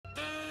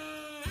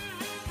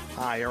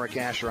Hi, Eric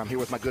Asher. I'm here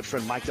with my good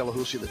friend Mike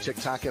Delahousie of the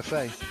TikTok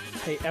Cafe.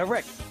 Hey,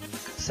 Eric,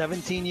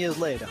 17 years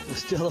later, we're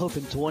still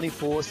open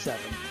 24/7.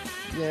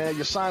 Yeah,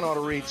 your sign ought to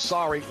read,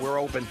 sorry, we're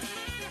open.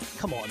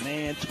 Come on,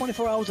 man,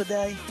 24 hours a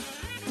day?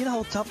 You know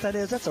how tough that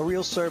is? That's a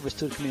real service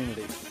to the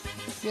community.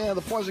 Yeah,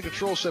 the Poison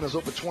Control Center is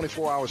open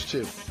 24 hours,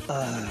 too.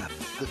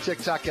 The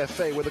TikTok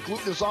Cafe, where the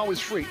gluten is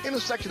always free,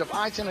 intersection of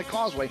I-10 and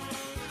Causeway,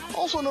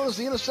 also known as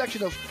the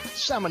intersection of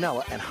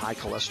salmonella and high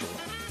cholesterol.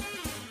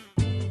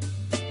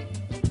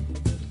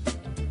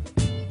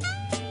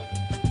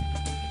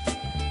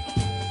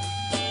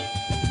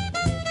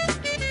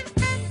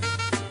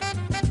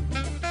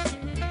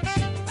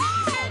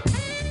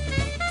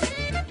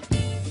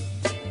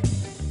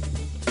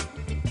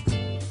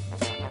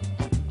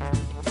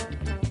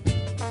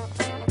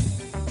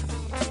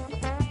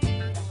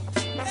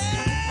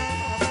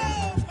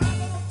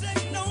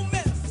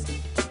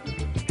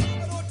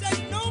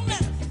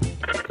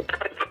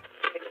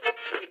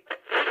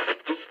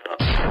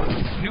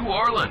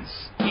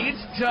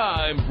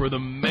 For the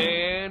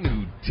man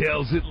who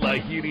tells it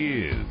like it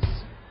is.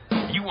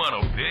 You want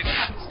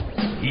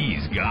opinions?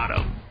 He's got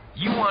them.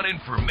 You want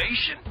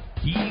information?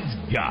 He's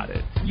got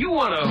it. You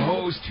want a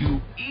host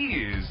who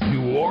is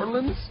New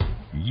Orleans?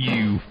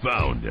 You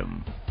found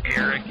him.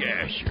 Eric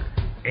Asher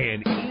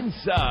and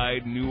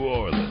Inside New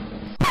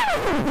Orleans.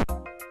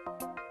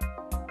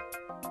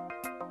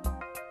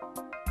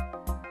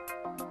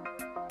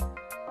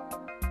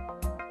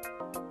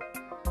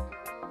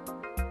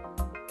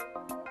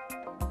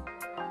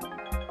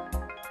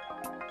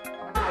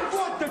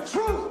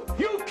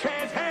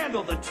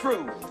 The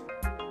truth.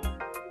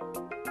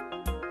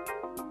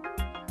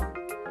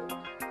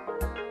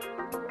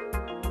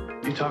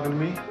 You talking to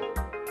me?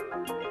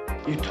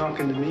 You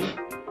talking to me?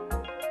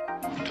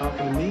 You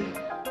talking to me?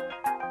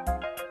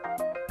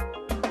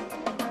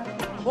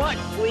 What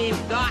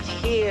we've got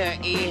here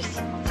is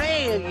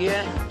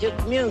failure to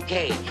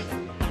communicate.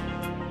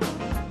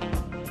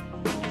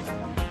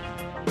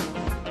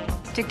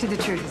 Stick to the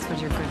truth is what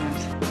you're good at.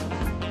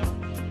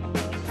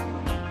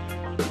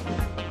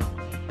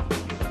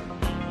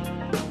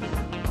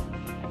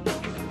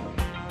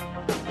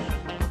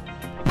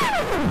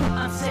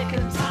 I'm sick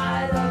and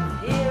tired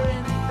of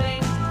hearing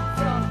things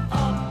from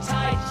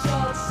uptight,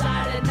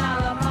 short-sighted,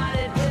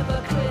 narrow-minded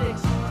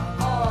hypocrites.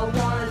 All I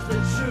want is the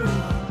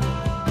truth.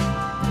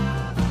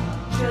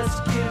 Just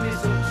give me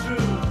some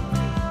truth.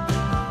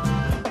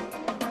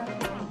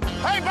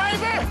 Hey,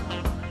 baby!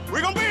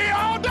 We're gonna be here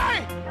all day!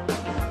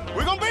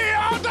 We're gonna be here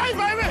all day,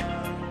 baby!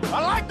 I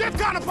like this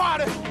kind of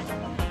party!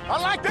 I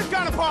like this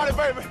kind of party,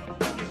 baby!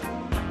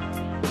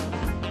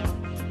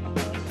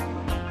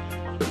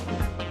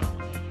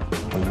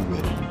 Are you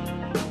ready?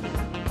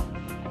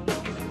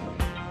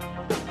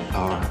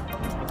 Are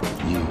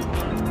you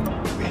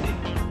ready?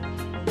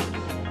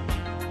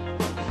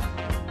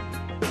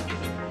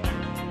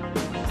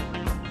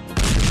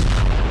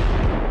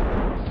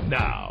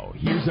 Now,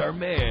 here's our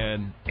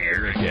man,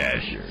 Eric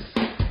Asher.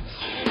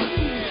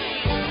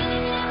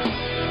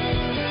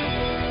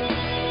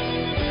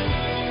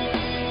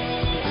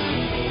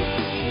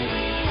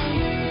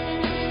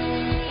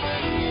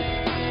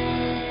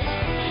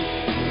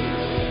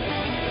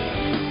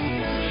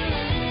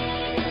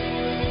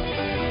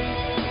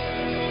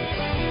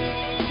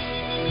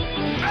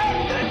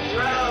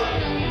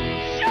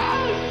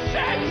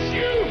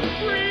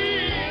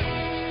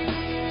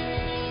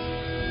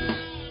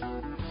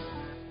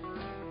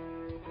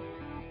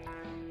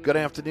 Good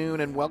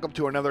afternoon and welcome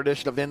to another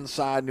edition of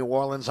Inside New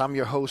Orleans. I'm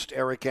your host,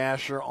 Eric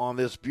Asher, on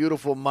this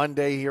beautiful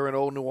Monday here in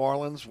Old New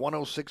Orleans,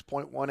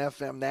 106.1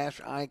 FM Nash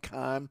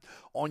Icon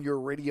on your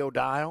radio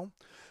dial.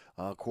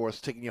 Of course,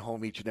 taking you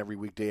home each and every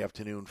weekday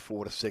afternoon,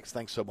 4 to 6.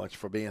 Thanks so much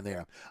for being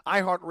there.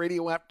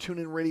 iHeartRadio app,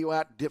 TuneIn Radio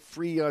app,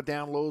 free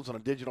downloads on a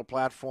digital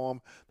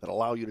platform that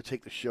allow you to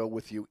take the show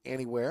with you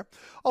anywhere.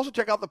 Also,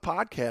 check out the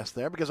podcast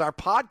there because our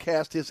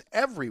podcast is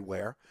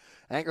everywhere.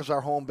 Anchor's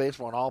our home base.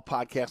 We're on all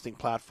podcasting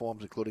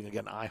platforms, including,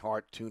 again,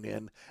 iHeart,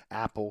 TuneIn,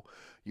 Apple,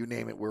 you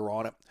name it, we're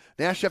on it.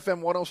 Nash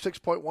FM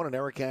 106.1 and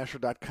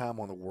ericasher.com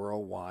on the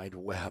World Wide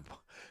Web.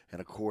 And,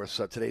 of course,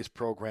 today's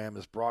program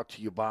is brought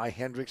to you by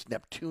Hendrick's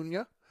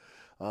Neptunia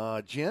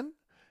Gin,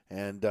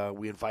 and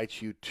we invite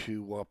you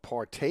to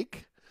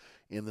partake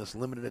in this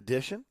limited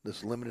edition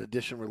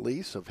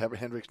release of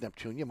Hendrick's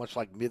Neptunia, much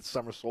like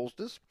Midsummer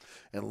Solstice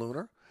and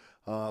Lunar.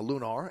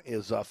 Lunar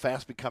is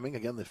fast becoming,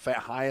 again, the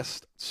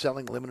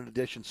highest-selling limited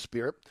edition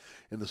spirit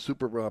in the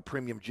super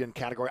premium gin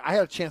category. I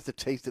had a chance to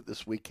taste it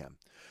this weekend,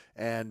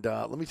 and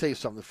let me tell you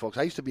something, folks.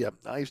 I used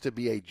to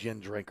be a gin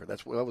drinker.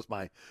 That was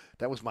my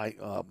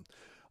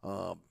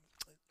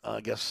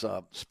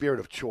spirit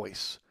of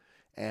choice,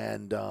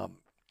 and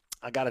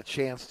I got a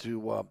chance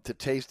to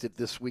taste it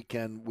this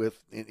weekend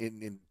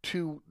in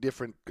two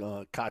different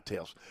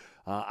cocktails.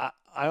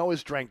 I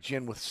always drank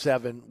gin with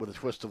 7 with a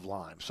twist of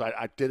lime, so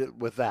I did it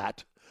with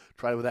that,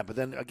 tried it with that. But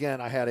then again,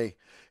 I had a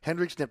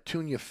Hendrick's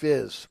Neptunia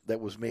Fizz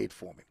that was made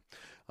for me.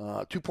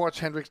 2 parts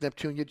Hendrick's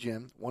Neptunia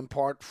Gin, 1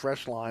 part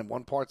fresh lime,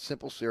 1 part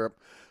simple syrup,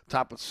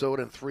 topped with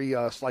soda, and 3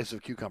 slices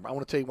of cucumber. I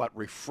want to tell you what,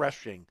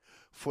 refreshing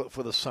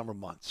for the summer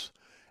months.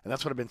 And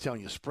that's what I've been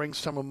telling you. Spring,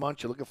 summer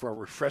months, you're looking for a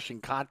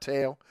refreshing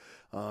cocktail.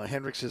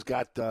 Hendrick's has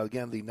got,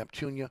 again, the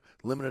Neptunia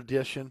limited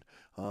edition,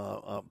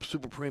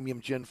 super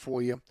premium gin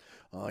for you.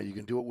 You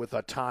can do it with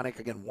a tonic.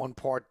 Again, 1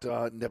 part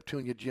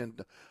Neptunia gin,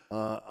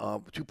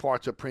 2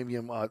 parts of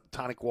premium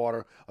tonic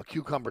water, a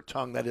cucumber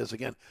tongue. That is,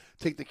 again,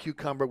 take the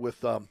cucumber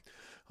with a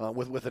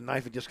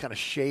knife and just kind of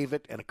shave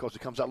it, and of course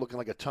it comes out looking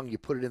like a tongue. You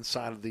put it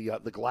inside of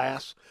the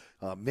glass,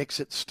 mix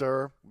it,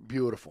 stir,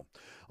 beautiful.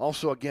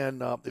 Also,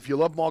 again, if you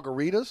love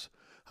margaritas,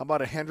 how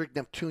about a Hendrick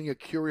Neptunia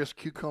Curious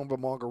Cucumber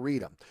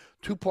Margarita?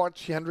 2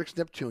 parts Hendrick's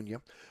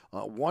Neptunia,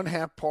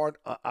 1/2 part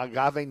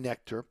agave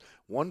nectar,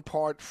 1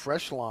 part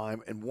fresh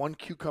lime, and 1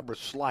 cucumber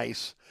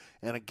slice.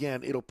 And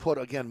again, it'll put,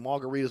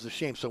 margaritas to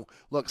shame. So,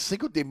 look,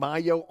 Cinco de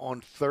Mayo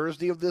on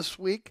Thursday of this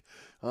week.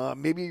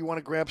 Maybe you want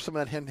to grab some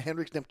of that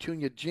Hendrick's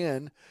Neptunia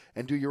gin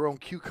and do your own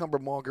cucumber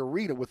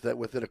margarita with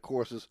it, of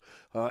course.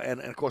 And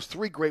of course,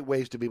 3 great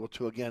ways to be able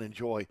to, again,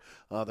 enjoy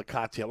the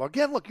cocktail.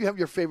 Again, look, you have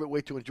your favorite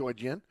way to enjoy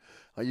gin.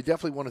 You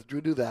definitely want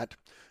to do that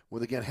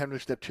with, again,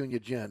 Hendrick's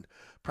Neptunia Gin.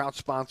 Proud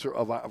sponsor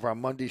of our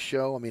Monday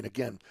show. I mean,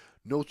 again,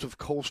 notes of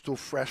coastal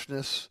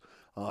freshness,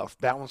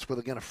 balanced with,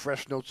 again,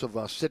 fresh notes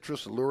of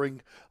citrus,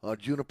 alluring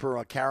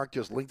juniper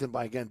characters, linked in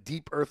by, again,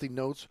 deep earthy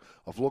notes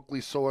of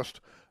locally sourced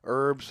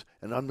herbs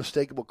and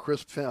unmistakable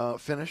crisp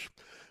finish.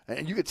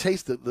 And you could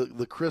taste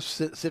the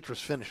crisp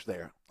citrus finish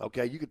there,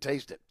 okay? You could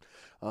taste it.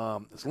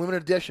 It's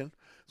limited edition.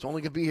 It's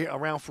only going to be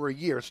around for a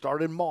year. It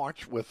started in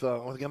March with,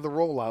 again, the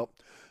rollout.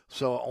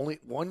 So only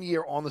 1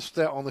 year on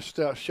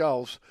the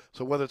shelves.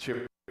 So whether it's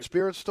your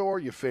spirit store,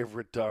 your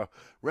favorite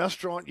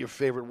restaurant, your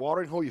favorite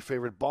watering hole, your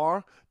favorite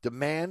bar,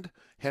 demand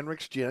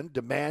Hendrick's Gin,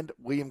 demand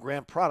William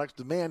Grant products,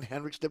 demand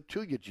Hendrick's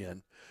Neptunia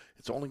Gin.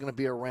 It's only going to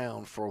be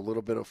around for a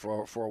little bit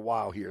for a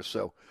while here.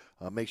 So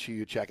make sure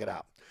you check it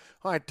out.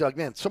 All right, Doug,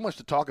 man, so much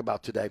to talk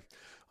about today.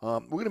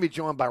 We're going to be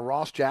joined by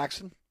Ross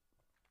Jackson,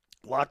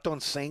 Locked on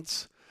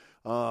Saints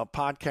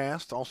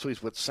podcast. Also,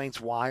 he's with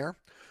Saints Wire.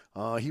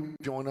 He will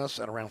join us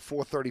at around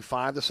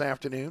 4:35 this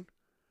afternoon.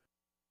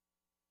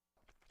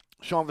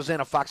 Sean Vazan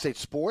of Fox 8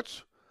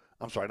 Sports.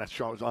 I'm sorry, not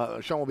Sean.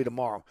 Sean will be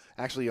tomorrow.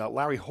 Actually,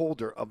 Larry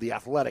Holder of The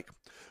Athletic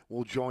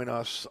will join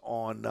us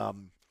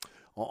on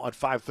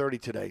 5:30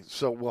 today.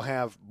 So we'll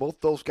have both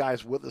those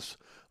guys with us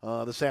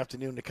this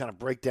afternoon to kind of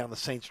break down the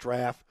Saints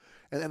draft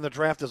and the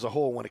draft as a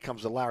whole when it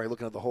comes to Larry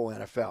looking at the whole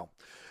NFL.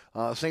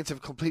 Saints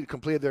have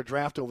completed their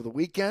draft over the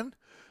weekend.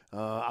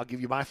 I'll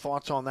give you my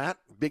thoughts on that.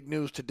 Big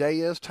news today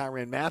is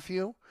Tyrann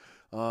Mathieu,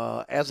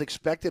 as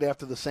expected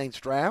after the Saints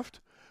draft,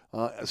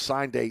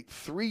 signed a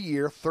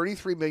 3-year,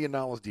 $33 million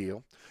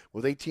deal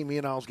with $18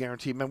 million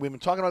guaranteed. Man, we've been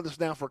talking about this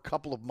now for a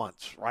couple of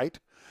months, right?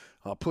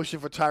 Pushing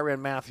for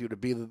Tyrann Mathieu to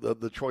be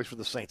the choice for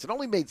the Saints. It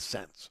only made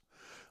sense.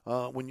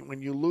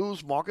 When you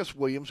lose Marcus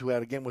Williams, who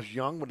was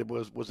young, but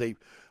was a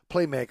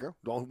playmaker.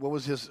 What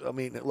was his? I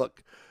mean,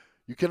 look,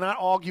 you cannot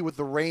argue with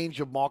the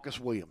range of Marcus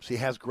Williams. He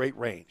has great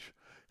range.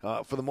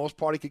 For the most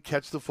part, he could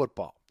catch the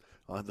football.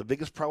 The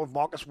biggest problem with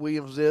Marcus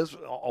Williams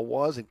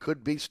was and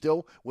could be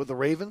still with the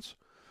Ravens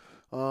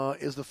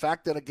is the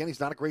fact that, again,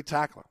 he's not a great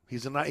tackler.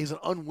 He's an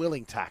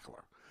unwilling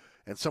tackler.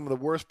 And some of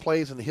the worst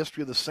plays in the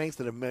history of the Saints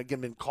that have, again,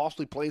 been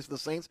costly plays for the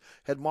Saints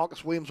had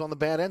Marcus Williams on the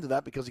bad end of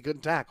that because he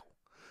couldn't tackle.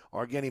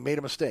 Or, again, he made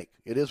a mistake.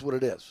 It is what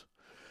it is.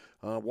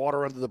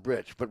 Water under the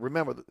bridge. But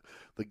remember,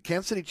 the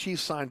Kansas City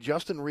Chiefs signed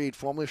Justin Reed,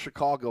 formerly of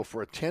Chicago,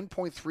 for a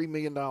 $10.3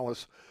 million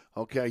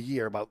a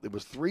year. It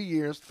was 3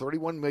 years,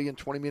 $31 million,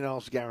 $20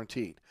 million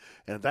guaranteed.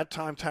 And at that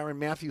time, Tyrann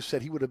Mathieu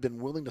said he would have been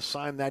willing to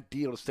sign that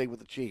deal to stay with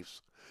the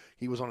Chiefs.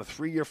 He was on a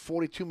 3-year,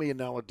 $42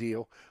 million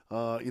deal,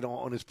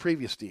 on his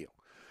previous deal.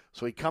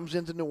 So he comes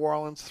into New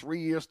Orleans, 3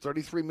 years,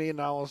 $33 million,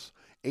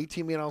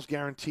 $18 million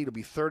guaranteed. It'll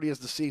be 30 as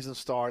the season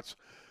starts.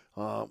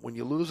 When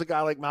you lose a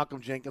guy like Malcolm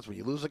Jenkins, when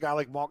you lose a guy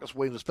like Marcus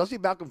Williams, especially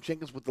Malcolm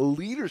Jenkins with the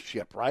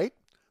leadership, right?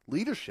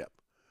 Leadership.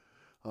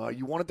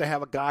 You wanted to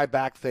have a guy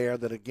back there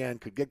that, again,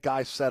 could get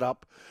guys set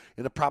up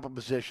in the proper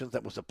positions,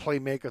 that was a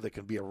playmaker, that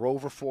can be a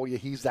rover for you.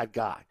 He's that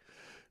guy.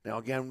 Now,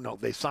 again,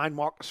 they signed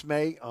Marcus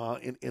May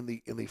in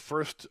the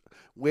first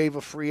wave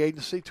of free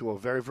agency to a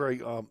very,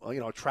 very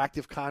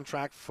attractive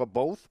contract for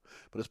both,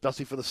 but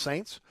especially for the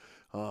Saints.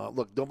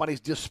 Look,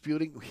 nobody's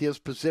disputing his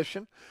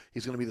position.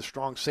 He's going to be the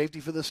strong safety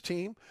for this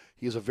team.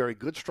 He is a very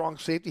good strong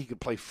safety. He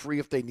could play free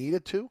if they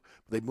needed to.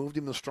 They moved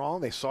him to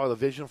strong. They saw the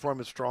vision for him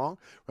as strong.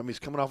 Remember, he's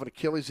coming off an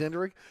Achilles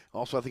injury.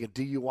 Also, I think a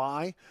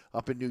DUI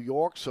up in New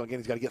York. So, again,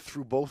 he's got to get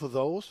through both of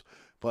those.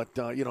 But,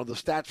 the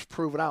stats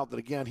prove it out that,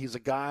 again, he's a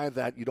guy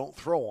that you don't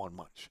throw on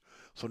much.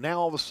 So now,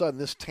 all of a sudden,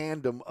 this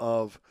tandem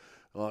of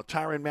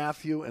Tyrann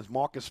Mathieu and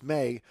Marcus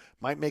May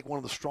might make one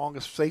of the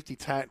strongest safety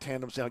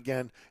tandems,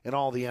 again, in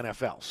all the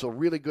NFL. So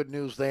really good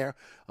news there.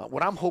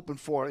 What I'm hoping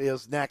for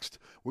is next,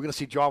 we're going to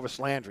see Jarvis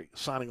Landry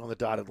signing on the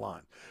dotted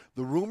line.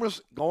 The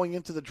rumors going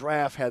into the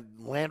draft had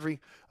Landry,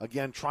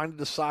 again, trying to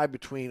decide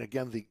between,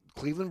 again, the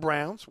Cleveland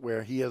Browns,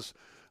 where he has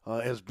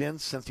has been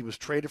since he was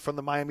traded from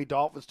the Miami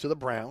Dolphins to the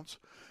Browns.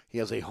 He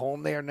has a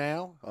home there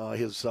now.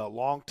 His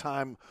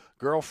longtime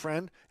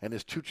girlfriend and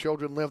his 2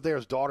 children live there.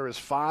 His daughter is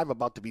 5,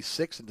 about to be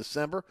 6 in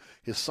December.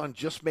 His son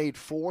just made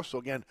 4. So,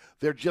 again,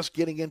 they're just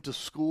getting into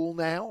school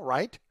now,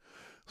 right?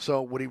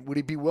 So would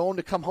he be willing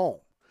to come home?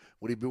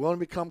 Would he be willing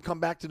to come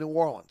back to New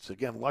Orleans?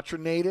 Again, Lutcher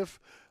native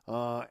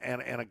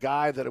and a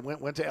guy that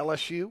went to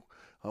LSU.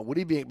 Would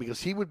he be?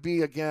 Because he would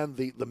be, again,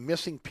 the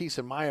missing piece,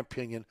 in my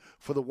opinion,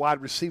 for the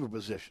wide receiver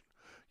position.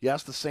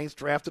 Yes, the Saints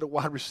drafted a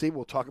wide receiver.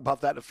 We'll talk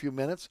about that in a few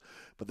minutes.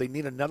 But they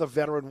need another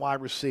veteran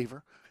wide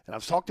receiver. And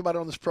I've talked about it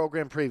on this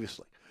program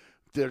previously.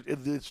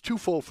 It's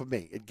twofold for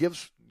me. It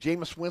gives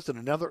Jameis Winston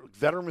another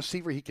veteran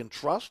receiver he can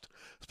trust,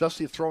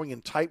 especially throwing in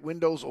tight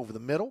windows over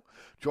the middle.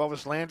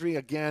 Jarvis Landry,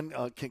 again,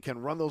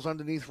 can run those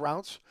underneath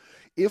routes.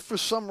 If for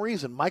some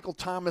reason Michael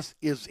Thomas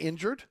is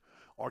injured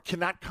or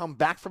cannot come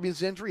back from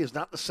his injury, is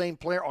not the same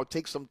player, or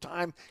takes some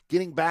time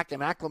getting back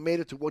and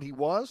acclimated to what he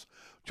was,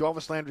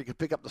 Jarvis Landry can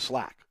pick up the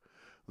slack.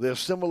 They're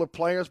similar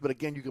players, but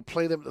again, you can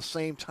play them at the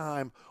same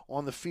time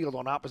on the field,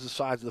 on opposite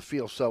sides of the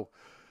field. So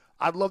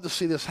I'd love to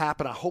see this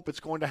happen. I hope it's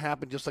going to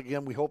happen. Just like,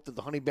 again, we hope that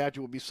the Honey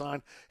Badger will be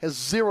signed. It has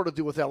zero to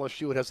do with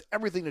LSU. It has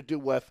everything to do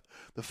with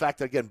the fact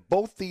that, again,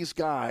 both these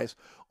guys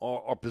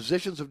are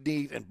positions of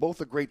need, and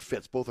both are great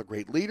fits. Both are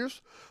great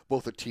leaders.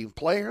 Both are team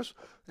players.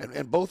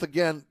 And both,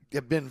 again,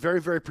 have been very,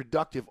 very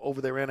productive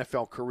over their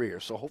NFL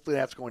careers. So hopefully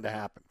that's going to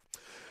happen.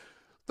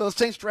 The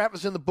Saints draft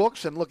is in the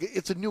books, and look,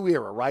 it's a new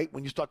era, right,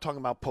 when you start talking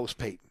about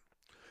post-Peyton.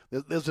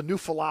 There's a new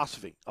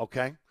philosophy,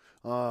 okay,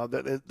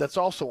 that's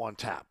also on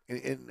tap.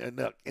 In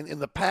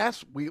the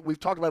past, we've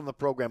talked about it in the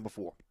program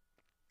before.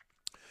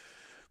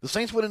 The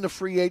Saints went into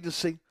free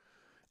agency,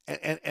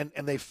 and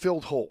they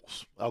filled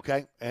holes,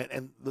 okay,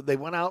 and they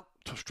went out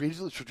to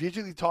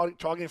strategically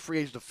targeting free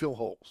agents to fill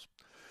holes.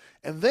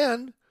 And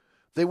then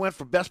they went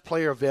for best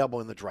player available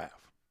in the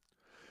draft.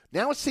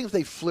 Now it seems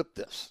they flipped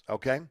this,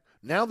 okay?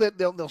 Now that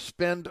they'll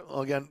spend,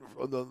 again,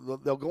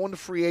 they'll go into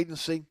free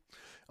agency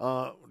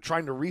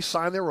trying to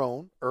re-sign their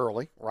own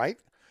early, right?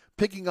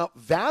 Picking up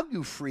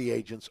value free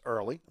agents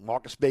early,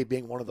 Marcus Bay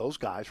being one of those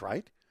guys,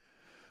 right?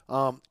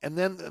 And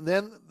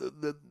then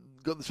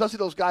especially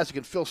those guys who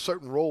can fill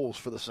certain roles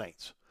for the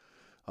Saints,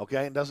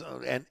 okay?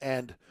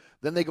 And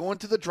then they go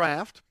into the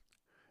draft,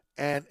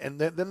 and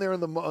then they're in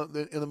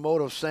the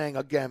mode of saying,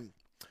 again,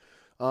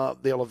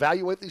 they'll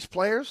evaluate these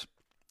players,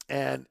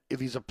 and if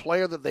he's a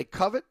player that they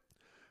covet,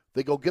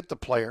 they go get the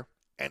player,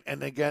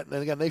 and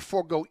again they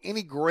forego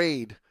any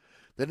grade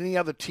that any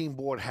other team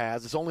board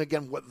has. It's only,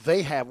 again, what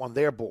they have on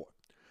their board.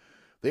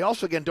 They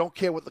also, again, don't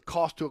care what the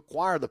cost to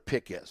acquire the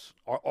pick is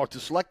or to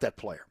select that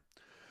player.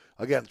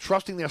 Again,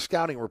 trusting their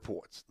scouting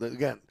reports.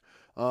 Again,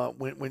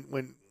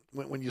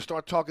 when you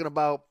start talking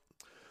about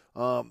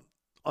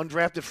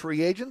undrafted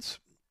free agents,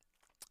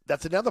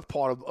 that's another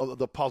part of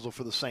the puzzle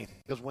for the Saints.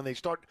 Because when they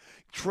start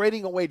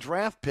trading away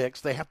draft picks,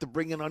 they have to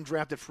bring in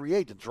undrafted free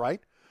agents,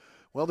 right?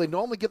 Well, they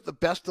normally get the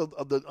best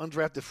of the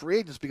undrafted free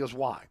agents because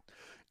why?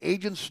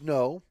 Agents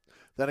know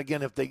that,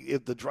 again, if the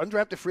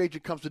undrafted free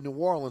agent comes to New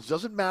Orleans,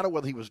 doesn't matter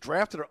whether he was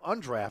drafted or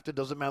undrafted,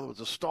 doesn't matter whether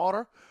it's a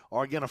starter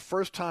or, again, a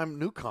first-time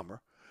newcomer,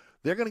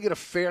 they're going to get a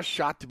fair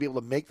shot to be able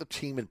to make the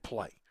team and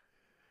play.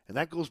 And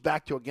that goes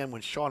back to, again,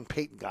 when Sean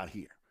Payton got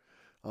here.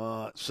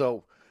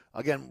 So,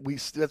 again,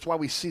 that's why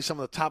we see some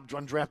of the top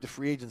undrafted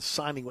free agents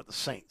signing with the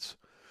Saints.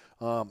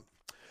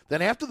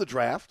 Then after the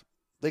draft,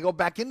 they go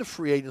back into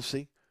free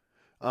agency,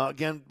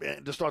 again,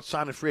 to start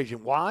signing free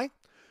agent. Why?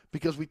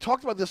 Because we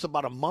talked about this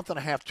about a month and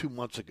a half, 2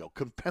 months ago,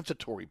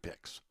 compensatory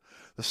picks.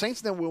 The Saints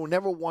then were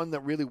never one that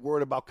really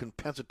worried about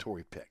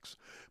compensatory picks.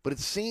 But it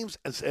seems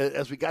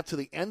as we got to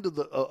the end of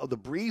the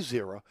Breeze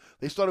era,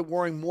 they started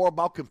worrying more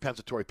about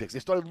compensatory picks. They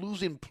started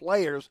losing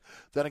players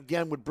that,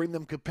 again, would bring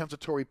them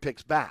compensatory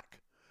picks back.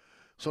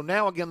 So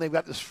now, again, they've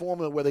got this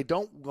formula where they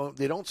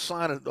don't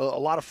sign a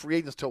lot of free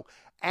agents until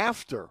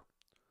after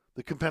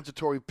the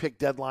compensatory pick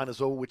deadline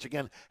is over, which,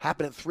 again,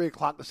 happened at 3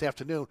 o'clock this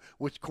afternoon,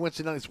 which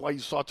coincidentally is why you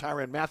saw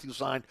Tyrann Mathieu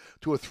signed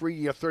to a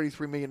 3-year,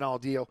 $33 million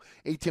deal,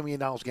 $18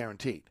 million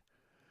guaranteed.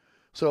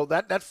 So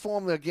that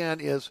formula, again,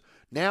 is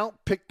now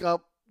pick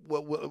up,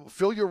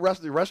 fill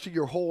the rest of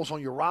your holes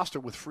on your roster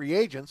with free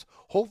agents.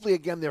 Hopefully,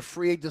 again, they're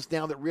free agents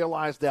now that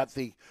realize that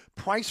the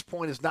price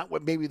point is not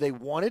what maybe they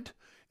wanted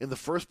in the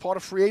first part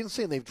of free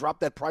agency, and they've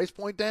dropped that price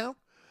point down.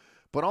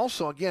 But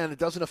also, again, it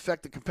doesn't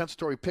affect the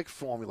compensatory pick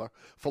formula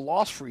for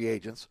lost free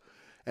agents.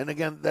 And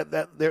again, that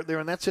they're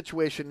in that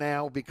situation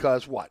now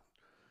because what?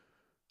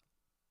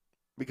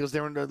 Because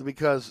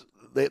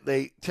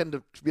they tend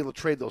to be able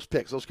to trade those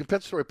picks. Those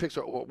compensatory picks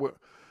are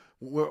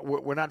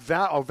not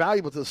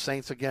valuable to the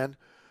Saints again.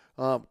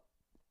 When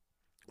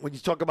you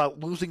talk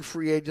about losing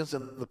free agents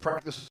and the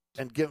practice,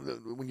 and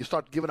when you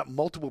start giving up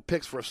multiple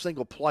picks for a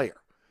single player,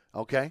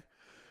 okay.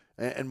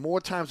 And more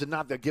times than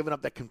not, they're giving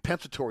up that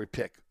compensatory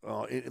pick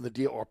in the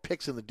deal or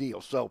picks in the deal.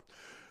 So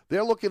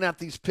they're looking at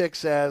these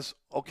picks as,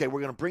 okay,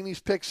 we're going to bring these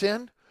picks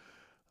in.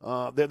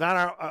 They're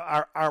not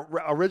our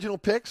original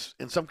picks.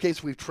 In some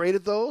cases, we've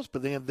traded those,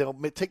 but then they'll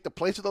take the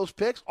place of those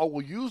picks, or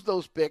we'll use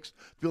those picks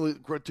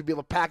to be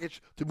able to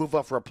package to move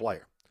up for a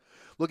player.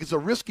 Look, it's a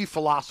risky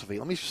philosophy.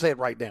 Let me just say it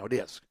right now. It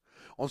is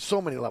on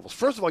so many levels.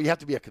 First of all, you have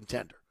to be a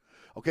contender.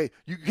 Okay,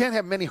 you can't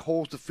have many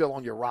holes to fill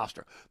on your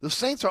roster. The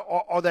Saints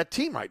are that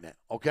team right now.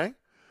 Okay,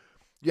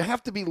 you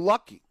have to be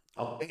lucky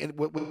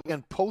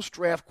and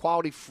post-draft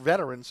quality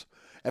veterans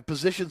at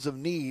positions of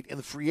need in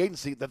the free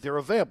agency that they're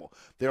available.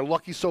 They're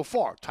lucky so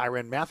far.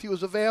 Tyrann Mathieu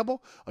is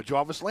available.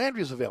 Jarvis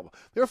Landry is available.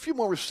 There are a few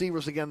more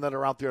receivers, again, that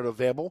are out there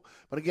available.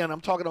 But, again,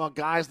 I'm talking about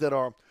guys that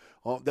are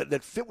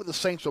that fit what the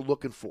Saints are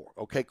looking for.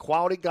 Okay,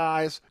 quality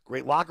guys,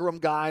 great locker room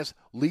guys,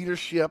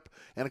 leadership,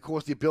 and, of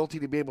course, the ability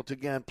to be able to,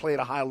 again, play at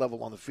a high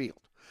level on the field.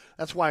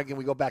 That's why, again,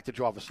 we go back to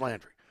Jarvis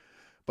Landry.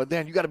 But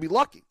then you got to be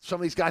lucky. Some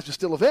of these guys are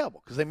still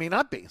available because they may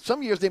not be.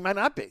 Some years they might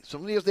not be.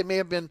 Some years they may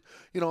have been,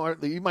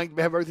 you might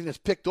have everything that's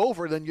picked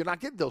over, then you're not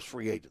getting those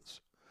free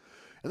agents.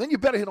 And then you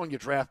better hit on your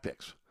draft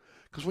picks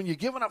because when you're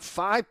giving up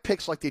 5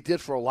 picks like they did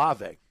for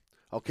Olave,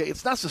 okay,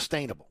 it's not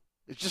sustainable.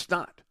 It's just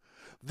not.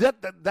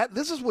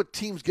 This is what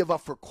teams give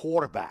up for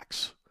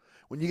quarterbacks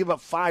when you give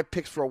up 5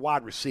 picks for a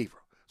wide receiver.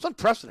 It's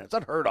unprecedented. It's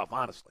unheard of,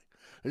 honestly.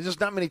 There's just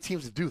not many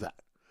teams that do that.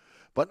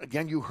 But,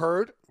 again, you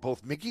heard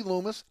both Mickey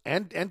Loomis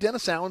and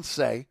Dennis Allen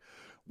say,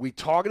 we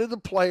targeted the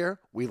player,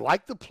 we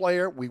liked the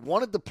player, we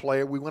wanted the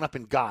player, we went up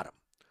and got him.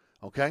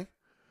 Okay?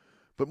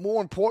 But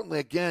more importantly,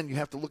 again, you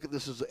have to look at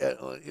this as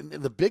in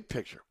the big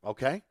picture.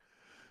 Okay?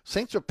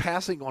 Saints are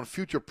passing on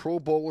future Pro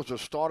Bowlers or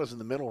starters in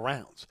the middle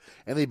rounds.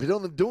 And they've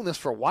been doing this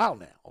for a while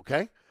now.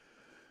 Okay?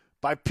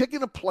 By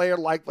picking a player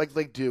like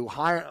they do,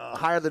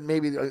 higher than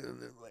maybe,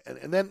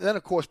 and then,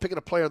 of course, picking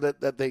a player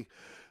that they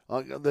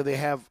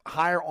have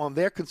higher on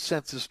their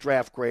consensus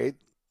draft grade,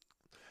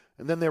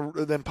 and then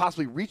they're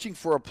possibly reaching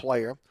for a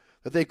player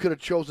that they could have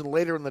chosen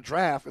later in the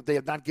draft if they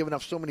had not given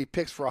up so many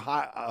picks for a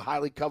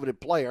highly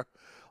coveted player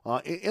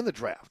in the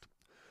draft.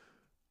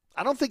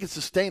 I don't think it's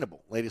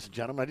sustainable, ladies and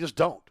gentlemen. I just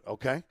don't,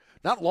 okay?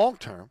 Not long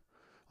term,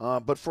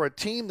 but for a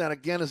team that,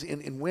 again, is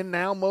in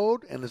win-now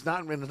mode and is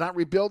not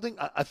rebuilding,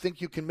 I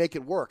think you can make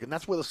it work, and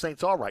that's where the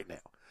Saints are right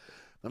now.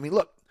 I mean,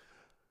 look.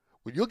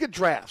 When you look at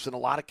drafts in a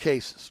lot of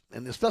cases,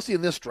 and especially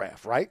in this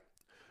draft, right,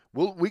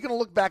 we're going to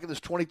look back at this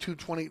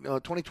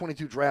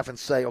 2022 draft and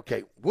say,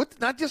 okay,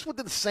 not just what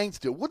did the Saints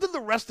do, what did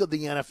the rest of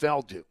the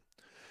NFL do?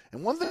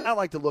 And one thing I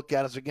like to look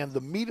at is, again, the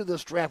meat of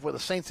this draft where the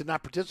Saints did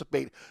not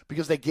participate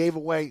because they gave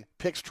away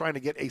picks trying to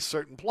get a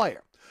certain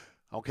player.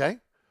 Okay?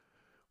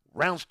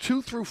 Rounds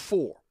 2 through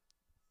 4.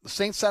 The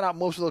Saints sat out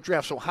most of the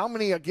draft. So how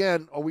many,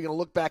 again, are we going to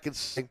look back and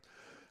say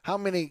how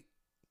many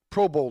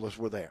Pro Bowlers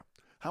were there?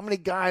 How many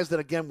guys that,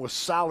 again, were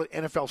solid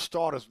NFL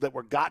starters that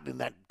were gotten in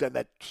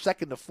that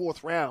second to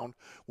fourth round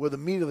where the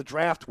meat of the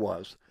draft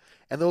was,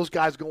 and those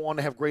guys go on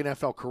to have great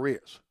NFL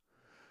careers?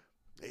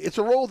 It's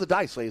a roll of the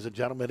dice, ladies and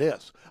gentlemen. It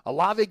is.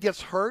 Olave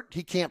gets hurt.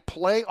 He can't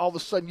play. All of a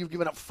sudden, you've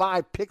given up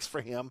 5 picks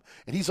for him,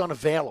 and he's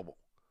unavailable.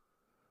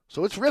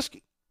 So it's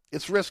risky.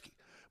 It's risky.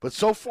 But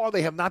so far,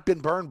 they have not been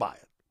burned by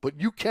it.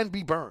 But you can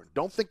be burned.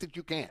 Don't think that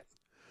you can't.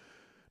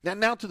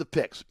 Now to the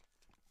picks.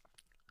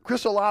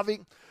 Chris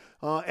Olave,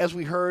 as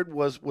we heard,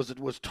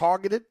 was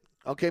targeted,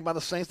 okay, by the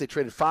Saints. They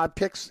traded 5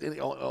 picks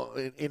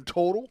in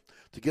total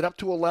to get up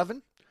to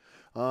 11.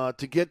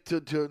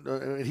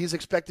 He's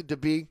expected to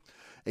be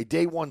a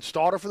day one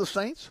starter for the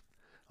Saints.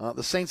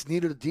 The Saints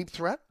needed a deep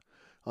threat.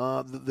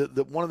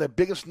 One of their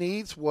biggest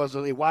needs was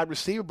a wide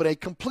receiver, but a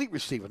complete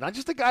receiver, not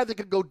just a guy that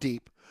could go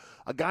deep,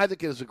 a guy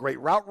that is a great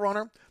route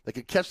runner, that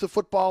can catch the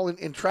football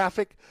in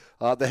traffic,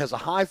 that has a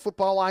high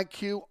football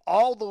IQ.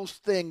 All those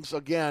things,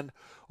 again,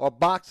 are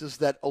boxes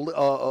that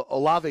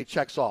Olave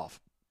checks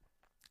off.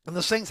 And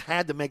the Saints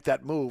had to make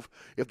that move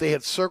if they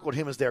had circled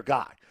him as their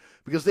guy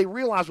because they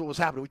realized what was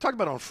happening. We talked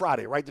about it on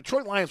Friday, right?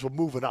 Detroit Lions were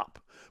moving up,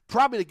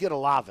 probably to get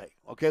Olave.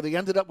 Okay, they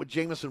ended up with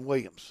Jameson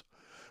Williams.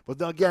 But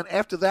then again,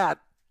 after that,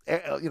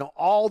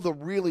 all the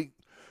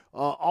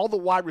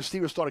wide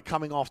receivers started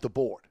coming off the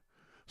board.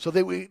 So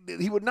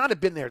he would not have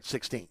been there at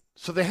 16.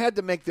 So they had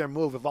to make their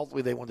move if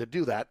ultimately they wanted to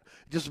do that.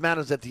 It just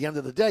matters at the end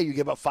of the day, you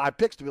give up 5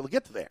 picks to be able to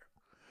get to there.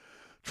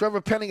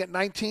 Trevor Penning at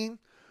 19.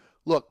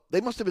 Look,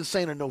 they must have been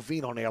saying a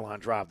novena on Airline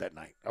Drive that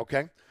night,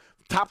 okay?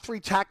 Top 3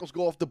 tackles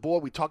go off the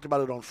board. We talked about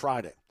it on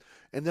Friday.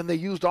 And then they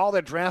used all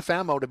their draft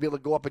ammo to be able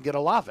to go up and get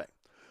Olave.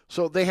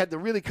 So they had to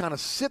really kind of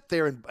sit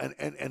there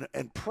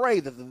and pray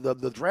that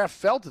the draft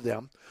fell to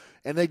them,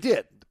 and they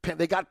did.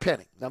 They got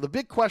Penning. Now, the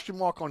big question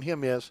mark on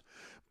him is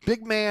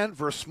big man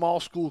versus small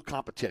school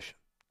competition.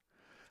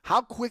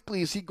 How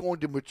quickly is he going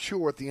to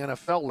mature at the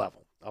NFL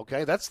level?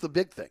 Okay, that's the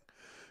big thing.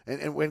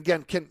 And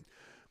again,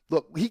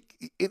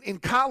 in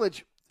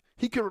college,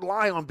 he could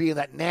rely on being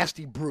that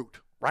nasty brute,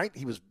 right?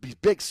 He's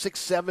big,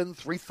 6'7",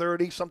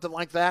 330, something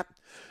like that.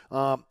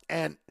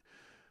 And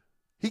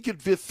he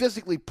could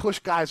physically push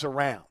guys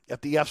around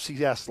at the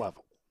FCS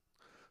level.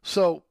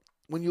 So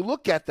when you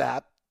look at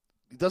that,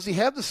 does he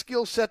have the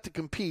skill set to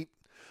compete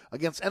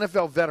against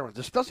NFL veterans,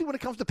 especially when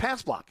it comes to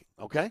pass blocking,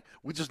 okay,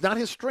 which is not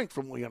his strength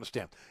from what we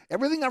understand.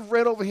 Everything I've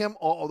read over him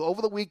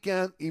over the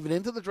weekend, even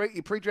into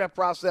the pre-draft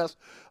process,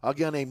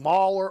 again, a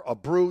mauler, a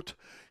brute.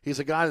 He's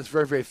a guy that's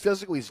very, very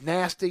physical. He's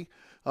nasty,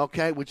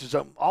 okay, which is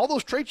all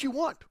those traits you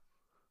want.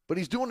 But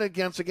he's doing it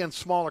against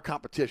smaller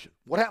competition.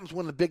 What happens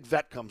when the big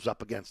vet comes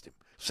up against him?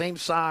 Same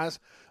size,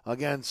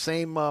 again,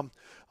 same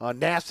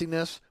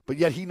nastiness, but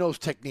yet he knows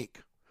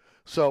technique.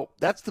 So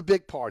that's the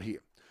big part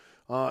here.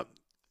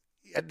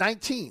 At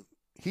 19,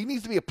 he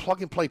needs to be a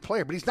plug-and-play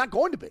player, but he's not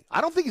going to be. I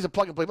don't think he's a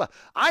plug-and-play player.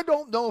 I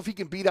don't know if he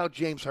can beat out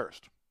James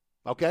Hurst,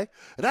 okay?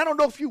 And I don't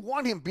know if you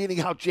want him beating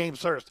out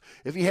James Hurst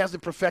if he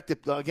hasn't perfected,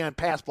 again,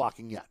 pass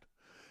blocking yet.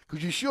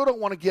 Because you sure don't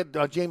want to get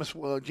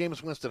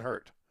Jameis Winston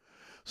hurt.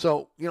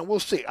 So, we'll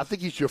see. I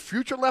think he's your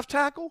future left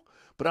tackle,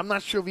 but I'm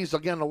not sure if he's,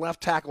 again, the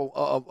left tackle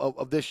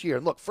of this year.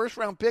 And look,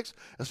 first-round picks,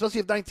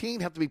 especially at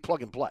 19, have to be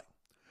plug-and-play.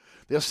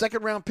 Their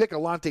second-round pick,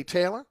 Alontae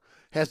Taylor,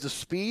 has the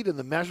speed and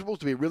the measurables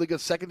to be a really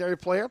good secondary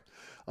player.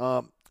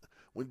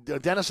 When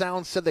Dennis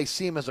Allen said they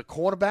see him as a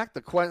cornerback,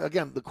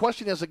 the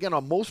question is, again,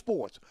 on most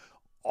boards,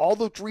 all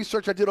the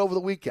research I did over the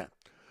weekend,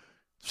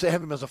 say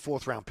have him as a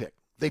fourth-round pick.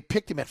 They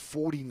picked him at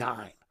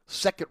 49,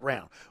 second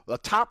round. The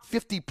top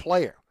 50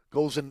 player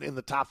goes in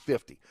the top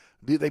 50.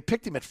 They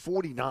picked him at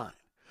 49.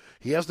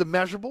 He has the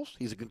measurables.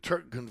 He's a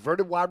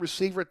converted wide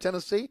receiver at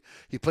Tennessee.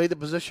 He played the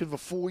position for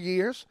 4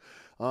 years.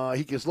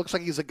 Looks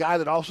like he's a guy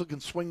that also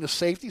can swing the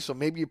safety, so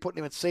maybe you're putting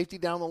him at safety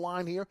down the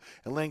line here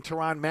and letting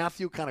Tyrann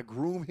Mathieu kind of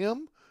groom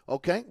him.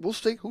 Okay, we'll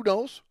see. Who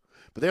knows?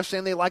 But they're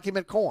saying they like him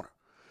at corner.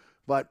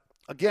 But,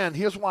 again,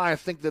 here's why I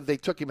think that they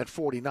took him at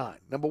 49.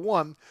 Number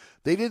one,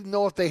 they didn't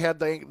know if they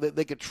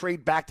could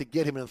trade back to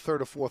get him in the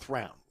third or fourth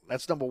round.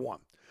 That's number one.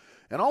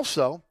 And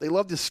also, they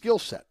loved his skill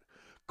set.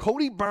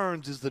 Cody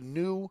Burns is the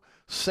new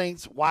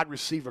Saints wide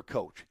receiver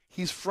coach.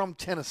 He's from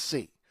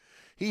Tennessee.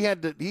 He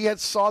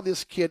saw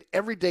this kid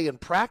every day in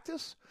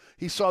practice.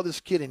 He saw this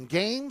kid in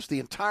games the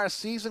entire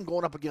season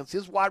going up against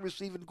his wide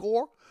receiving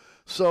core.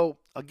 So,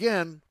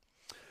 again,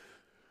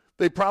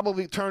 they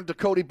probably turned to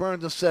Cody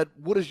Burns and said,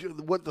 what does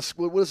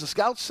the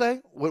scouts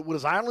say? What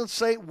does Ireland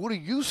say? What do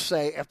you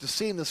say after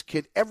seeing this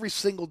kid every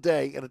single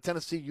day in a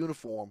Tennessee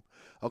uniform,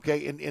 okay,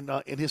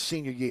 in his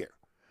senior year?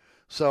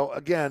 So,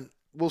 again,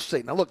 we'll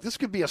see. Now, look, this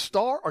could be a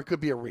star or it could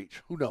be a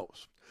reach. Who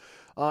knows?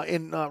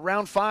 In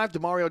round 5,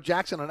 Demario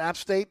Jackson on App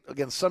State,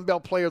 again, Sun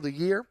Belt Player of the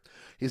Year.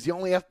 He's the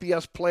only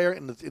FBS player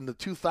in the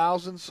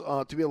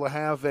 2000s to be able to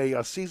have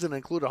a season that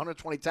included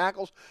 120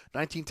 tackles,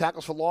 19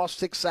 tackles for loss,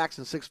 6 sacks,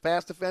 and 6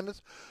 pass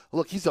defenders.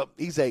 Look, he's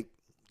a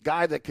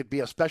guy that could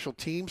be a special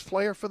teams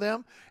player for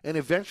them, and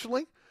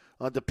eventually,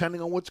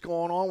 depending on what's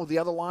going on with the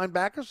other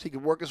linebackers, he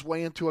could work his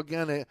way into,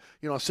 again, a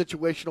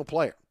situational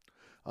player.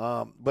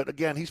 But,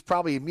 again, he's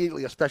probably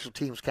immediately a special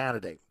teams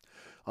candidate.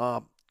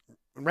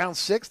 In round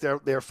 6,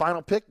 their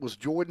final pick was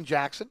Jordan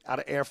Jackson out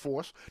of Air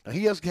Force. Now,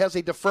 he has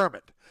a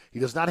deferment. He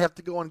does not have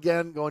to go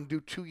and do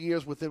 2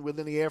 years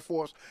within the Air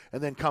Force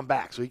and then come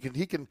back. So he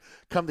can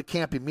come to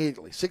camp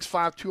immediately.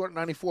 6'5",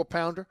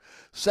 294-pounder,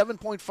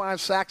 7.5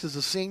 sacks as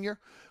a senior,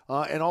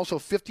 and also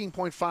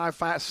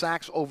 15.5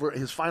 sacks over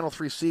his final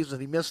 3 seasons.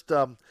 He missed,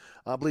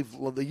 I believe,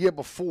 the year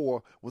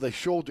before with a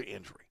shoulder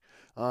injury.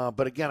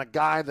 But, again, a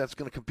guy that's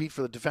going to compete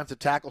for the defensive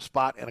tackle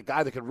spot and a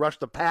guy that can rush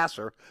the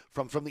passer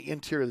from the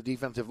interior of the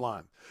defensive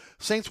line.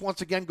 Saints,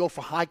 once again, go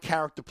for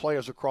high-character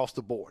players across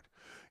the board.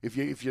 If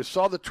you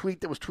saw the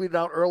tweet that was tweeted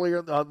out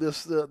earlier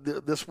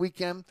this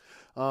weekend,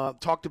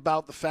 talked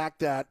about the fact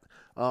that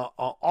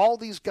all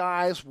these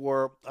guys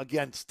were,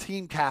 again,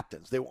 team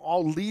captains. They were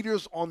all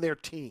leaders on their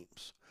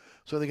teams.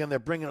 So, again, they're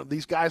bringing –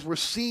 these guys were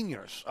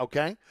seniors,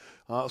 okay?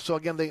 So,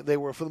 again, they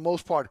were, for the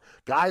most part,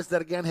 guys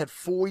that, again, had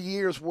 4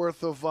 years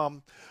worth of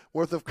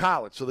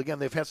college. So, again,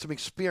 they've had some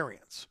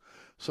experience.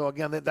 So,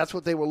 again, that's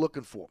what they were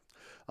looking for.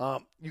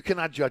 You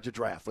cannot judge a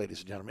draft, ladies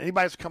and gentlemen.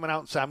 Anybody that's coming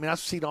out and saying, I've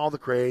seen all the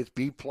grades,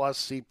 B+,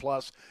 C+,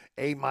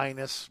 A-,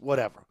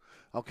 whatever.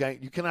 Okay?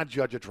 You cannot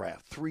judge a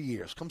draft. 3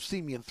 years. Come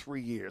see me in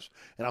 3 years,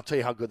 and I'll tell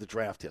you how good the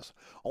draft is.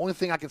 Only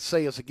thing I can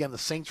say is, again, the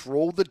Saints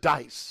rolled the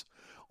dice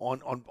on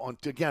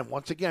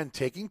once again,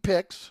 taking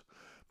picks,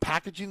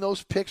 packaging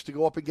those picks to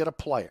go up and get a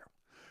player.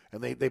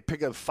 And they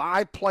pick up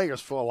 5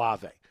 players for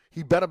Olave.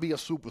 He better be a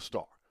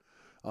superstar.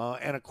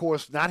 And, of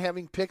course, not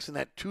having picks in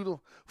that 2 to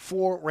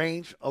 4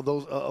 range of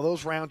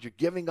those rounds, you're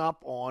giving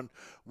up on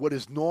what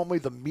is normally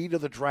the meat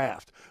of the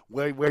draft,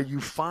 where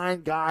you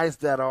find guys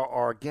that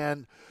are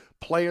again,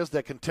 players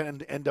that can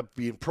tend to end up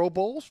being Pro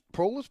Bowls,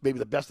 maybe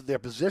the best of their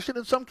position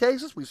in some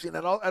cases. We've seen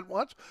that all at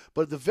once.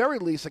 But at the very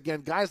least,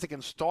 again, guys that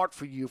can start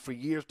for you for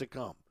years to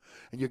come.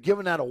 And you're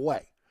giving that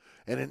away.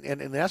 And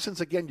in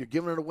essence, again, you're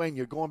giving it away and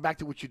you're going back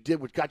to what you did,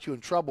 which got you in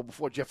trouble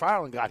before Jeff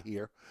Ireland got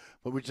here,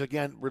 but which,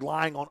 again,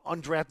 relying on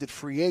undrafted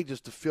free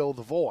agents to fill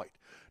the void.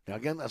 Now,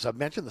 again, as I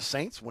mentioned, the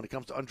Saints, when it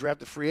comes to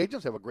undrafted free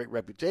agents, have a great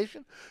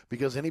reputation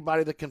because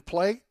anybody that can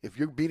play, if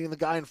you're beating the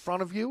guy in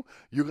front of you,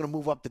 you're going to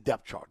move up the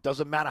depth chart.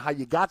 Doesn't matter how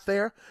you got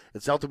there.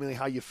 It's ultimately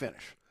how you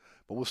finish.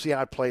 But we'll see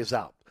how it plays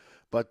out.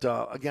 But,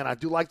 again, I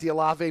do like the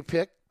Olave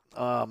pick.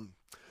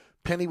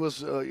 Penny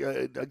was,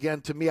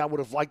 again, to me, I would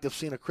have liked to have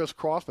seen a Chris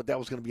Cross, but that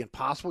was going to be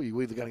impossible. You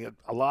were either going to get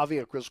a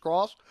Lavi or Chris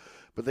Cross,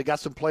 but they got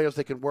some players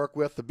they can work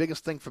with. The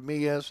biggest thing for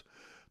me is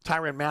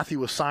Tyrann Mathieu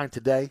was signed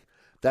today.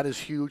 That is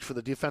huge for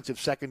the defensive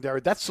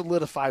secondary. That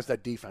solidifies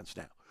that defense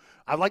now.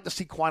 I'd like to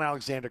see Quan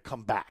Alexander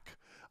come back.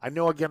 I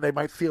know, again, they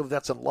might feel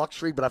that's a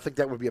luxury, but I think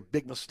that would be a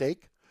big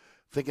mistake,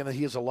 thinking that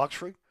he is a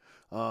luxury.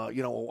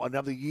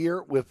 Another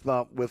year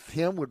with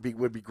him would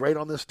be great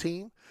on this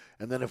team.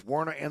 And then if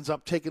Werner ends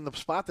up taking the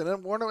spot,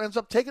 then Werner ends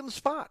up taking the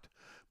spot.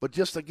 But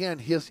just, again,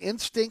 his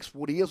instincts,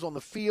 what he is on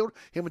the field,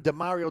 him and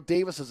Demario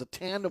Davis as a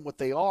tandem, what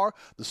they are,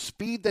 the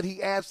speed that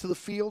he adds to the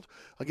field.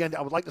 Again,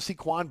 I would like to see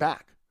Quan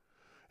back.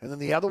 And then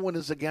the other one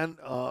is, again,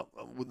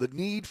 the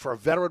need for a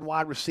veteran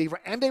wide receiver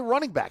and a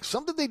running back,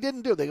 something they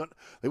didn't do. They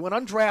went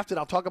undrafted.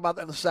 I'll talk about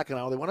that in the second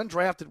hour. They went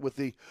undrafted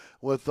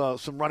with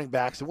some running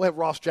backs. And we'll have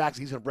Ross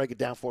Jackson. He's going to break it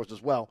down for us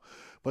as well.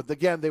 But,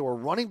 again, they were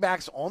running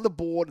backs on the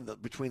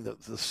board between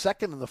the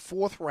second and the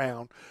fourth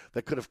round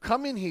that could have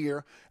come in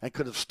here and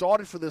could have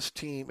started for this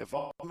team if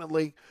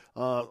ultimately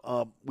we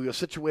were a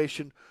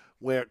situation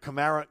where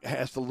Kamara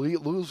has to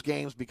lose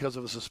games because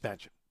of a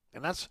suspension.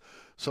 And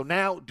so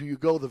now do you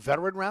go the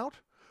veteran route?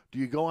 Do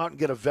you go out and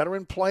get a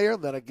veteran player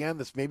that,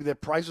 again, maybe their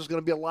price is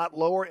going to be a lot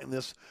lower in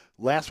this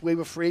last wave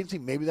of free agency?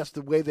 Maybe that's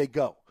the way they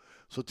go.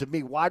 So to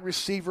me, wide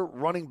receiver,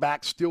 running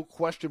back, still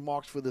question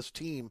marks for this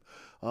team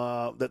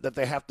that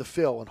they have to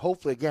fill. And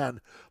hopefully,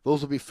 again, those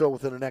will be filled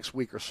within the next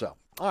week or so.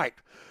 All right.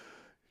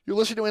 You're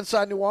listening to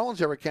Inside New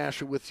Orleans. Eric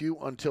Asher with you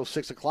until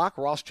 6 o'clock.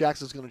 Ross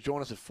Jackson is going to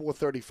join us at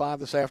 4:35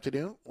 this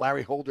afternoon.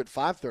 Larry Holder at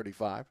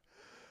 5:35.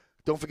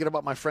 Don't forget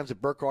about my friends at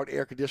Burkhardt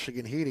Air Conditioning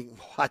and Heating.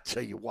 I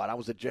tell you what, I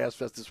was at Jazz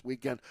Fest this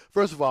weekend.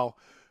 First of all,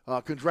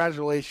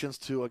 congratulations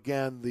to,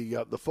 again,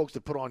 the folks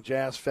that put on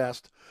Jazz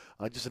Fest.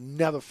 Just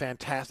another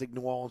fantastic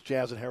New Orleans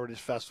Jazz and Heritage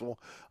Festival.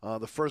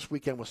 The first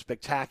weekend was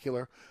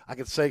spectacular. I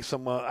could say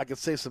some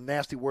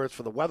nasty words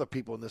for the weather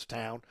people in this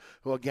town,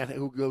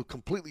 who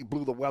completely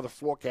blew the weather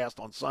forecast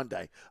on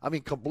Sunday. I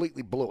mean,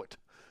 completely blew it.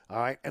 All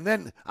right, and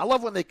then I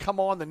love when they come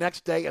on the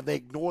next day and they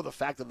ignore the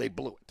fact that they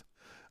blew it.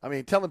 I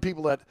mean, telling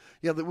people that,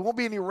 there won't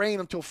be any rain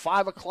until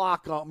 5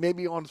 o'clock,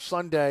 maybe on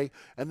Sunday,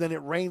 and then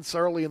it rains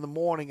early in the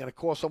morning and, of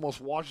course,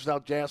 almost washes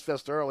out Jazz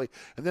Fest early.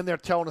 And then they're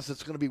telling us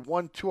it's going to be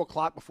 1, 2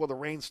 o'clock before the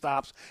rain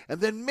stops. And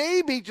then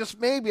maybe, just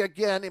maybe,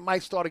 again, it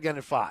might start again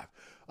at 5.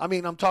 I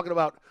mean, I'm talking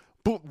about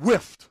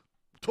whiffed,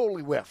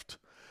 totally whiffed.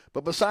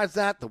 But besides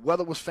that, the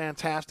weather was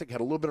fantastic.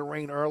 Had a little bit of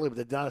rain early, but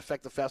it did not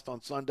affect the fest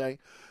on Sunday.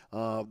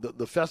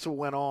 The festival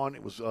went on.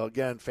 It was,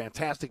 again,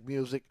 fantastic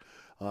music.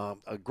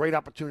 A great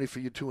opportunity for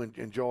you to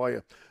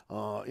enjoy,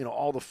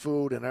 all the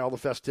food and all the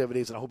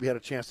festivities. And I hope you had a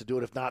chance to do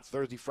it. If not,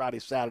 Thursday, Friday,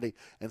 Saturday,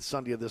 and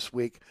Sunday of this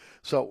week.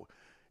 So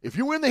if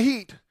you were in the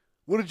heat,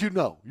 what did you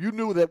know? You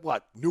knew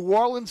that New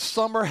Orleans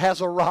summer has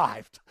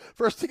arrived.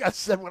 First thing I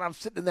said when I'm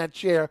sitting in that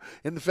chair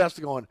in the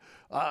festival going,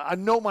 I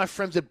know my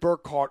friends at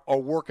Burkhardt are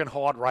working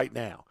hard right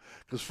now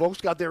because folks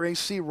got their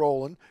AC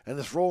rolling, and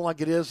it's rolling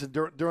like it is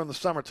during the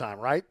summertime,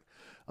 right?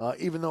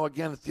 Even though,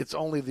 again, it's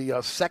only the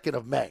 2nd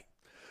of May.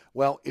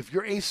 Well, if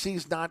your AC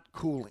is not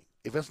cooling,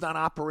 if it's not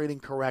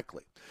operating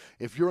correctly,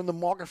 if you're in the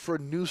market for a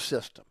new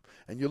system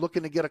and you're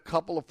looking to get a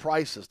couple of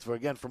prices,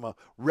 from a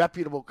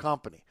reputable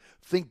company,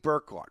 think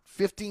Burkhardt.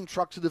 15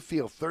 trucks to the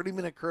field,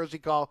 30-minute courtesy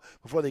call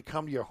before they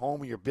come to your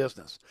home or your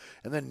business.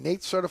 And then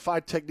NATE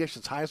certified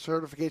technicians, highest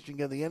certification you can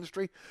get in the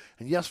industry.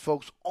 And yes,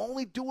 folks,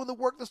 only doing the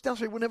work that's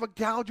necessary. We'll never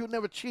gouge you, we'll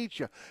never cheat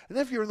you. And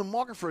if you're in the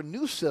market for a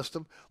new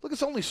system, look,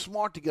 it's only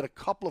smart to get a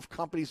couple of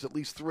companies, at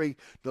least 3,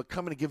 that'll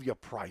come in and give you a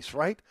price,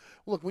 right?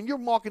 Look, when you're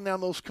marking down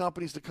those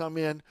companies to come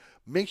in,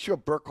 make sure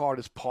Burkhardt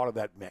is part of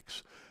that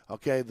mix.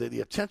 Okay,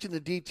 the attention to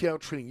detail,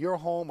 treating your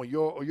home or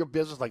your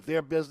business like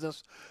their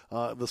business,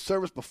 the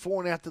service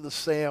before and after the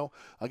sale.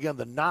 Again,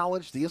 the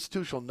knowledge, the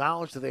institutional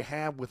knowledge that they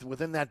have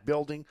within that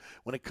building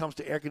when it comes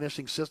to air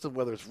conditioning systems,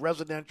 whether it's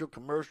residential,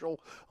 commercial,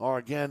 or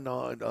again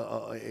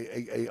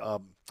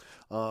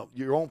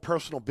your own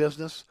personal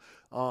business.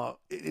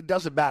 It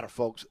doesn't matter,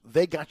 folks.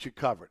 They got you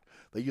covered.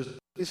 They use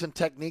some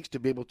techniques to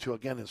be able to,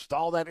 again,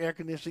 install that air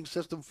conditioning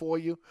system for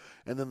you,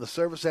 and then the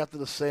service after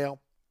the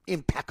sale,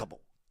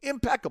 impeccable.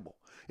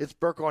 It's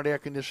Burkhardt Air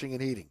Conditioning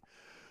and Heating.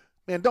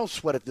 Man, don't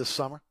sweat it this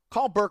summer.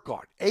 Call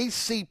Burkhardt,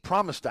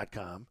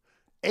 acpromise.com,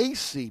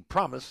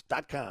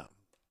 acpromise.com.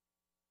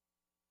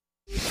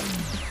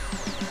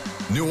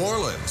 New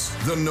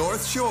Orleans, the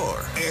North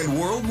Shore, and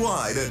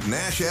worldwide at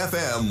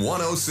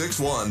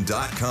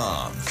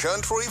NashFM1061.com.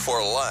 Country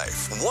for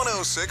Life,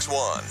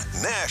 1061,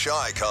 Nash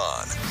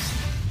Icon.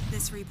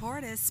 This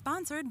report is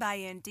sponsored by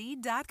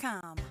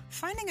Indeed.com.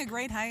 Finding a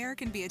great hire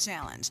can be a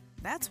challenge.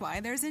 That's why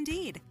there's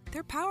Indeed.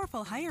 Their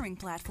powerful hiring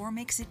platform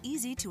makes it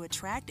easy to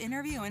attract,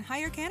 interview, and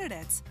hire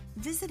candidates.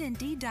 Visit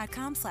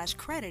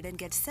Indeed.com/credit and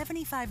get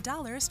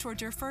 $75 toward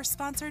your first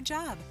sponsored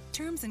job.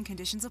 Terms and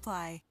conditions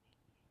apply.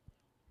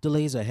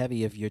 Delays are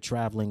heavy if you're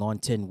traveling on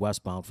 10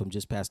 westbound from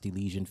just past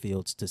Elysian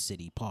Fields to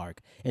City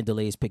Park. And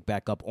delays pick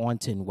back up on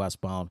 10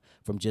 westbound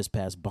from just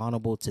past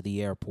Bonneville to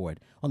the airport.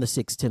 On the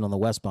 610 on the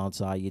westbound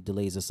side, your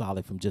delays are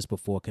solid from just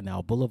before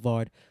Canal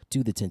Boulevard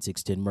to the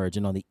 10610 merge.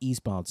 And on the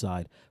eastbound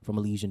side, from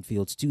Elysian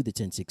Fields to the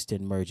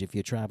 10610 merge, if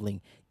you're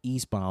traveling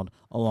eastbound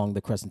along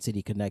the Crescent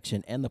City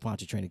Connection and the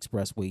Pontchartrain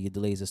Expressway, your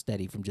delays are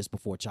steady from just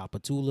before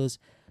Chapatoulas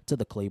to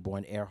the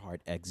Claiborne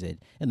Earhart exit.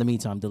 In the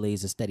meantime,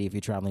 delays are steady if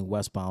you're traveling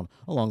westbound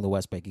along the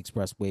West Bank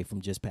Expressway from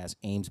just past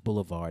Ames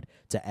Boulevard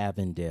to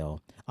Avondale.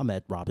 I'm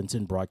Ed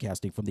Robinson,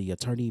 broadcasting from the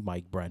Attorney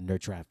Mike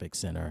Brandner Traffic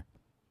Center.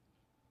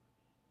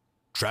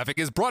 Traffic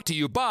is brought to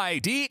you by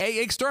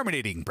DA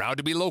Exterminating, proud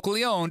to be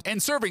locally owned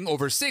and serving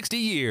over 60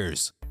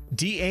 years.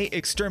 DA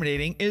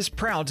Exterminating is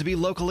proud to be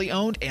locally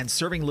owned and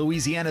serving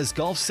Louisiana's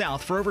Gulf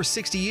South for over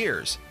 60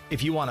 years.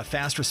 If you want a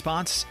fast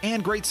response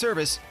and great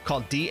service,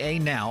 call DA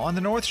now on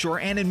the North Shore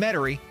and in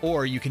Metairie,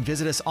 or you can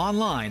visit us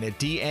online at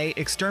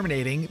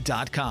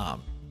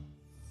daexterminating.com.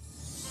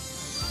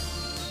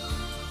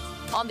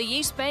 On the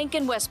East Bank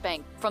and West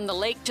Bank, from the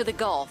lake to the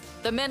Gulf,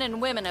 the men and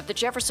women of the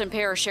Jefferson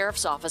Parish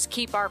Sheriff's Office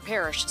keep our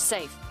parish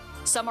safe.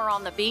 Some are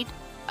on the beat,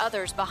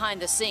 others behind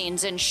the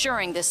scenes,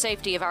 ensuring the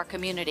safety of our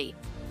community.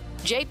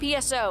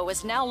 JPSO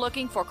is now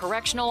looking for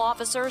correctional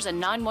officers and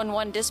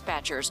 911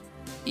 dispatchers.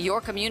 Your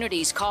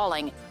community's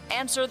calling.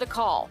 Answer the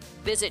call.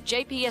 Visit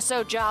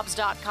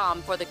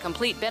jpsojobs.com for the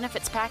complete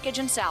benefits package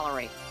and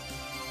salary.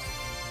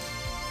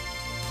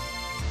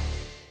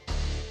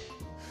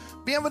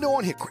 Bienvenue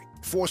on Hickory,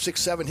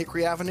 467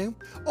 Hickory Avenue.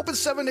 Open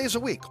 7 days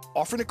a week,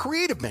 offering a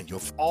creative menu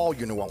of all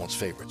your New Orleans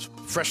favorites.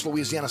 Fresh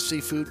Louisiana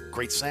seafood,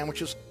 great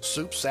sandwiches,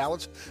 soups,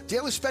 salads,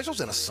 daily specials,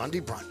 and a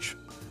Sunday brunch.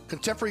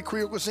 Contemporary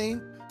Creole cuisine,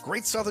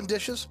 great Southern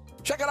dishes.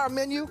 Check out our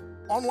menu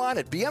online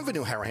at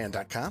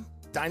bienvenueharahan.com.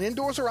 Dine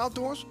indoors or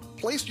outdoors.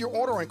 Place your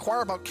order or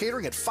inquire about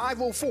catering at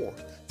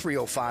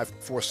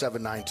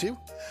 504-305-4792.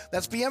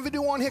 That's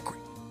Bienvenue on Hickory,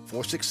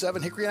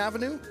 467 Hickory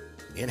Avenue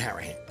in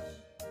Harahan.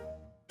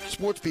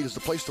 SportsBeat is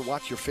the place to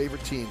watch your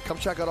favorite team. Come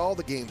check out all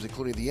the games,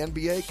 including the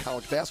NBA,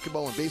 college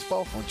basketball, and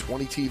baseball on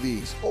 20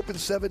 TVs. Open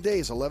 7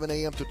 days, 11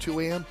 a.m. to 2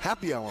 a.m.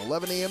 Happy hour,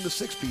 11 a.m. to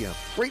 6 p.m.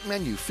 Great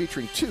menu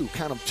featuring two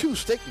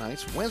steak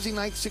nights. Wednesday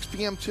night, 6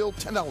 p.m. till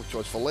 $10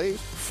 choice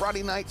fillets.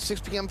 Friday night,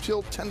 6 p.m.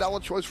 till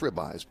 $10 choice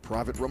ribeyes.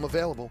 Private room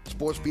available.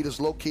 SportsBeat is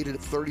located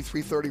at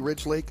 3330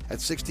 Ridge Lake at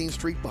 16th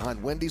Street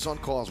behind Wendy's on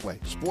Causeway.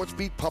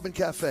 SportsBeat Pub and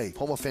Cafe,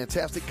 home of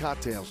fantastic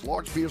cocktails,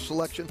 large beer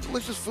selection,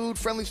 delicious food,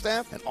 friendly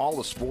staff, and all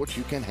the sports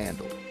you can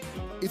handle.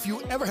 If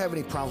you ever have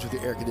any problems with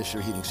your air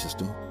conditioner heating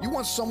system, you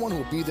want someone who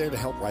will be there to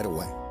help right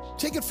away.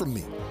 Take it from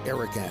me,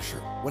 Eric Asher.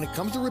 When it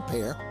comes to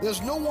repair,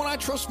 there's no one I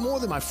trust more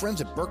than my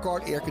friends at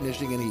Burkhardt Air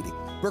Conditioning and Heating.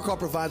 Burkhardt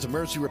provides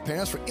emergency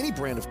repairs for any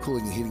brand of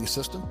cooling and heating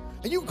system,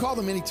 and you can call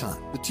them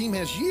anytime. The team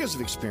has years of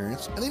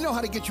experience, and they know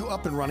how to get you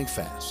up and running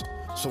fast.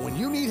 So when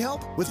you need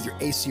help with your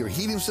AC or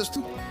heating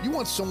system, you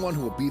want someone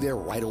who will be there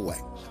right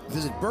away.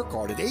 Visit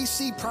Burkhardt at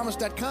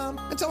acpromise.com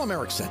and tell them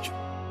Eric sent you.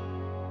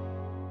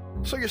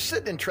 So you're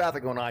sitting in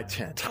traffic on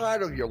I-10,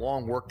 tired of your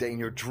long workday and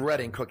you're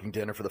dreading cooking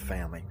dinner for the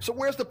family. So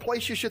where's the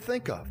place you should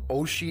think of?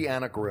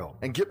 Oceana Grill.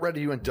 And get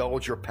ready to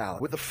indulge your palate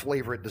with the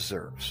flavor it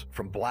deserves.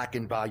 From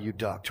blackened bayou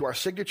duck to our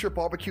signature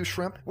barbecue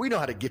shrimp, we know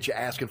how to get you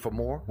asking for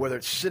more. Whether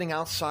it's sitting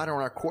outside or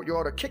in our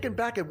courtyard or kicking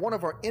back at one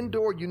of our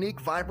indoor, unique,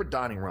 vibrant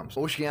dining rooms,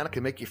 Oceana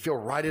can make you feel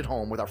right at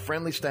home with our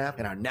friendly staff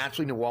and our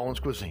naturally New Orleans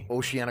cuisine.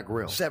 Oceana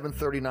Grill,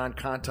 739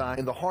 Conti,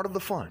 in the heart of the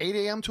fun, 8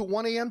 a.m. to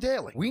 1 a.m.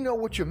 daily. We know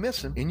what you're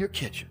missing in your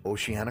kitchen.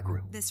 Oceana Grill.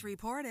 This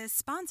report is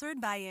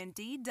sponsored by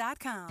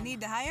Indeed.com.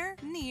 Need to hire?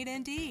 Need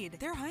Indeed.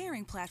 Their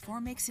hiring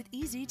platform makes it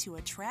easy to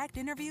attract,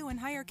 interview, and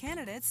hire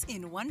candidates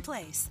in one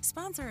place.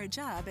 Sponsor a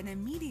job and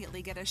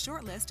immediately get a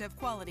short list of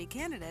quality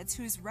candidates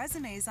whose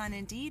resumes on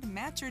Indeed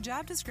match your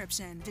job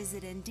description.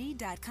 Visit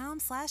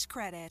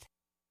Indeed.com/credit.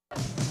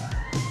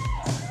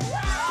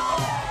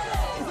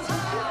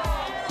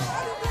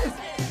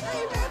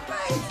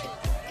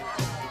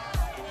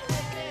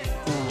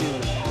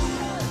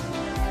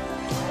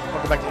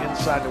 Welcome back to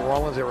Inside New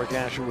Orleans. Eric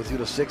Asher with you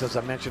to 6, as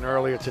I mentioned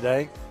earlier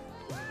today.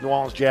 New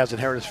Orleans Jazz and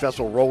Heritage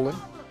Festival rolling.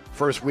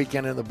 First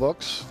weekend in the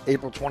books,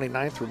 April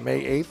 29th through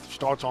May 8th.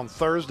 Starts on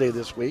Thursday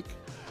this week.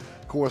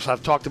 Of course,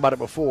 I've talked about it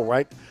before,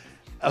 right?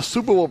 A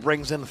Super Bowl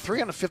brings in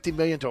 $350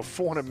 million to a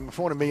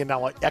 $400 million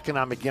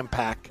economic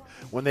impact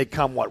when they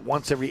come,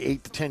 once every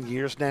 8 to 10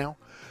 years now?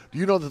 Do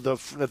you know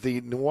that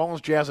the New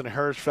Orleans Jazz and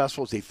Heritage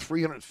Festival is a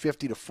 $350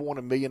 to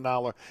 $400 million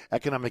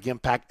economic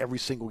impact every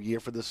single year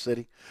for this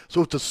city?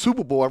 So it's a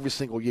Super Bowl every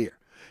single year.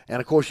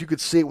 And, of course, you could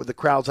see it with the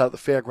crowds out at the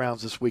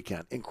fairgrounds this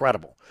weekend.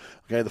 Incredible.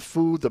 Okay, the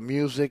food, the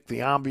music, the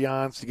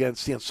ambiance. Again,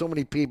 seeing so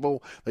many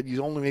people that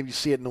you only maybe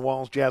see at New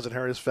Orleans Jazz and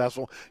Heritage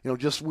Festival.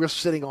 Just we're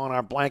sitting on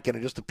our blanket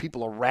and just the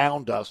people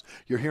around us.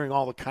 You're hearing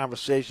all the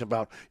conversation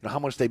about how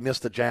much they miss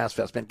the Jazz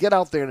Fest. Man, get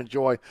out there and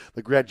enjoy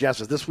the great Jazz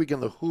Fest. This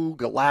weekend, the Who,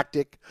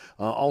 Galactic,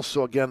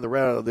 also again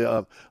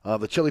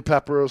the Chili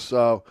Peppers.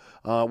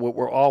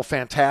 We're all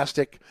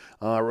fantastic.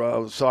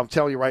 So I'm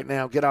telling you right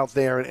now, get out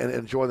there and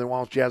enjoy the New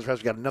Orleans Jazz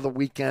Fest. We got another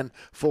weekend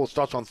full. It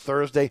starts on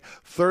Thursday.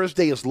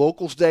 Thursday is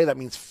Locals Day. That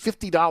means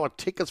 $50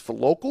 tickets for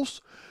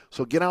locals.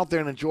 So get out there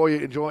and enjoy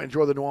the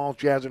New Orleans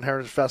Jazz and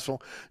Heritage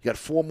Festival. You got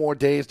 4 more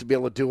days to be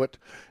able to do it,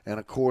 and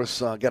of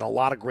course, get a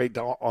lot of great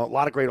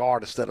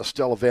artists that are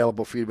still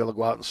available for you to be able to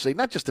go out and see.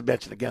 Not just to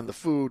mention again the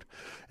food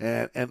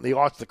and the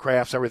arts, the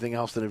crafts, everything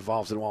else that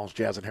involves the New Orleans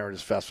Jazz and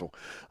Heritage Festival.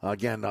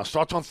 Again,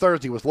 starts on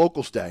Thursday with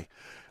Locals Day.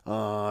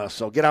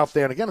 So get out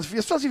there, and again,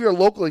 especially if you're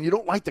local and you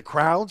don't like the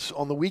crowds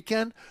on the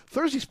weekend,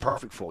 Thursday's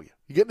perfect for you.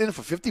 You're getting in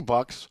for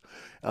 $50.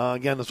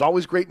 Again, there's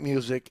always great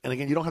music, and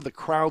again, you don't have the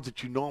crowds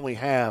that you normally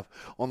have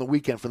on the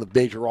weekend for the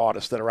major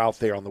artists that are out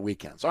there on the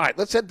weekends. All right,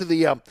 let's head to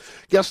the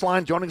guest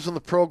line. Joining us on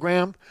the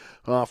program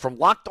from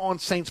Locked On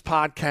Saints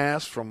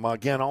podcast, from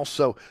again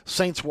also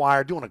Saints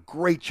Wire, doing a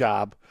great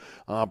job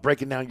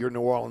breaking down your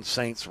New Orleans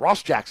Saints.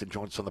 Ross Jackson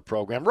joins us on the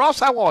program. Ross,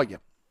 how are you?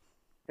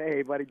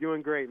 Hey, buddy,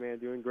 doing great, man,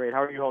 doing great.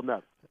 How are you holding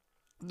up?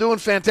 Doing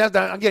fantastic.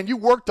 Again, you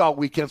worked all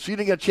weekend, so you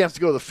didn't get a chance to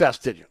go to the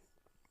fest, did you?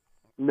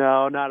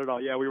 No, not at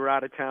all. Yeah, we were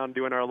out of town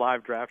doing our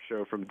live draft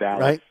show from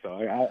Dallas. Right. So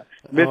I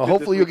missed it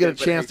hopefully you'll get a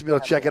weekend, chance to be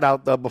able to check it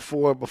out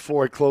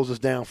before it closes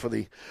down for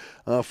the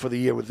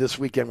year with this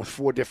weekend with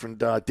 4 different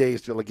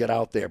days to be able to get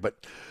out there. But,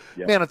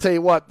 man, I'll tell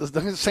you what,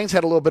 the Saints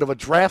had a little bit of a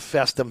draft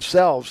fest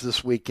themselves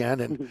this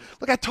weekend. And,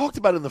 look, I talked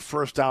about it in the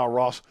first hour,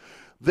 Ross.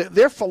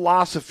 Their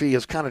philosophy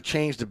has kind of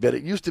changed a bit.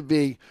 It used to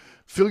be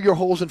fill your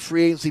holes in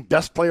free agency,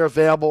 best player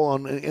available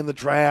in the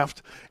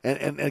draft.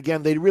 And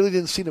again, they really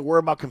didn't seem to worry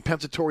about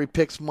compensatory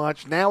picks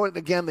much. Now,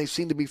 again, they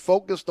seem to be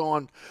focused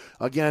on,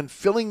 again,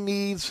 filling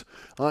needs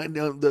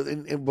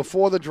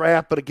before the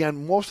draft. But,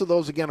 again, most of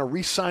those, again, are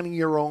re-signing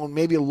your own,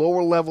 maybe a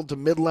lower level to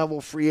mid-level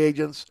free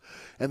agents.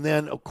 And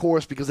then, of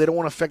course, because they don't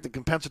want to affect the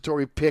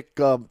compensatory pick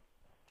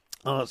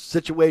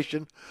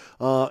situation,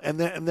 and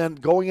then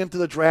going into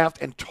the draft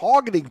and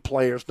targeting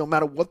players no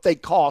matter what they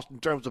cost in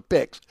terms of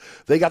picks.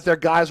 They got their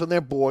guys on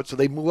their board, so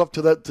they move up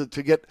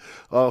to get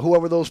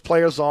whoever those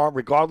players are,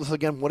 regardless,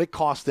 again, what it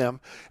costs them.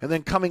 And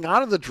then coming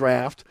out of the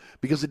draft,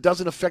 because it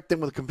doesn't affect them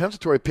with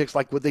compensatory picks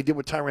like what they did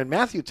with Tyrann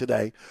Mathieu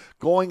today,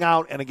 going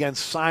out and, again,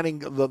 signing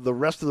the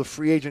rest of the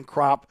free agent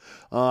crop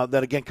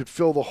that, again, could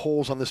fill the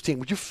holes on this team.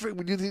 Would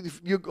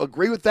you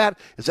agree with that?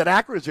 Is that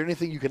accurate? Is there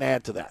anything you can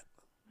add to that?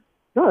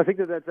 No, I think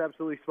that's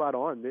absolutely spot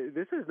on.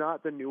 This is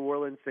not the New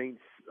Orleans Saints'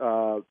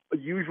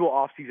 usual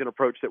offseason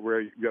approach that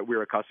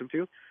we're accustomed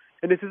to,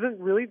 and this isn't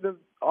really the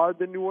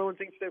New Orleans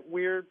Saints that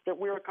we're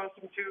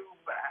accustomed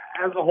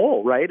to as a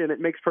whole, right? And it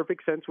makes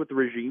perfect sense with the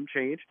regime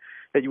change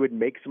that you would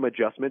make some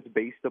adjustments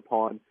based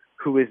upon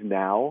who is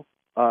now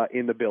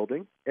in the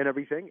building and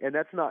everything. And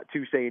that's not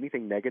to say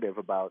anything negative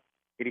about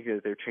anything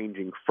that they're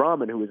changing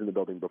from and who was in the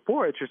building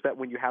before. It's just that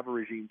when you have a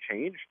regime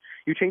change,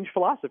 you change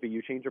philosophy,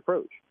 you change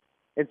approach.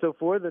 And so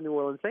for the New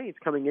Orleans Saints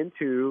coming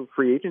into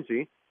free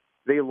agency,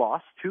 they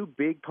lost 2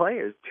 big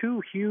players,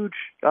 2 huge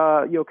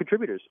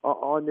contributors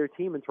on their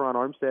team in Teron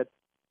Armstead,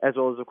 as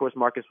well as, of course,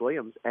 Marcus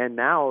Williams. And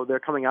now they're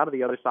coming out of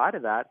the other side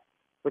of that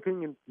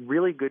looking in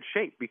really good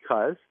shape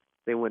because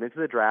they went into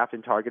the draft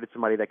and targeted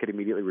somebody that could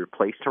immediately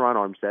replace Teron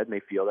Armstead, and they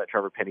feel that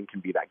Trevor Penning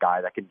can be that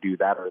guy that can do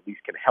that, or at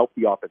least can help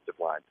the offensive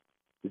line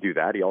to do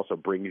that. He also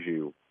brings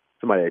you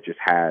somebody that just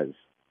has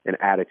an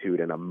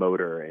attitude and a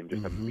motor and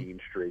just a mean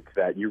streak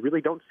that you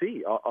really don't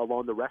see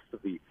along the rest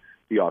of the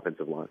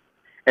offensive line.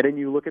 And then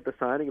you look at the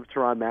signing of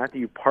Tyrann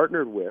Mathieu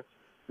partnered with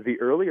the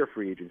earlier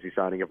free agency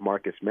signing of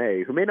Marcus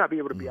May, who may not be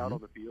able to be out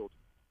on the field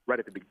right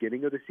at the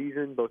beginning of the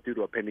season, both due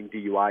to a pending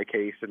DUI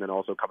case and then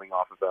also coming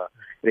off of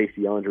an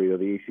ACL injury, though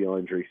the ACL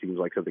injury seems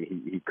like something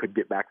he could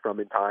get back from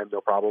in time, no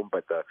problem,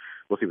 but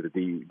we'll see what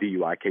the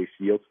DUI case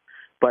yields.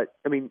 But,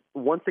 I mean,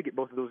 once they get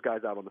both of those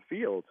guys out on the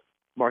field,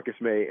 Marcus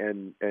May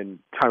and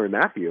Tyrann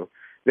Mathieu,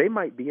 they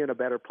might be in a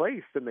better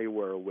place than they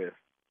were with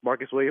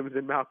Marcus Williams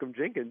and Malcolm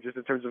Jenkins, just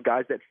in terms of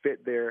guys that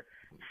fit their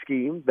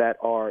scheme, that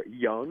are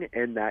young,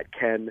 and that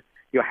can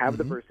have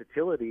the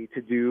versatility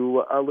to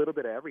do a little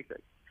bit of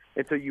everything.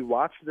 And so you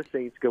watch the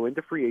Saints go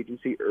into free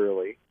agency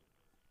early,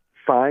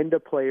 find a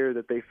player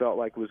that they felt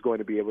like was going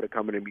to be able to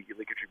come and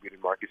immediately contribute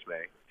in Marcus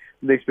May.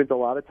 And they spent a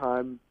lot of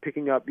time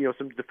picking up,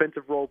 some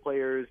defensive role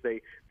players.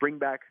 They bring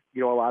back,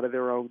 a lot of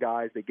their own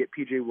guys. They get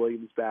P.J.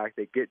 Williams back.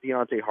 They get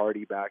Deontay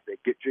Hardy back. They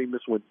get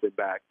Jameis Winston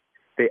back.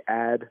 They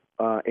add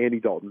Andy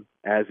Dalton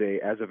as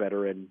a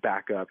veteran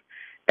backup.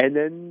 And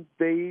then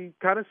they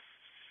kind of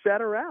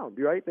sat around,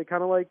 right? They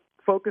kind of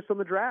focus on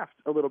the draft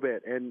a little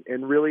bit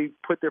and really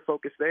put their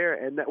focus there,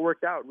 and that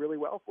worked out really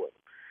well for them.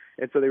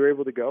 And so they were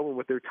able to go and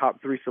with their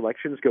top 3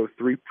 selections go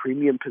 3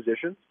 premium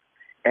positions.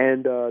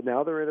 And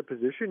now they're in a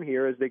position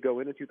here as they go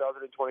into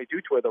 2022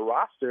 to where the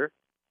roster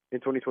in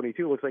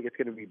 2022 looks like it's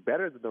going to be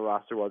better than the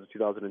roster was in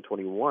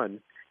 2021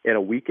 in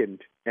a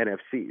weakened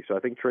NFC. So I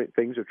think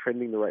things are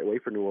trending the right way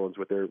for New Orleans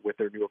with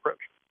their new approach.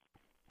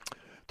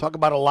 Talk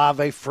about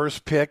Olave,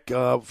 first pick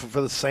for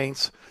the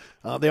Saints.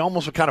 They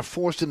almost were kind of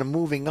forced into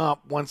moving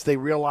up once they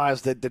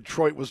realized that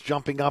Detroit was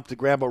jumping up to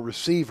grab a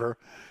receiver.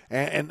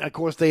 And of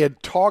course, they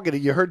had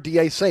targeted. You heard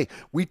DA say,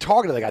 we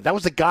targeted the guy. That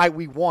was the guy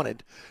we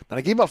wanted. And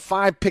I gave up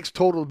 5 picks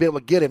total to be able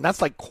to get him.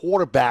 That's like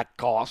quarterback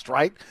cost,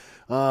 right?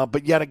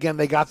 But yet again,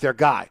 they got their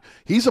guy.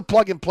 He's a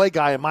plug-and-play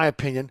guy, in my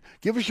opinion.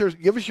 Give us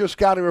your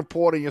scouting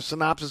report and your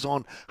synopsis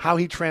on how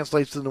he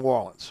translates to New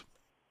Orleans.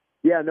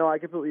 Yeah, no, I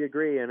completely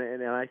agree, and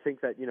I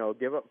think that,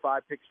 give up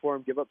 5 picks for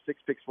him, give up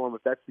 6 picks for him.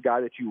 If that's the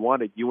guy that you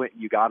wanted, you went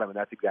and you got him, and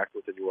that's exactly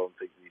what the New Orleans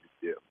Saints needed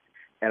to do.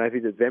 And I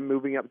think that them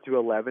moving up to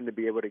 11 to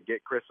be able to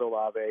get Chris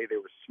Olave, they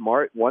were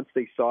smart. Once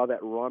they saw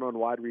that run on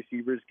wide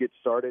receivers get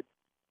started,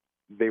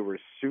 they were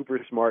super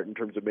smart in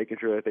terms of making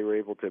sure that they were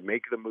able to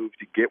make the move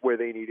to get where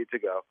they needed to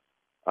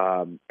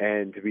go,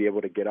 and to be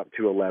able to get up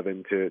to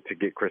 11 to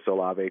get Chris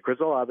Olave. Chris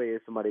Olave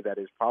is somebody that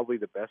is probably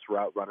the best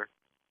route runner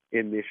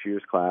in this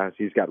year's class.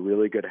 He's got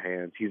really good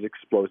hands. He's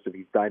explosive.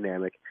 He's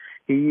dynamic.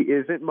 He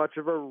isn't much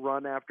of a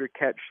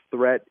run-after-catch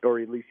threat, or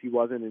at least he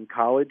wasn't in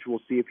college.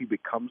 We'll see if he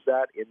becomes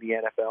that in the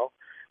NFL.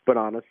 But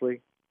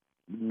honestly,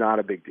 not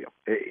a big deal.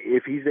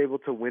 If he's able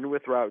to win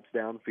with routes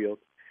downfield,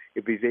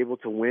 if he's able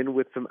to win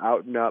with some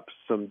out-and-ups,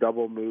 some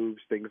double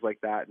moves, things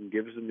like that, and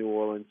gives the New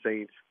Orleans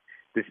Saints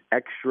this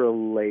extra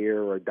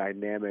layer or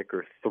dynamic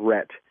or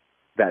threat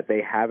that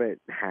they haven't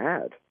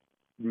had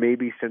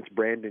maybe since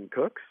Brandon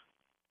Cooks,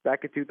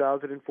 back in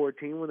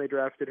 2014 when they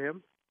drafted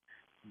him,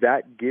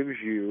 that gives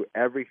you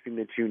everything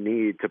that you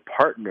need to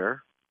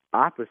partner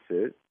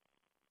opposite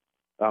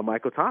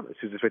Michael Thomas,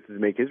 who's expected to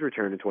make his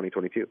return in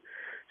 2022.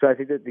 So I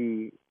think that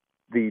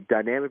the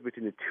dynamic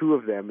between the two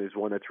of them is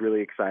one that's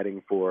really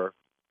exciting for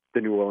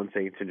the New Orleans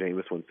Saints and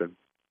Jameis Winston.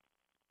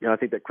 I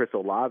think that Chris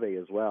Olave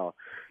as well,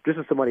 just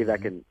as somebody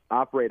that can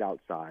operate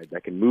outside,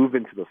 that can move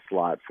into the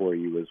slot for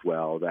you as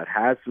well, that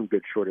has some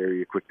good short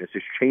area quickness.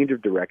 His change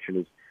of direction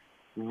is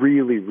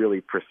really, really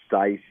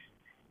precise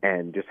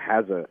and just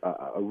has a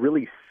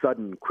really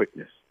sudden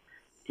quickness.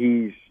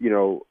 He's,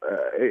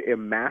 a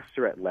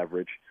master at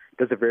leverage,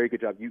 does a very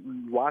good job. You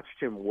watched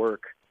him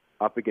work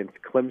up against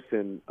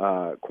Clemson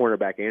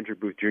cornerback Andrew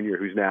Booth Jr.,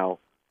 who's now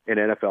an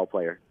NFL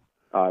player,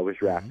 was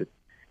drafted.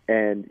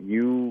 And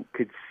you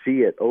could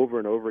see it over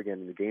and over again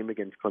in the game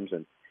against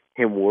Clemson,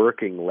 him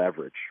working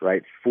leverage,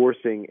 right?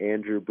 Forcing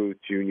Andrew Booth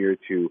Jr.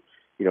 to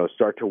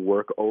start to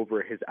work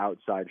over his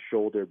outside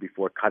shoulder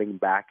before cutting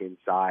back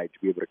inside to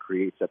be able to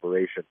create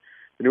separation.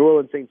 The New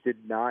Orleans Saints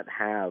did not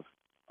have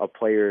a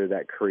player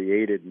that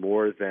created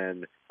more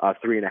than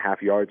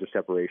 3.5 yards of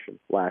separation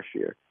last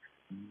year.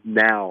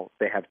 Now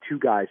they have 2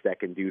 guys that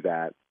can do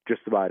that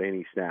just about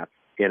any snap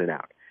in and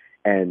out.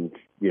 And,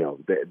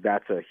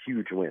 that's a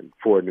huge win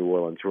for New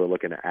Orleans, who are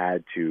looking to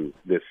add to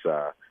this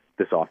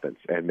offense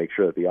and make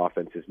sure that the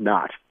offense is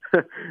not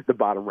the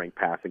bottom-ranked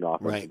passing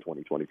offense in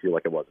 2022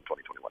 like it was in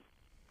 2021.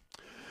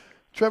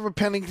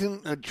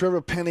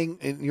 Trevor Penning,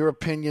 in your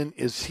opinion,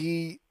 is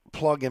he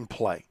plug and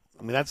play?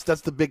 I mean, that's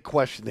the big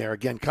question there.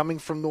 Again, coming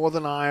from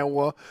Northern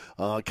Iowa,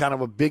 kind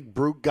of a big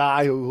brute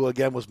guy who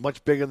again, was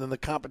much bigger than the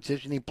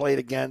competition he played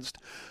against.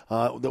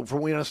 From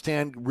what we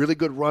understand, really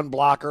good run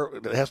blocker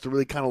that has to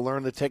really kind of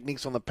learn the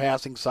techniques on the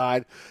passing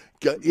side.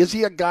 Is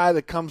he a guy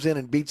that comes in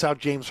and beats out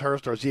James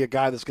Hurst, or is he a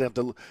guy that's going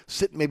to have to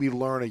sit and maybe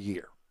learn a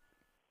year?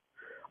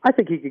 I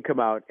think he can come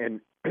out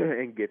and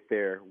get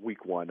there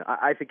week 1.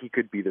 I think he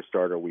could be the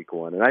starter week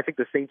 1, and I think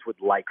the Saints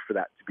would like for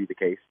that to be the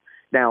case.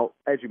 Now,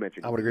 as you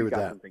mentioned, I would agree with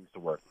that. Some things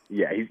to work.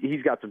 Yeah,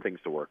 he's got some things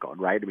to work on,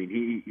 right? I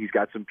mean, he's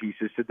got some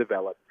pieces to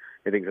develop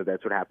and things like that.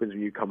 That's what happens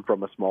when you come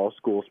from a small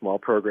school, small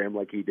program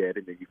like he did,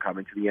 and then you come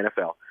into the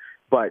NFL.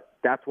 But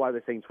that's why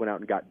the Saints went out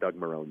and got Doug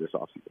Marrone this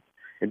offseason.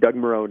 And Doug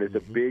Marrone is a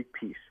big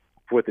piece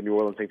for what the New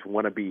Orleans Saints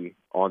want to be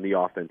on the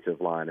offensive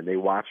line. And they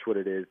watch what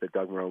it is that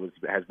Doug Marrone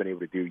has been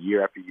able to do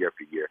year after year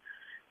after year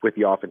with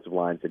the offensive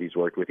lines that he's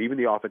worked with, even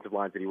the offensive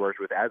lines that he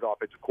worked with as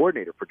offensive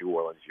coordinator for New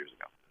Orleans years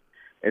ago.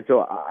 And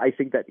so I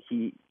think that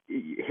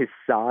his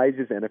size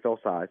is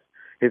NFL size.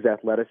 His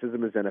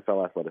athleticism is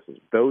NFL athleticism.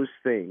 Those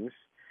things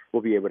will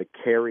be able to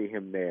carry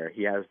him there.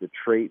 He has the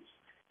traits,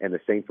 and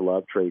the Saints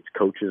love traits.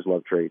 Coaches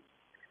love traits.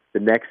 The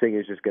next thing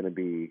is just going to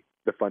be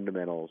the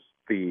fundamentals,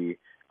 the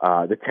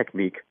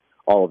technique,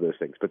 all of those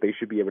things. But they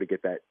should be able to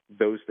get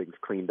those things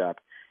cleaned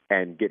up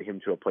and get him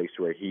to a place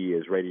where he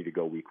is ready to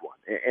go week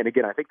 1. And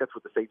again, I think that's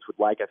what the Saints would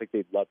like. I think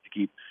they'd love to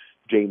keep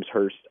James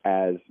Hurst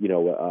as,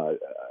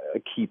 a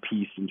key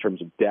piece in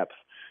terms of depth,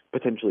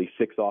 potentially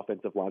 6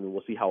 offensive linemen.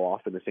 We'll see how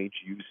often the Saints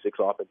use 6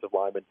 offensive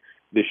linemen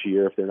this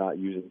year. If they're not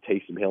using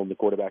Taysom Hill in the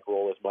quarterback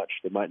role as much,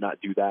 they might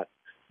not do that.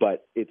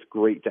 But it's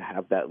great to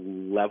have that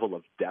level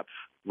of depth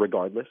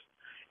regardless.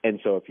 And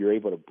so if you're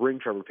able to bring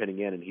Trevor Penning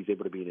in and he's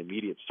able to be an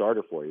immediate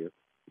starter for you,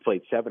 he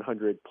played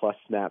 700-plus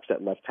snaps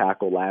at left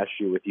tackle last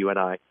year with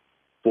UNI,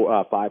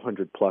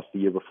 500-plus the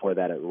year before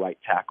that at right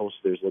tackle. So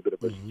there's a little bit of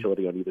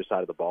versatility on either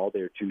side of the ball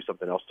there, too,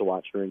 something else to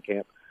watch during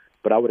camp.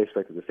 but I would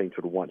expect that the Saints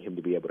would want him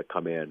to be able to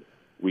come in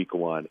week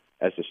one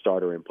as the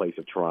starter in place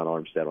of Teron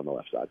Armstead on the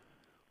left side.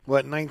 Well,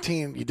 at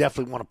 19, you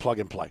definitely want to plug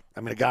and play.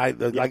 I mean, a guy,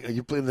 like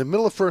you play in the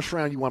middle of the first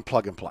round, you want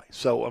plug and play.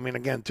 So, I mean,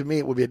 again, to me,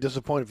 it would be a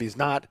disappointment if he's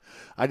not.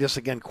 I just,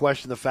 again,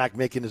 question the fact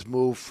making his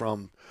move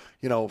from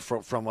UNI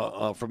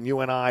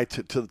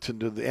to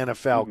the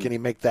NFL. Can he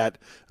make that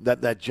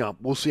jump?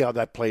 We'll see how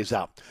that plays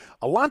out.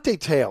 Alontae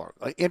Taylor,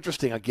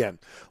 interesting again.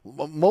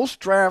 Most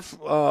draft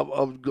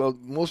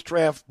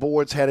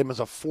boards had him as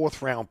a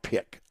fourth-round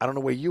pick. I don't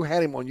know where you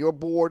had him on your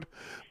board,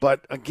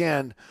 but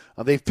again,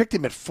 they've picked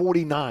him at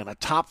 49, a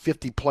top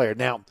 50 player.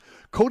 Now,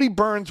 Cody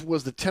Burns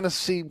was the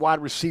Tennessee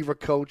wide receiver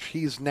coach.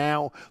 He's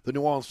now the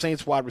New Orleans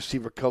Saints wide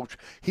receiver coach.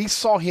 He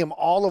saw him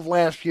all of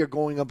last year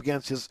going up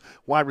against his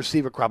wide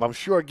receiver crop. I'm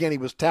sure, again, he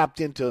was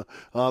tapped into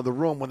the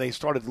room when they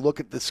started to look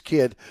at this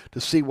kid to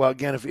see, well,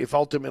 again, if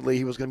ultimately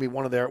he was going to be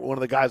one of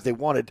the guys they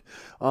wanted.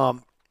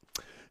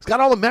 He's got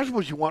all the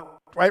measurables you want,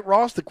 right,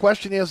 Ross? The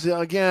question is,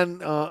 again,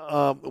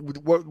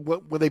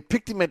 when they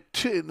picked him at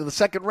 2 in the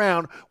second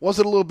round, was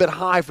it a little bit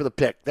high for the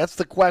pick? That's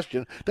the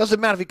question. Doesn't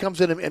matter if he comes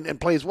in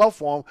and plays well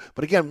for him,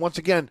 but again, once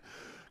again,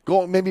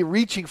 maybe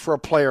reaching for a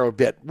player a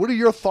bit. What are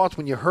your thoughts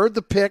when you heard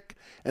the pick,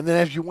 and then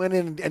as you went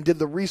in and did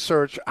the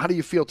research, how do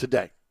you feel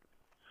today?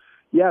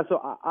 Yeah,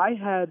 so I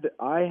had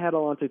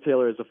Alontae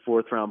Taylor as a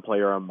fourth-round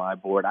player on my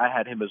board. I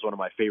had him as one of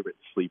my favorite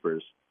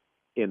sleepers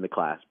in the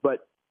class,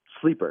 but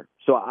sleeper.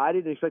 So I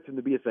didn't expect him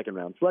to be a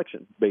second-round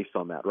selection based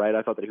on that, right?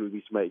 I thought that he would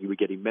be somebody you would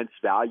get immense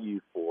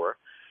value for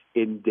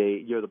in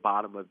the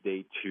bottom of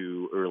day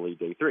 2, early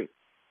day 3.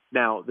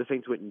 Now, the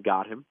Saints went and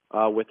got him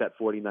with that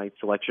 49th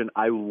selection.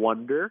 I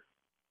wonder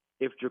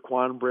if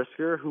Jaquan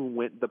Brisker, who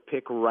went the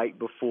pick right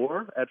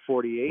before at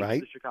 48,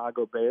 the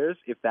Chicago Bears,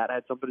 if that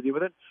had something to do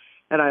with it.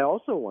 And I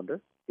also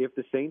wonder if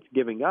the Saints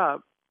giving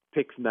up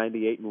picks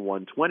 98 and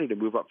 120 to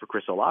move up for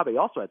Chris Olave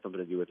also had something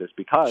to do with this,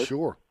 because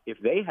if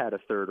they had a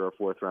third or a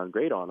fourth round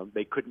grade on him,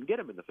 they couldn't get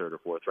him in the third or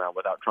fourth round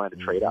without trying to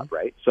trade up,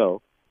 right?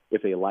 So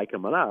if they like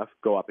him enough,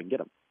 go up and get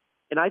him.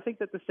 And I think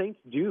that the Saints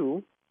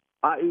do.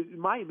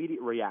 My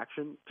immediate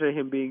reaction to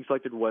him being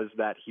selected was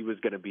that he was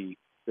going to be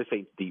the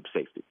Saints' deep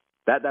safety.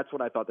 That's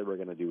what I thought they were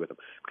going to do with him,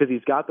 because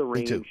he's got the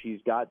range, he's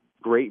got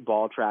great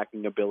ball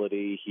tracking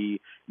ability,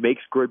 he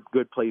makes good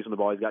plays on the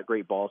ball, he's got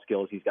great ball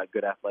skills, he's got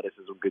good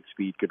athleticism, good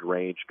speed, good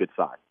range, good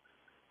size.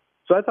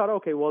 So I thought,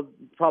 okay, well,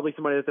 probably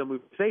somebody that they'll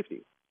move to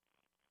safety.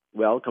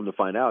 Well, come to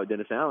find out,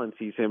 Dennis Allen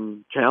sees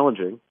him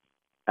challenging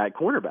at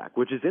cornerback,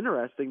 which is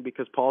interesting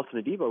because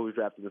Paulson Adebo, who was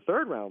drafted in the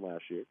third round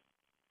last year,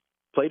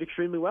 played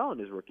extremely well in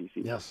his rookie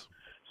season. Yes.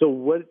 So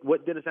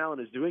what Dennis Allen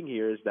is doing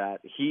here is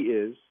that he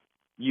is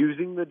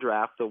using the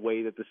draft the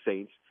way that the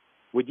Saints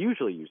would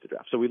usually use the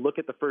draft. So we look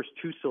at the first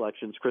 2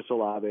 selections, Chris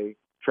Olave,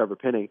 Trevor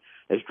Penning,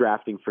 as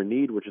drafting for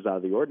need, which is out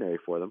of the ordinary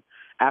for them.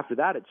 After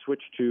that, it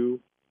switched to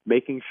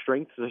making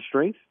strengths a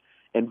strength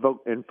and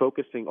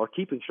focusing, or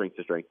keeping strengths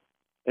a strength,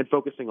 and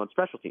focusing on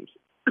special teams.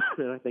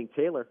 And I think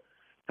Taylor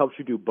helps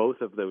you do both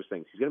of those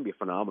things. He's going to be a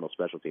phenomenal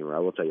special teamer, I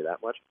will tell you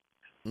that much.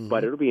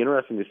 But it'll be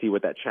interesting to see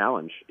what that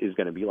challenge is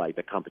going to be like,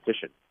 the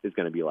competition is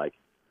going to be like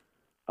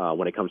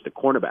when it comes to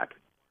cornerback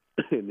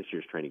in this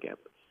year's training camp.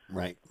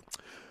 Right.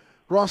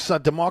 Ross,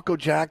 DeMarco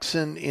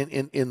Jackson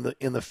in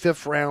the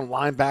 5th round,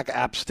 linebacker,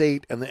 App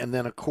State, and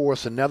then of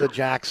course another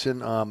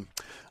Jackson.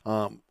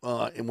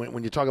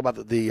 When you talk about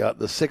the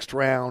 6th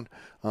round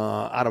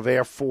out of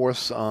Air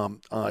Force,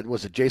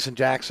 was it Jason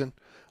Jackson?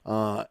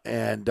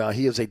 And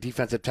he is a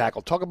defensive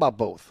tackle. Talk about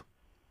both.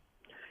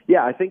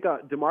 Yeah, I think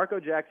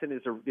DeMarco Jackson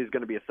is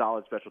going to be a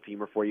solid special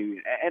teamer for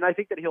you, and I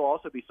think that he'll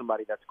also be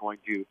somebody that's going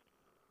to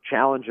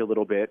challenge a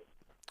little bit.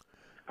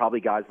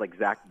 Probably guys like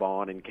Zach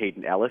Bond and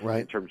Caden Ellis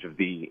in terms of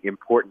the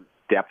important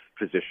depth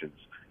positions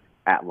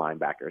at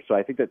linebacker. So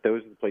I think that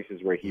those are the places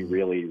where he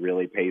really,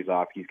 really pays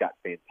off. He's got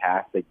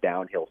fantastic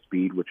downhill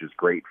speed, which is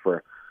great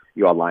for a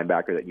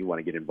linebacker that you want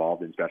to get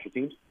involved in special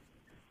teams.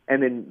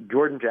 And then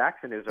Jordan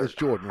Jackson is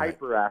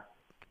hyper.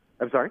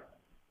 I'm sorry?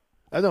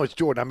 I know it's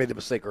Jordan. I made the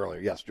mistake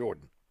earlier. Yes,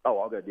 Jordan. Oh,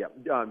 all good,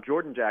 yeah.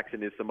 Jordan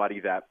Jackson is somebody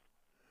that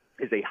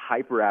is a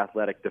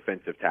hyper-athletic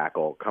defensive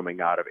tackle coming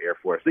out of Air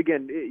Force.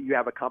 Again, you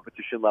have a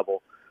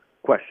competition-level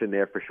question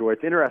there for sure.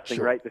 It's interesting,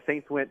 right? The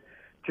Saints went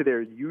to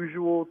their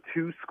usual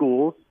 2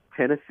 schools,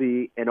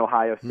 Tennessee and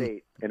Ohio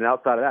State. And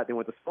outside of that, they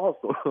went to small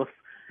schools.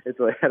 And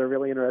so they had a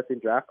really interesting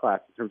draft class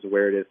in terms of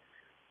where it is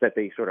that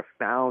they sort of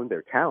found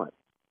their talent.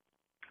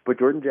 But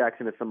Jordan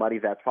Jackson is somebody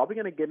that's probably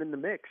going to get in the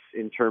mix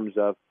in terms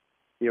of,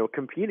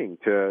 competing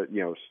to,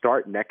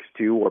 start next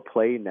to or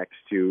play next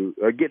to,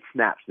 or get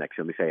snaps next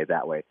to, let me say it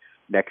that way,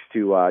 next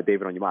to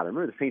David Onyemata.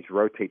 Remember, the Saints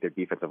rotate their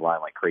defensive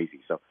line like crazy.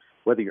 So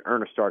whether you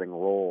earn a starting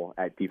role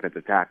at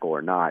defensive tackle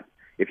or not,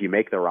 if you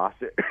make the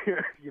roster,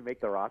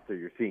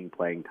 you're seeing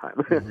playing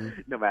time,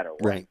 no matter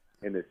what,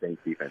 in the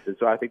Saints defense. And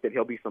so I think that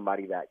he'll be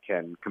somebody that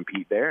can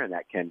compete there and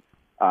that can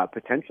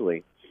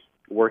potentially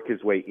work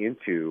his way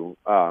into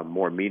a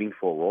more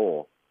meaningful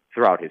role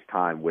throughout his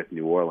time with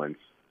New Orleans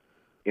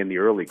in the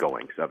early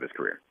goings of his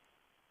career.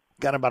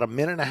 Got about a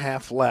minute and a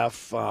half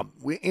left.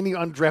 Any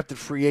undrafted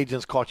free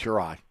agents caught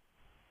your eye?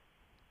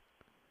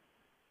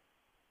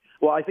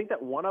 Well, I think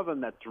that one of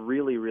them that's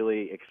really,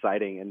 really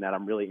exciting and that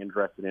I'm really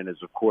interested in is,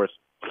 of course,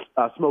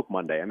 Smoke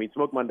Monday. I mean,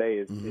 Smoke Monday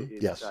is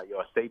Yes. A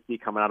safety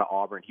coming out of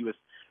Auburn. He was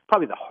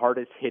probably the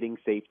hardest hitting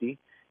safety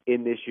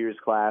in this year's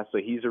class, so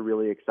he's a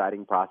really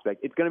exciting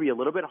prospect. It's going to be a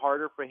little bit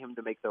harder for him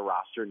to make the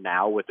roster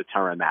now with the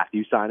Tyrann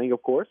Mathieu signing,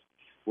 of course,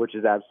 which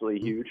is absolutely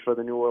huge for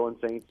the New Orleans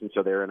Saints, and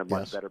so they're in a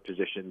much better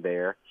position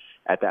there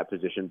at that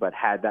position. But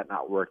had that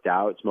not worked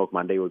out, Smoke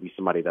Monday would be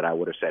somebody that I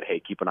would have said, hey,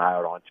 keep an eye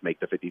out on to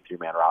make the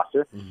 53-man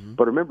roster.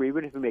 But remember,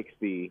 even if he makes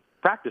the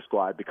practice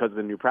squad, because of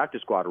the new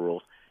practice squad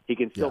rules, he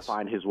can still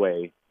find his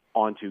way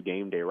onto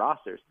game day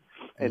rosters.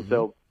 And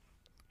so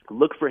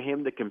look for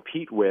him to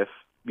compete with,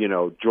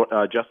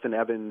 Justin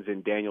Evans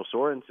and Daniel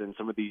Sorensen,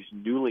 some of these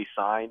newly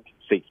signed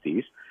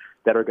safeties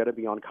that are going to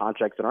be on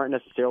contracts that aren't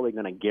necessarily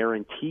going to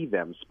guarantee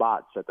them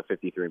spots at the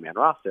 53-man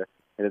roster,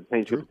 and the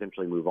Saints could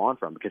potentially move on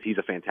from because he's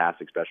a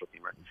fantastic special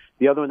teamer.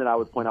 The other one that I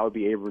would point out would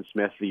be Abram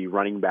Smith, the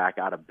running back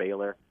out of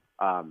Baylor.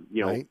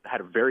 Had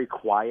a very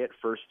quiet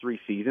first 3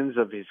 seasons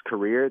of his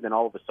career, then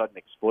all of a sudden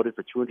exploded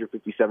for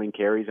 257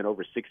 carries and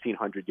over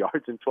 1,600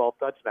 yards and 12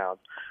 touchdowns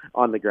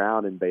on the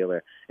ground in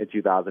Baylor in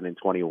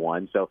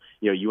 2021. So,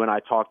 you and I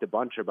have talked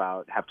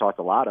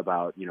a lot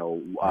about,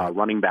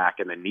 running back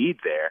and the need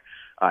there.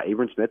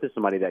 Abram Smith is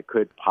somebody that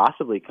could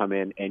possibly come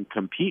in and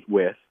compete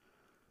with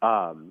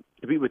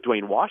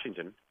Dwayne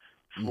Washington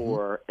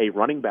for a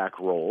running back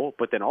role,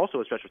 but then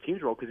also a special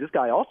teams role, because this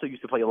guy also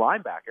used to play a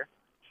linebacker.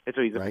 And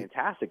so he's a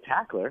fantastic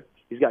tackler.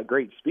 He's got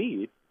great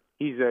speed.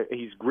 He's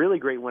really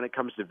great when it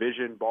comes to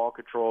vision, ball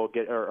control,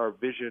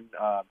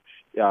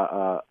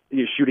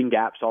 shooting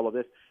gaps, all of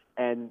this.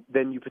 And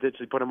then you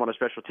potentially put him on a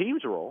special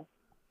teams role,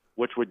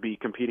 which would be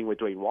competing with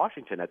Dwayne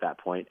Washington at that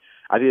point.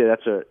 I think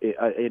that's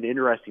an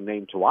interesting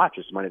name to watch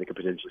as somebody that could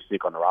potentially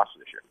sneak on the roster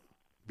this year.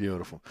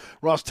 Beautiful.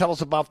 Ross, tell us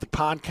about the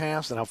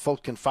podcast and how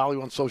folks can follow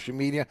you on social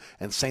media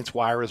and Saints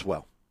Wire as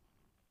well.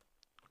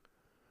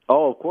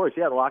 Oh, of course.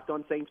 Yeah, the Locked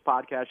On Saints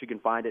podcast. You can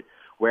find it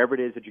wherever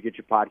it is that you get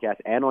your podcast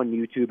and on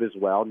YouTube as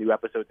well. New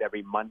episodes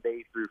every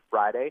Monday through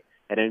Friday.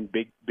 And in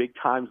big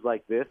times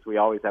like this, we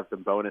always have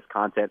some bonus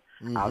content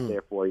out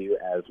there for you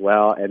as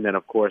well. And then,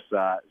 of course,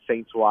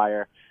 Saints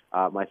Wire,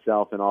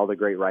 myself and all the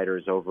great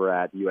writers over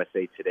at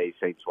USA Today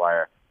Saints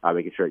Wire,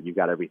 making sure you've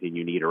got everything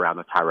you need around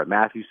the Tyrann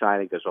Mathieu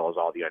signing, as well as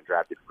all the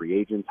undrafted free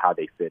agents, how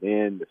they fit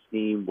in, the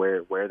scheme,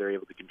 where they're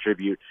able to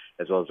contribute,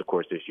 as well as, of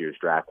course, this year's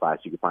draft class.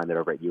 You can find that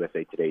over at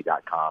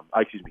usatoday.com.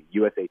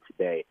 USA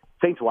Today,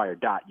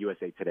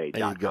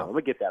 saintswire.usatoday.com. I'm going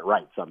to get that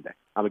right someday.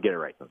 I'm going to get it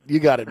right someday.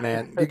 You got it,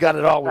 man. You got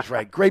it always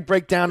right. Great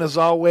breakdown as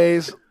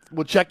always.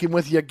 We'll check in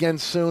with you again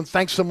soon.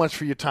 Thanks so much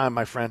for your time,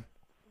 my friend.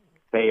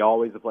 Hey,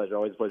 always a pleasure.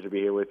 Always a pleasure to be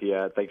here with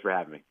you. Thanks for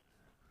having me.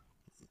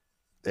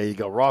 There you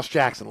go. Ross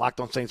Jackson, Locked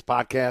On Saints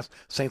podcast,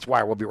 Saints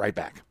Wire. We'll be right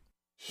back.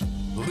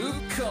 Luke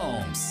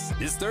Combs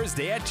this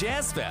Thursday at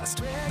Jazz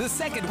Fest. The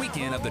second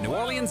weekend of the New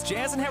Orleans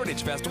Jazz and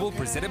Heritage Festival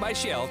presented by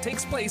Shell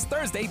takes place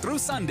Thursday through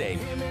Sunday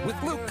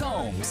with Luke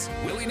Combs,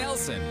 Willie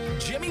Nelson,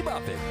 Jimmy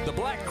Buffett, the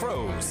Black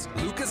Crowes,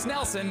 Lucas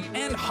Nelson,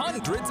 and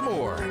hundreds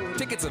more.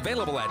 Tickets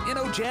available at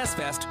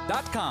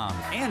nojazzfest.com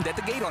and at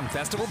the gate on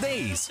festival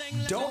days.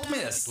 Don't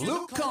miss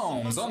Luke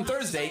Combs on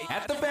Thursday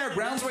at the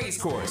Fairgrounds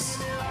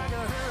Racecourse.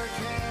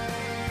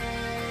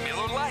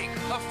 Light,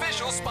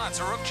 official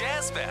sponsor of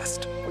Jazz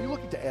Fest. Are you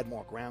looking to add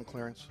more ground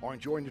clearance or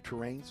enjoying the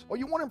terrains? Or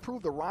you want to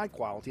improve the ride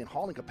quality and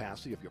hauling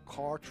capacity of your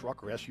car,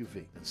 truck, or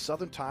SUV? Then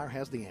Southern Tire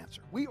has the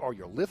answer. We are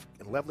your lift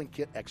and leveling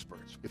kit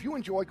experts. If you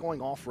enjoy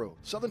going off-road,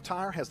 Southern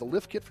Tire has the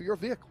lift kit for your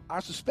vehicle.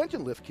 Our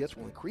suspension lift kits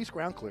will increase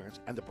ground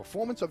clearance and the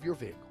performance of your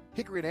vehicle.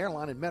 Hickory and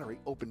Airline in Metairie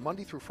open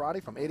Monday through Friday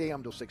from 8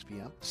 a.m. till 6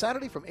 p.m.,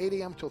 Saturday from 8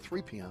 a.m. till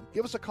 3 p.m.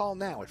 Give us a call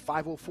now at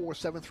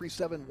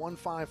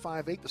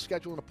 504-737-1558 to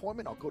schedule an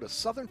appointment, or go to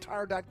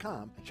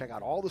southerntire.com and check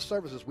out all the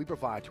services we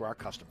provide to our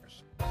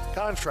customers.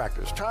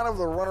 Contractors, tired of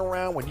the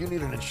runaround when you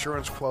need an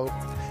insurance quote?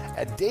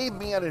 At Dave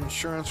Miata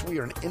Insurance, we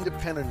are an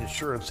independent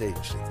insurance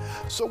agency,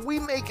 so we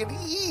make it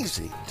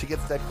easy to get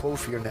that quote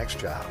for your next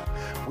job.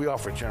 We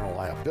offer general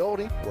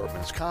liability,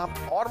 workman's comp,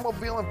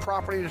 automobile and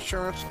property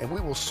insurance, and we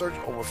will search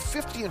over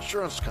 50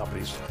 insurance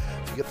companies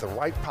to get the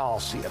right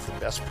policy at the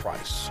best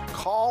price.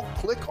 Call,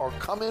 click, or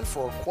come in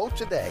for a quote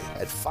today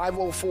at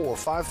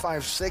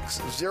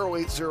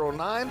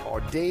 504-556-0809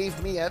 or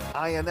Dave Me at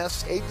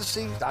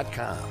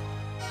insagency.com.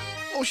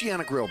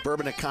 Oceana Grill,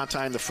 Bourbon at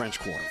Conti in the French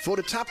Quarter.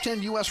 Voted top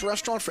 10 U.S.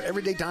 restaurant for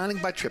everyday dining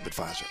by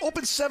TripAdvisor.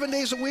 Open 7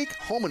 days a week,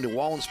 home of New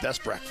Orleans'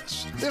 best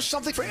breakfast. There's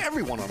something for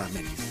everyone on our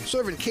menu.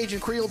 Serving Cajun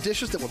Creole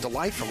dishes that will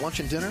delight for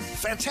lunch and dinner.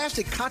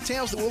 Fantastic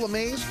cocktails that will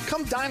amaze.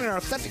 Come dine in our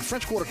authentic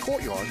French Quarter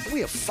courtyard. We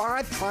have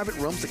 5 private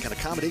rooms that can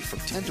accommodate from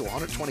 10 to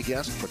 120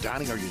 guests for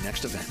dining or your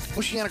next event.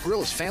 Oceana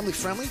Grill is family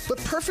friendly, but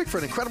perfect for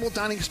an incredible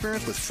dining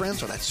experience with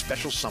friends or that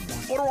special someone.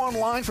 Order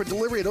online for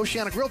delivery at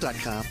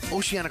oceanagrill.com.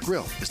 Oceana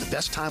Grill is the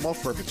best time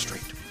off Bourbon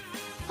Street.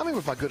 I'm here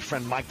with my good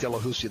friend Mike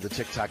Delahoussaye of the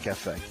TikTok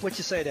Cafe. What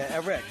you say there,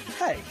 Eric?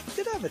 Hey,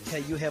 did I ever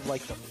tell you have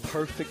like the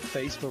perfect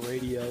face for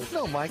radio?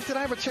 No, Mike, did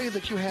I ever tell you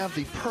that you have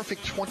the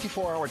perfect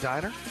 24-hour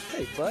diner?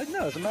 Hey, bud,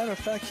 no, as a matter of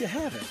fact, you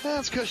haven't.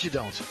 That's because you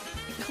don't.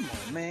 Come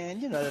on,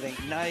 man, you know that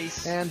ain't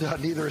nice. And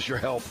neither is your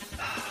help.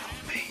 Oh,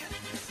 man.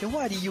 Then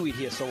why do you eat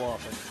here so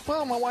often?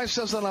 Well, my wife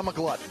says that I'm a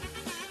glutton.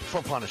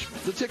 For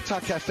punishment. The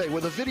TikTok Cafe,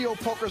 where the video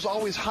poker is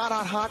always hot,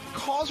 hot, hot.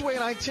 Causeway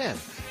and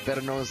I-10,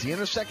 better known as the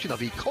intersection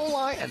of E.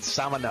 coli and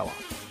salmonella.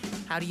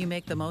 How do you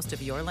make the most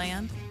of your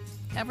land?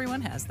 Everyone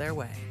has their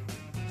way.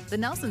 The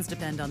Nelsons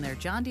depend on their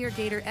John Deere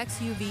Gator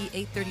XUV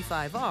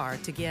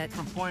 835R to get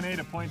from point A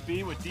to point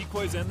B with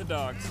decoys and the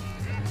dogs.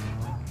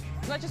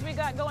 As much as we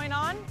got going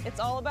on,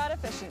 it's all about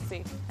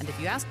efficiency. And if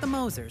you ask the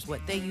Mosers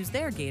what they use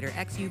their Gator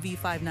XUV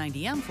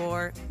 590M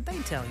for, they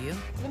tell you.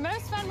 The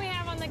most fun we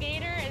have on the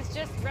Gator is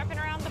just ripping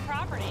around the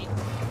property.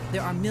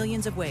 There are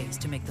millions of ways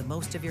to make the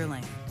most of your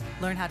land.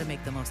 Learn how to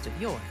make the most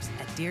of yours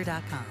at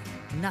Deere.com.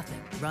 Nothing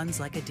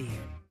runs like a Deere.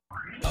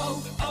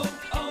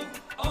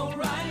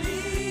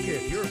 O'Reilly.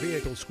 If your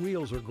vehicle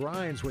squeals or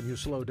grinds when you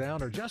slow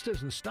down or just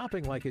isn't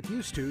stopping like it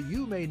used to,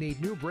 you may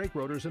need new brake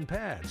rotors and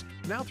pads.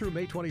 Now through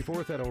May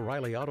 24th at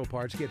O'Reilly Auto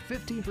Parts, get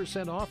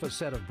 15% off a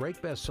set of Brake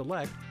Best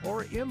Select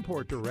or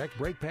Import Direct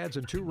brake pads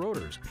and 2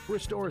 rotors.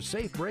 Restore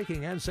safe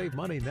braking and save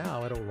money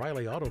now at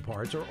O'Reilly Auto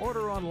Parts or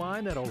order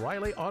online at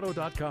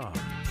O'ReillyAuto.com.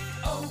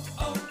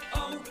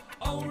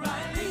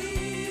 O'Reilly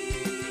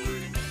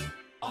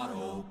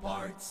Auto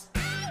Parts.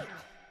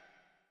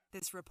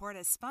 This report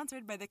is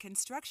sponsored by the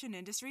Construction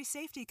Industry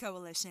Safety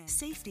Coalition.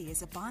 Safety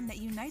is a bond that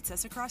unites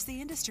us across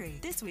the industry.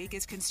 This week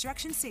is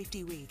Construction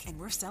Safety Week, and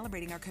we're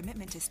celebrating our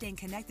commitment to staying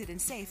connected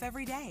and safe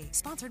every day.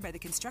 Sponsored by the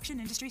Construction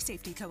Industry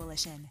Safety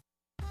Coalition.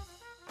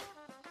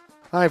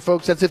 All right,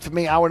 folks, that's it for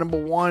me. Hour number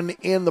 1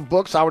 in the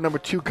books. Hour number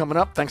 2 coming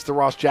up. Thanks to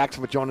Ross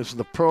Jackson for joining us in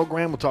the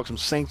program. We'll talk some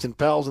Saints and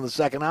Pels in the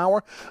second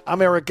hour.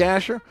 I'm Eric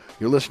Asher.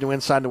 You're listening to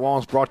Inside New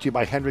Orleans, brought to you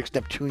by Hendrick's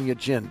Neptunia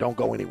Gin. Don't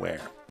go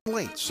anywhere.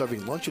 Late,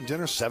 serving lunch and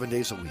dinner 7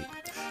 days a week.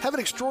 Have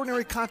an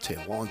extraordinary cocktail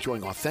while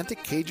enjoying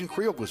authentic Cajun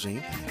Creole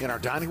cuisine in our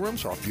dining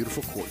rooms or our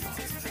beautiful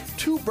courtyard.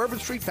 2 Bourbon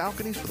Street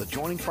balconies with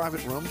adjoining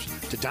private rooms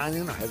to dine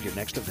in or have your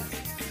next event.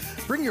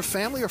 Bring your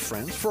family or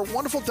friends for a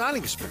wonderful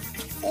dining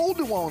experience. Old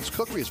New Orleans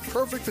Cookery is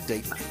perfect for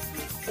date night.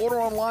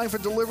 Order online for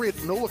delivery at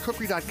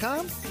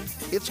NOLACookery.com.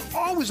 It's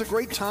always a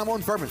great time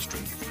on Bourbon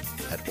Street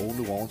at Old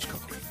New Orleans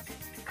Cookery.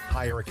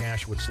 Hi, Eric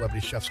Asher with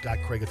celebrity chef Scott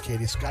Craig of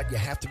Katie's. Scott, you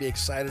have to be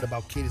excited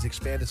about Katie's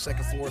expanded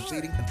second floor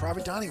seating and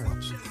private dining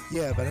rooms.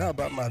 Yeah, but how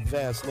about my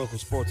vast local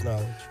sports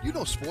knowledge? You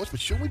know sports, but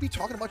shouldn't we be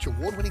talking about your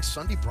award-winning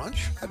Sunday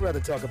brunch? I'd rather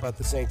talk about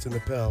the Saints and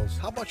the Pels.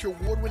 How about your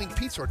award-winning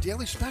pizza or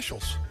daily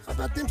specials? How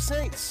about them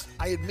Saints?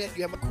 I admit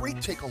you have a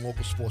great take on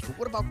local sports, but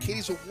what about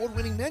Katie's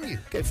award-winning menu?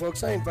 Okay,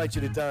 folks, I invite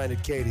you to dine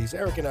at Katie's.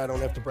 Eric and I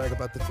don't have to brag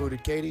about the food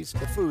at Katie's.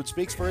 The food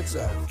speaks for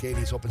itself.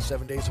 Katie's open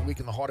 7 days a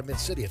week in the heart of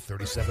Mid-City at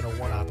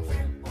 3701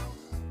 Opperville.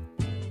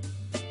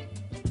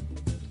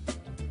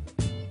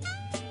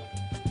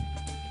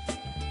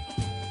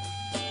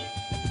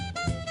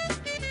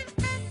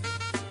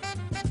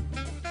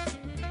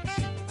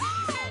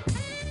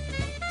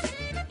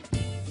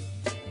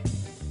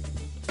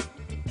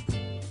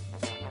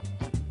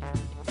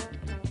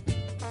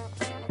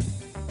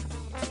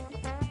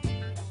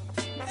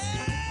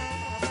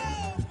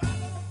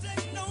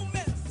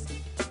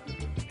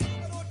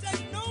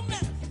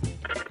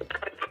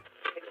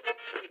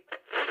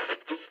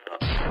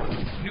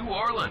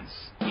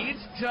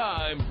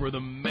 For the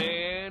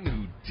man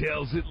who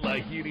tells it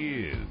like it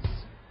is.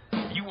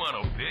 You want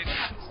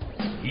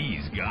opinions?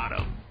 He's got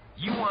them.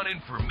 You want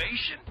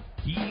information?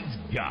 He's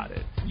got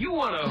it. You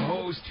want a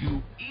host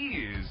who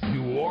is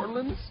New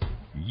Orleans?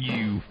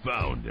 You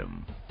found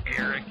him.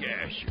 Eric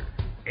Asher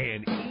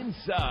and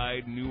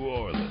Inside New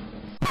Orleans.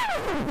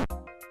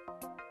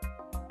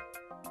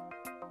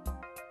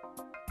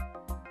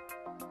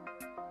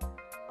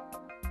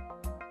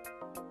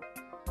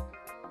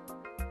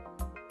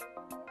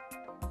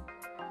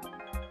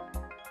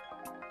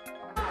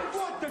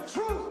 The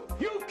truth!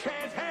 You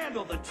can't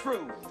handle the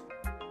truth!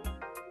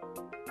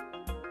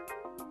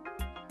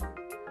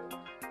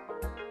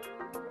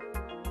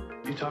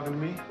 You talking to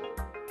me?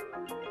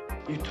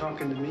 You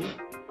talking to me?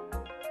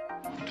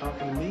 You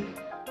talking to me?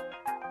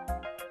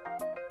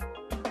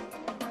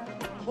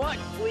 What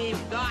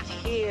we've got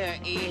here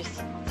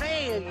is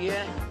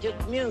failure to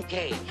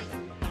communicate.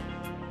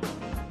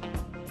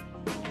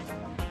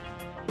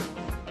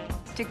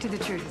 Stick to the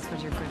truth is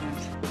what you're good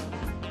at.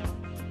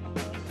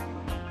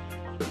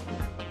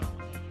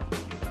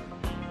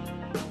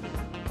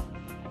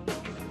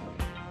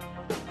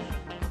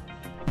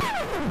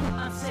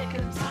 I'm sick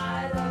and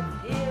tired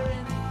of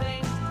hearing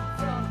things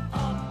from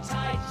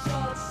uptight,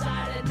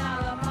 short-sighted,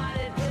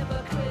 narrow-minded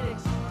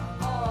hypocrites.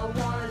 All I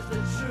want is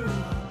the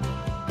truth.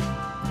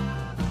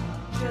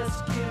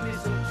 Just give me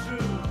some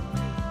truth.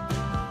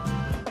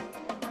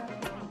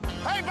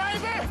 Hey,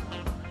 baby!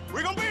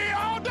 We're gonna be here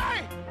all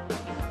day!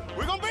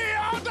 We're gonna be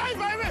here all day,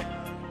 baby!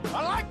 I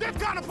like this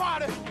kind of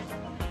party!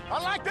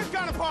 I like this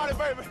kind of party,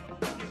 baby!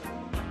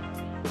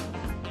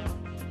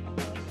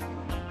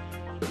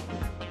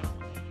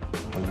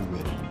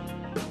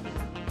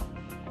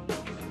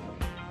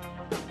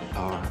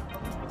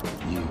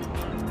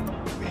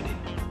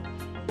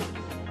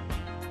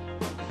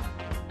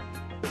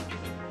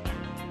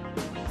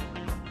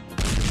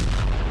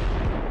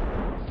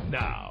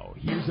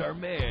 our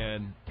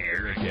man,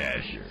 Eric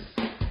Asher.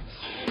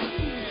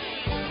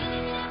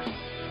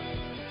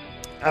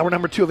 Hour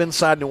number 2 of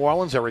Inside New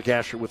Orleans. Eric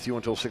Asher with you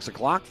until 6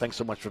 o'clock. Thanks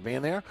so much for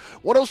being there.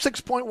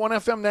 106.1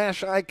 FM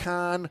Nash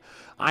Icon,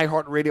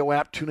 iHeartRadio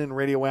app, TuneIn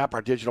Radio app,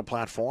 our digital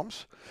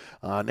platforms.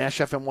 Nash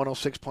FM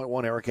 106.1,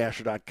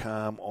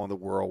 ericasher.com on the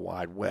World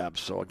Wide Web.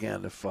 So,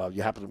 again, if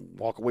you happen to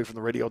walk away from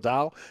the radio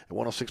dial at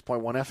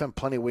 106.1 FM,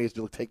 plenty of ways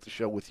to take the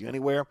show with you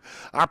anywhere.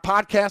 Our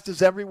podcast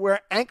is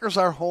everywhere. Anchor's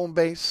our home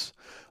base.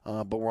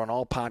 But we're on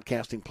all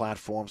podcasting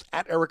platforms.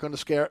 At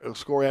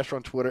Eric_Asher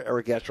on Twitter,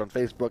 Eric Asher on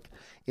Facebook,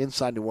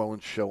 Inside New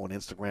Orleans Show on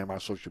Instagram, our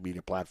social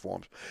media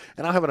platforms.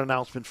 And I'll have an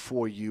announcement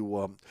for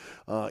you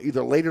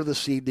either later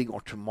this evening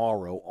or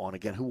tomorrow on,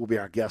 again, who will be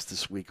our guest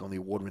this week on the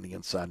award-winning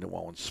Inside New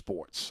Orleans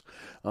Sports.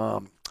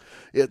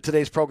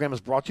 Today's program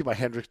is brought to you by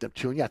Hendrick's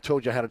Neptunia. I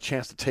told you I had a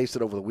chance to taste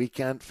it over the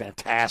weekend.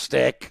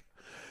 Fantastic.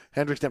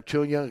 Hendrick's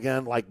Neptunia,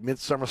 again, like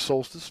Midsummer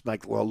Solstice,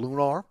 like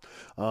Lunar,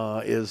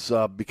 is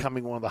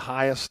becoming one of the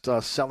highest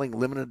selling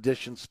limited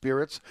edition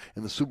spirits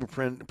in the super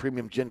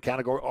premium gin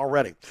category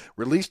already.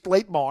 Released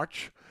late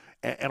March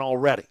and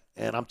already.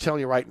 And I'm telling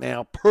you right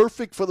now,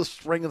 perfect for the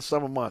spring and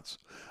summer months.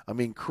 I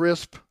mean,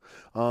 crisp,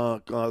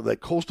 the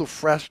coastal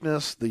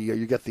freshness,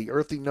 you get the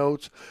earthy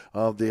notes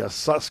of the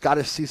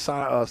Scottish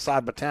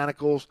seaside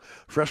botanicals,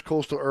 fresh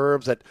coastal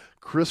herbs, that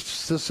crisp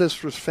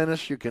citrus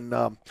finish. You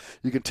can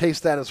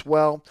taste that as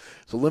well.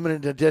 It's a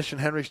limited edition.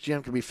 Hendrick's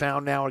Gin can be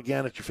found now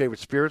again at your favorite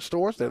spirit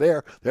stores. They're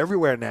there. They're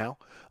everywhere now.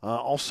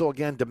 Also,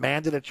 again,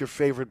 demanded at your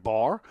favorite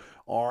bar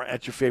or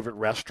at your favorite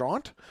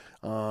restaurant.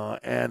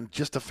 And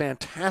just a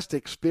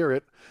fantastic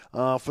spirit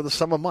for the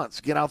summer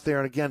months. Get out there,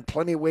 and again,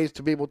 plenty of ways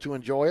to be able to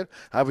enjoy it,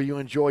 however you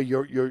enjoy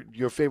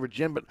your favorite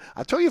gin. But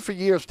I tell you for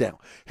years now,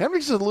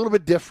 Hendrick's is a little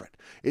bit different.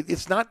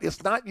 It's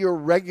not your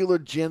regular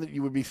gin that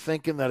you would be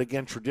thinking that,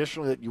 again,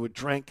 traditionally that you would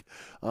drink.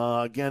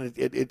 Again,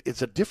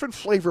 it's a different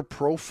flavor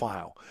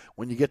profile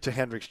when you get to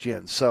Hendrick's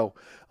Gin. So,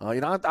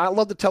 I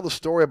love to tell the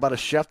story about a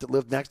chef that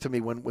lived next to me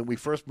when we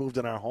first moved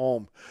in our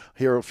home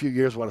here a few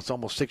years ago. It's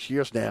almost 6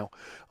 years now.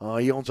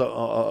 He owns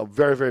a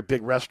very, very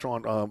big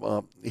restaurant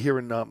here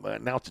in,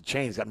 now it's a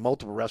chain. He's got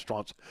multiple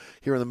restaurants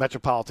here in the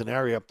metropolitan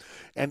area.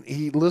 And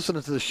he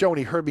listened to the show, and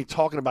he heard me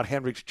talking about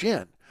Hendrick's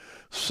Gin.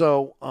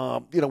 So,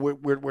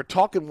 we're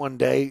talking one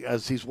day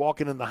as he's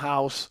walking in the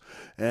house,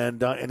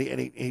 and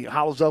he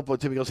hollers up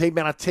to me. He goes, "Hey,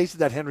 man, I tasted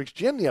that Hendrick's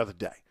Gin the other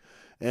day."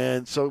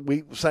 And so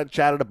we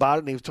chatted about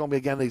it, and he told me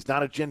again that he's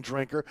not a gin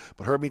drinker,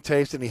 but heard me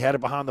taste it, and he had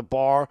it behind the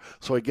bar.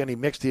 So, again, he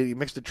mixed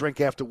the drink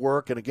after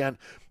work. And, again,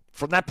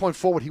 from that point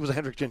forward, he was a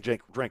Hendrick's Gin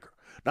drinker.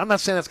 Now, I'm not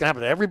saying that's going to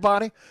happen to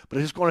everybody, but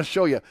it's going to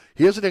show you.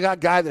 Here's a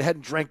guy that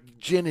hadn't drank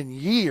gin in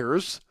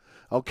years,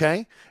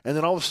 okay? And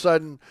then all of a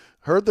sudden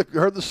heard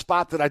the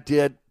spot that I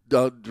did,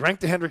 drank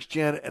the Hendrick's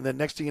Gin, and then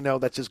next thing you know,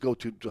 that's his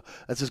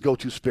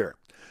go-to spirit.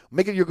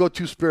 Make it your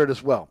go-to spirit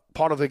as well.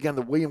 Part of, again,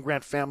 the William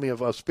Grant family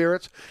of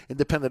spirits,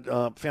 independent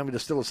family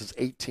distiller since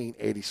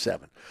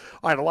 1887.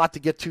 All right, a lot to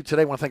get to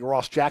today. I want to thank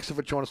Ross Jackson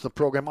for joining us in the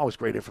program. Always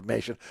great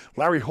information.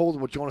 Larry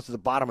Holden will join us at the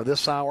bottom of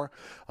this hour.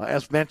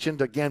 As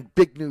mentioned, again,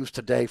 big news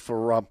today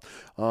for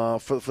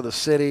the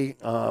city,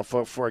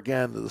 for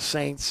again, the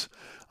Saints.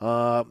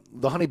 The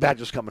Honey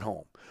Badger's coming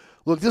home.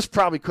 Look, this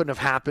probably couldn't have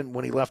happened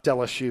when he left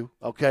LSU,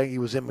 okay? He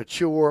was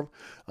immature.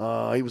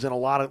 He was in a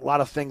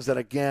lot of things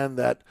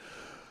that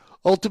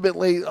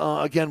ultimately,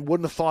 again,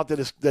 wouldn't have thought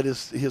that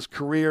his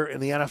career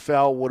in the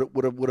NFL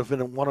would have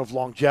been one of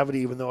longevity.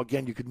 Even though,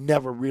 again, you could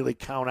never really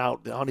count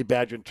out the Honey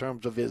Badger in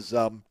terms of his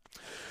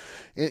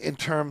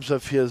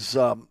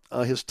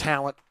his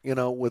talent.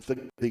 With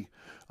the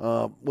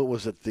what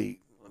was it, the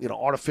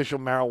artificial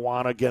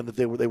marijuana, again, that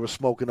they were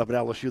smoking up at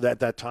LSU at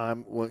that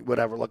time,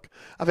 whatever. Look,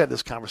 I've had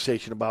this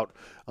conversation about,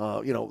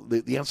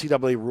 the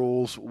NCAA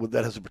rules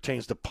that as it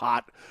pertains to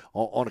pot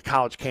on a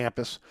college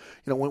campus.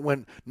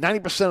 When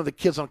 90% of the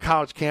kids on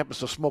college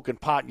campus are smoking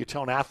pot and you're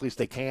telling athletes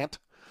they can't,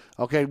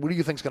 okay, what do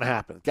you think is going to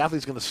happen? The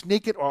athlete's going to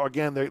sneak it, or,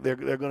 again, they're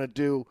going to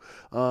do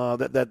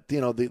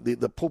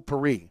the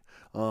potpourri,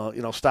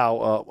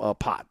 style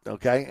pot,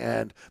 okay?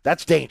 And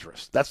that's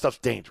dangerous. That stuff's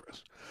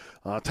dangerous.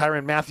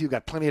 Tyrann Mathieu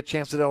got plenty of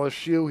chances at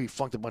LSU. He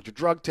flunked a bunch of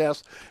drug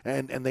tests,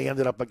 and they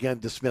ended up, again,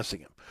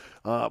 dismissing him.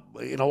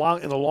 In the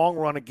long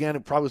run, again,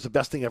 it probably was the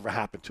best thing ever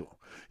happened to him.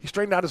 He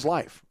straightened out his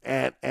life.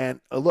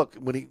 And look,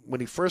 when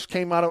he first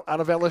came out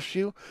of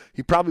LSU,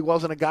 he probably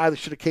wasn't a guy that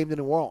should have came to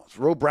New Orleans.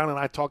 Ro Brown and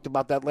I talked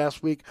about that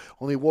last week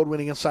on the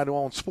award-winning Inside New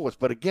Orleans Sports.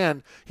 But,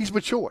 again, he's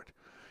matured.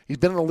 He's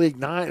been in the league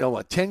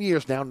 10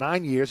 years now,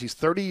 9 years. He's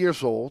 30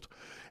 years old.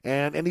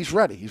 And he's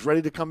ready. He's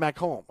ready to come back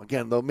home.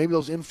 Again, though, maybe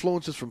those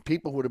influences from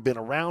people who would have been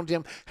around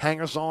him,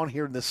 hangers-on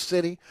here in this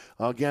city,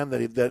 again,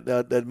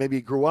 that maybe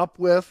he grew up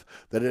with,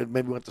 that he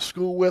maybe went to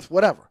school with,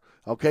 whatever.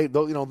 Okay,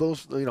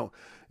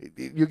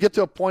 you get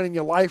to a point in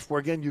your life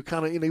where, again, you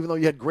kind of, even though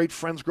you had great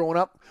friends growing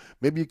up,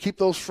 maybe you keep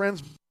those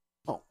friends.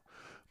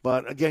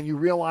 But, again, you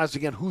realize,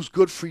 again, who's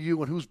good for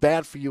you and who's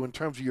bad for you in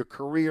terms of your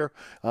career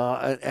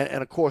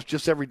and, of course,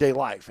 just everyday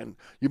life. And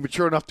you're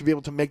mature enough to be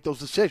able to make those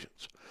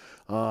decisions.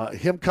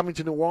 Him coming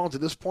to New Orleans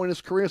at this point in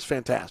his career is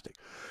fantastic.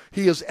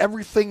 He is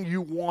everything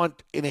you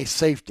want in a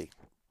safety.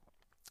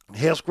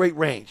 He has great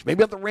range.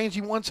 Maybe not the range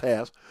he once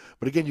has,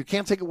 but, again, you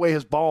can't take away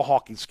his ball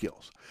hawking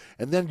skills.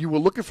 And then you were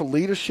looking for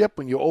leadership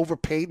when you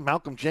overpaid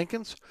Malcolm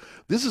Jenkins.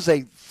 This is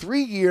a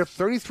 3-year,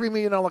 $33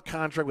 million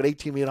contract with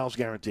 $18 million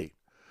guaranteed.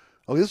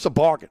 Okay, this is a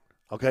bargain.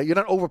 Okay, you're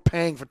not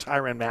overpaying for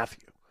Tyrann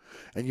Mathieu.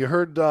 And you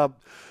heard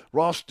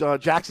Ross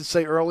Jackson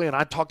say earlier, and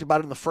I talked about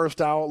it in the first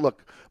hour.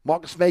 Look,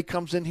 Marcus May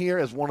comes in here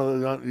as one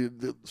of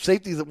the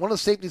safeties. One of the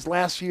safeties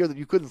last year that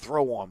you couldn't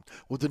throw on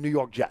with the New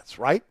York Jets,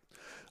 right?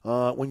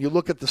 When you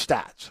look at the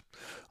stats.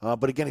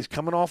 But again, he's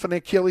coming off an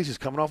Achilles. He's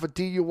coming off a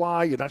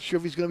DUI. You're not sure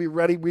if he's going to be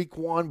ready week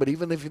 1. But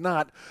even if you're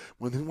not,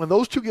 when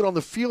those two get on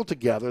the field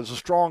together as a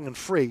strong and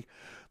free,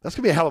 that's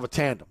going to be a hell of a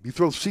tandem. You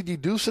throw C.D.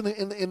 Deuce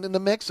in the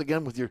mix,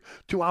 again, with your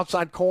two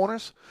outside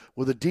corners,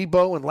 with a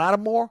Debo and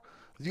Lattimore.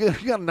 You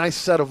got a nice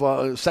set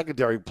of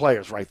secondary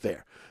players right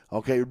there.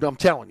 Okay, I'm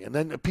telling you. And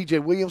then P.J.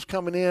 Williams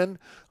coming in,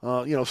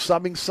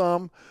 subbing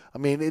some. I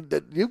mean,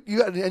 you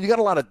got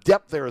a lot of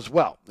depth there as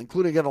well,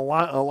 including again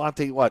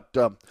Alontae. Was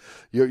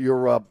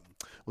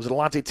it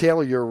Alontae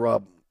Taylor,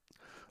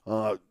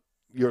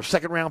 your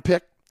second round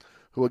pick,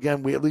 who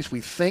again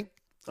we think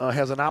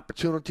has an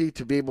opportunity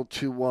to be able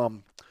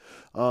to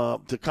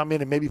come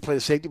in and maybe play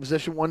the safety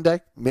position one day.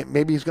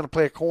 Maybe he's going to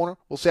play a corner.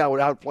 We'll see how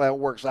it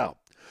works out.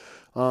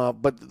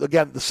 But,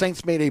 again, the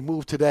Saints made a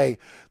move today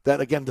that,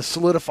 again,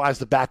 solidifies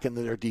the back end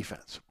of their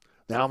defense.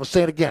 Now, I'm going to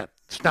say it again.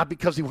 It's not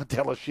because he went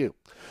to LSU.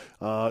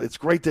 It's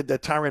great that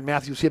Tyrann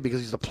Mathieu's here because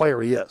he's the player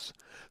he is.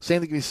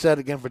 Same thing can be said,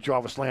 again, for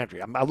Jarvis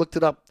Landry. I looked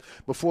it up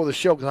before the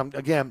show because,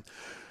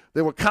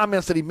 there were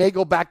comments that he may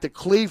go back to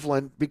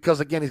Cleveland because,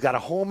 again, he's got a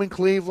home in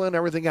Cleveland,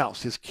 everything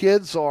else. His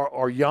kids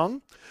are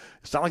young.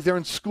 It's not like they're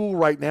in school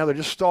right now. They're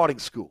just starting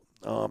school.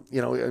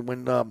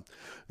 When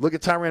look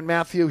at Tyrann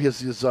Mathieu,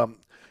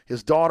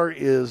 his daughter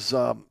is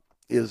 5.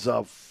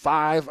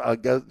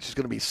 She's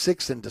going to be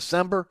 6 in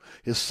December.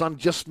 His son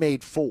just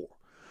made 4.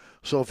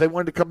 So if they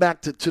wanted to come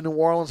back to New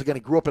Orleans, again,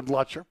 he grew up in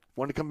Lutcher,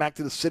 wanted to come back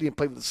to the city and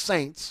play with the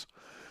Saints,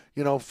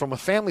 from a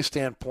family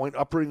standpoint,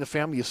 uprooting the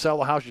family, you sell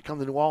the house, you come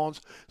to New Orleans,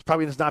 it's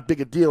probably not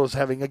big a deal as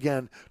having,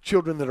 again,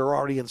 children that are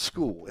already in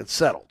school and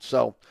settled.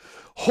 So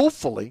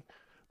hopefully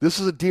this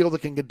is a deal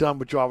that can get done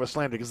with Jarvis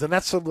Landry because then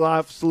that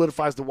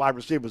solidifies the wide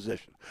receiver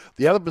position.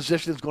 The other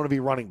position is going to be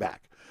running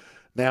back.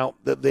 Now,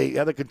 the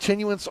other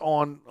continuance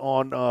on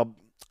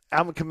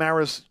Alvin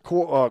Kamara's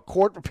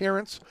court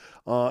appearance,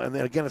 and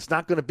then again, it's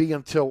not going to be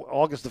until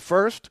August the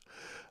 1st.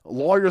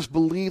 Lawyers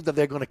believe that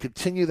they're going to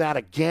continue that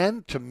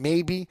again to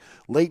maybe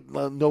late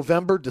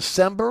November,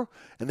 December,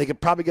 and they could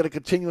probably get a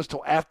continuance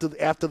till after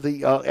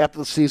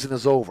the season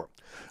is over.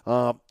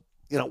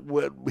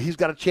 He's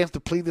got a chance to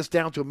plead this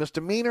down to a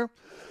misdemeanor,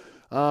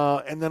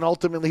 and then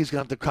ultimately he's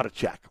going to have to cut a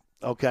check.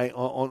 Okay,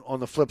 on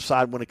the flip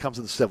side when it comes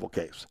to the civil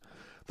case.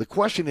 The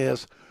question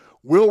is,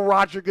 will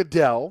Roger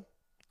Goodell,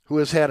 who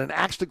has had an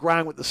axe to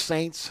grind with the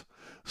Saints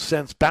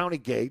since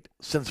Bountygate,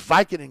 since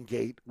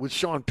Vicodin-gate, with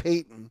Sean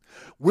Payton,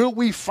 will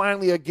we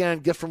finally again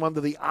get from under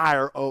the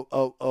ire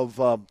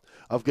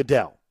of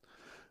Goodell?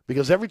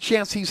 Because every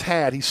chance he's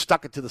had, he's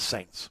stuck it to the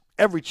Saints.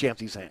 Every chance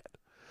he's had.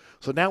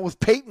 So now with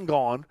Payton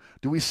gone,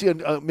 do we see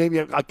maybe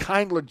a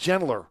kinder,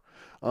 gentler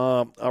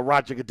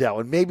Roger Goodell?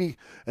 And maybe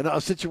in a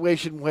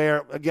situation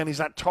where, again, he's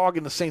not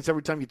targeting the Saints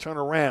every time you turn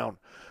around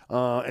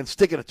and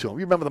sticking it to him.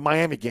 You remember the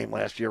Miami game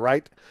last year,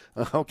 right?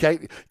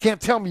 Okay. Can't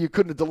tell me you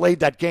couldn't have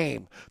delayed that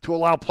game to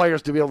allow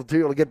players to be able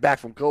to get back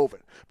from COVID,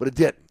 but it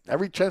didn't.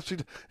 Every chance,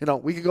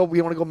 we could go.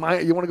 You want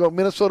to go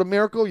Minnesota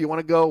Miracle? You want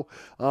to go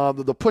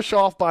the push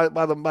off by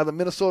the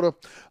Minnesota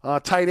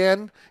tight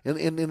end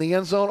in the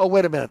end zone? Oh,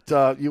 wait a minute.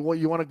 You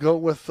want to go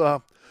with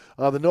the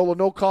Nola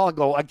no call and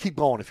go? I keep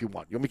going if you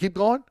want. You want me to keep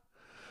going?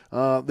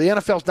 The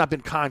NFL's not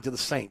been kind to the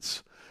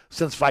Saints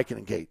since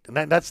Vicodin-gate,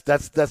 and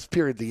that's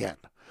period the end.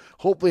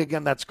 Hopefully,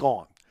 again, that's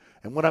gone.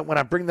 And when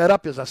I bring that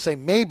up is I say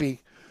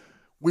maybe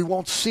we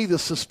won't see the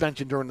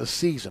suspension during the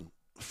season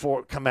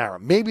for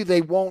Kamara. Maybe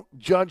they won't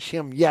judge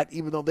him yet,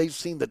 even though they've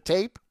seen the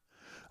tape,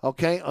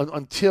 okay,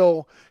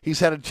 until he's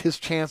had his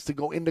chance to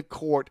go into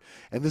court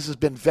and this has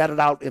been vetted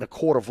out in a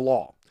court of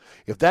law.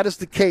 If that is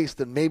the case,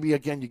 then maybe,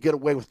 again, you get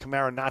away with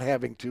Kamara not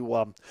having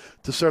to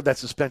serve that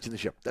suspension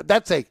this year.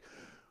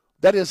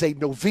 That is a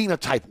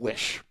Novena-type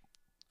wish.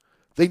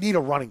 They need a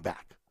running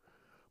back.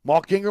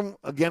 Mark Ingram,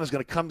 again, is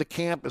going to come to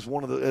camp as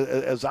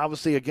as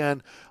obviously,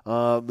 again,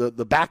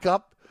 the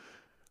backup.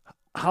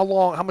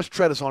 How much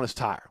tread is on his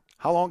tire?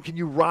 How long can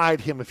you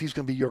ride him if he's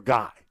going to be your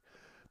guy?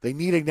 They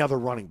need another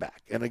running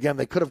back. And, again,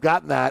 they could have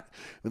gotten that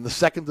in the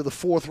 2nd to the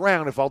 4th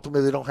round if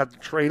ultimately they don't have to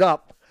trade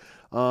up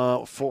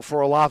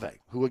for Olave,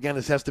 who, again,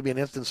 has to be an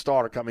instant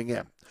starter coming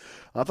in.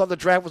 I thought the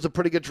draft was a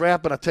pretty good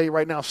draft, but I'll tell you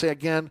right now, say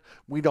again,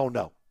 we don't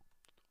know.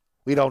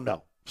 We don't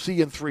know. See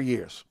you in 3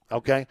 years,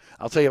 okay?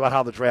 I'll tell you about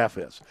how the draft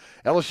is.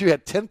 LSU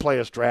had 10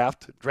 players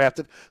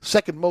drafted,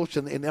 second most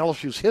in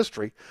LSU's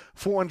history,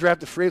 4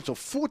 undrafted free agents, so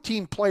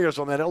 14 players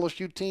on that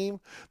LSU team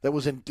that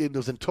was in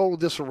total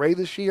disarray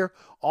this year,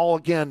 all,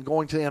 again,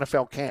 going to the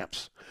NFL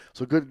camps.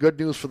 So good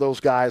news for those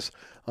guys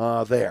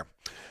there.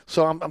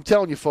 So I'm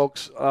telling you,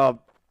 folks,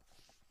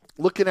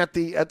 looking at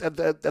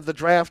the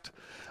draft,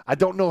 I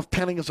don't know if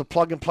Penning is a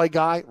plug-and-play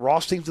guy.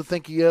 Ross seems to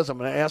think he is. I'm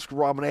going to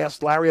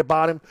ask Larry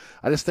about him.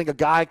 I just think a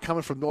guy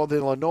coming from Northern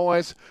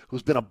Illinois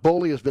who's been a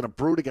bully, has been a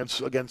brute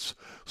against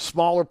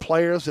smaller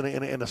players in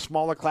a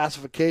smaller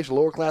classification,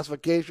 lower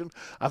classification.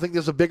 I think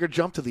there's a bigger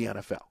jump to the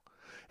NFL.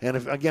 And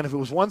if it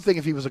was one thing,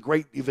 if he was a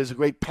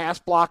great pass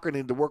blocker and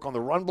needed to work on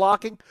the run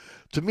blocking,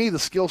 to me the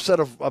skill set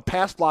of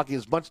pass blocking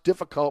is much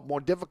more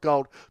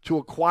difficult to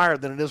acquire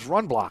than it is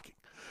run blocking.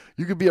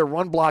 You could be a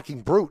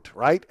run-blocking brute,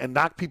 right, and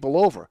knock people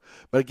over.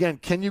 But, again,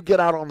 can you get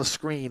out on the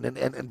screen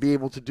and be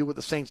able to do what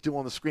the Saints do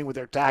on the screen with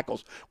their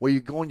tackles, where you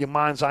go in your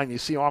mind's eye and you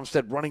see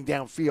Armstead running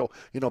downfield,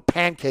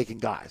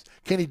 pancaking guys?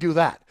 Can he do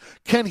that?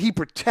 Can he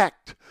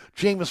protect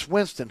Jameis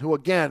Winston, who,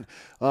 again,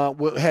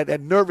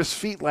 had nervous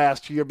feet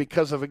last year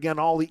because of, again,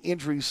 all the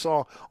injuries he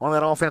saw on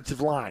that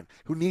offensive line,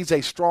 who needs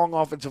a strong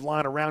offensive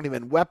line around him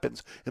and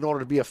weapons in order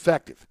to be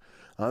effective?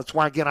 That's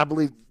why, again, I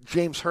believe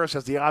James Hurst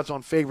has the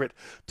odds-on favorite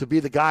to be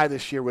the guy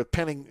this year, with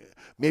Penning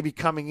maybe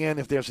coming in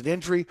if there's an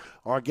injury,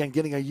 or, again,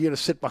 getting a year to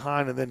sit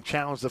behind and then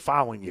challenge the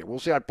following year. We'll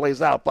see how it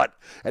plays out. But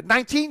at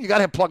 19, you got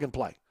to have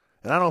plug-and-play.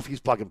 And I don't know if he's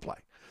plug-and-play.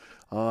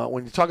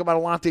 When you talk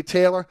about Alontae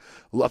Taylor,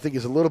 I think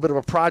he's a little bit of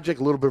a project,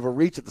 a little bit of a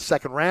reach at the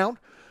second round.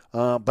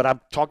 But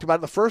I've talked about it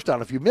in the first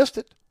round. If you missed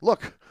it,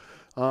 look,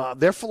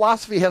 their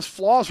philosophy has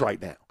flaws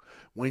right now.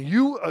 When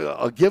you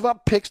give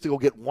up picks to go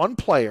get one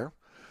player,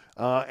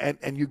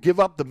 and you give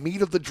up the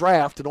meat of the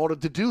draft in order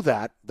to do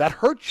that, that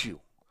hurts you,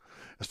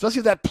 especially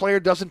if that player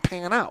doesn't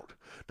pan out.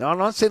 Now, I'm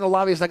not saying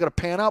Olave is not going to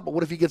pan out, but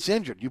what if he gets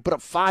injured? You put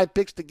up 5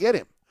 picks to get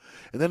him.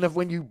 And then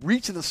when you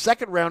reach in the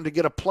second round to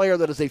get a player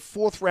that is a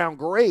fourth-round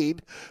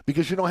grade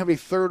because you don't have a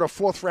third or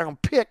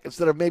fourth-round pick,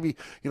 instead of maybe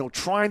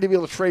trying to be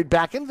able to trade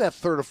back into that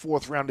third or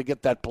fourth round to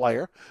get that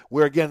player,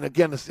 where, again,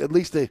 at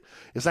least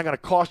it's not going to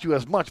cost you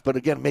as much, but,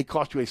 again, it may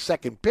cost you a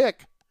second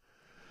pick,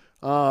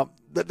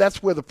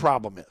 that's where the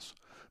problem is.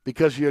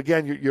 Because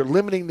you're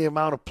limiting the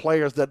amount of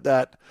players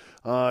that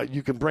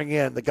you can bring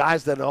in, the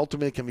guys that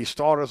ultimately can be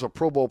starters or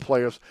Pro Bowl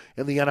players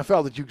in the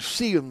NFL that you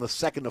see in the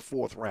second or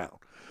fourth round.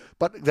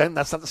 But then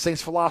that's not the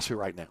Saints' philosophy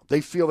right now. They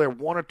feel they're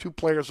 1 or 2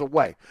 players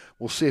away.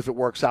 We'll see if it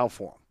works out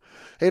for them.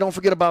 Hey, don't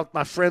forget about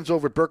my friends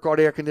over at Burkhardt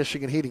Air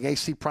Conditioning and Heating,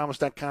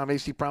 acpromise.com,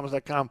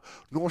 acpromise.com,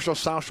 North Shore,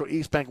 South Shore,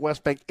 East Bank,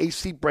 West Bank.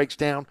 AC breaks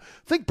down.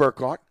 Think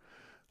Burkhardt.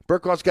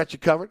 Burkhardt's got you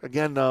covered.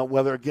 Again,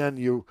 whether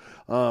you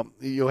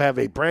have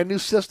a brand new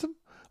system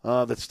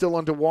that's still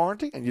under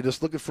warranty, and you're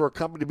just looking for a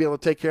company to be able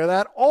to take care of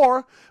that,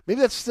 or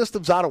maybe that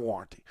system's out of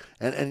warranty,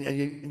 and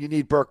you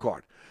need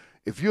Burkhardt.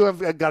 If you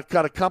have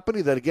got a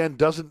company that, again,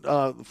 doesn't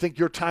think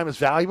your time is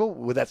valuable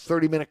with that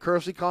 30-minute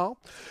courtesy call,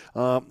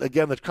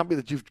 again, the company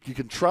that you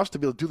can trust to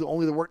be able to do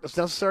only the work that's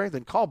necessary,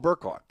 then call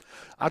Burkhardt.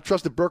 I've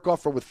trusted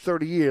Burkhardt for over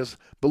 30 years.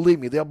 Believe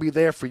me, they'll be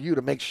there for you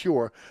to make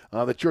sure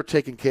that you're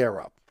taken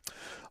care of.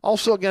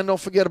 Also, again, don't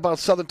forget about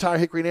Southern Tire,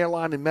 Hickory and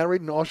Airline in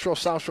Metairie, North Shore,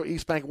 South Shore,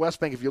 East Bank, West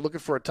Bank. If you're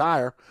looking for a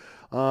tire,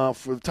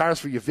 for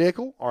tires for your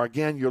vehicle, or,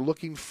 again, you're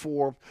looking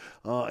for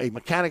a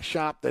mechanic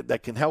shop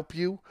that can help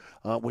you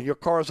when your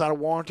car is out of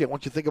warranty, I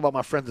want you to think about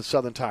my friends at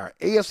Southern Tire.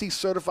 ASE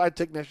certified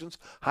technicians,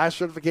 highest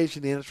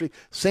certification in the industry,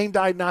 same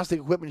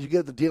diagnostic equipment you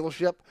get at the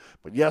dealership.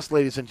 But, yes,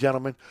 ladies and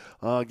gentlemen,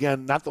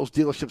 again, not those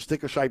dealership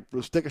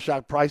sticker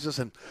shock prices.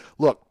 And,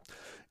 look,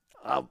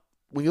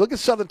 when you look at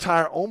Southern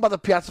Tire, owned by the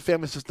Piazza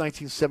family since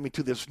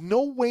 1972, there's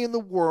no way in the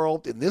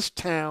world, in this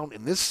town,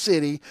 in this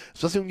city,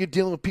 especially when you're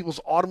dealing with people's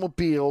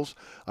automobiles,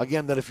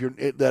 again,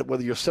 that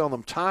whether you're selling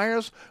them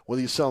tires, whether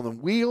you're selling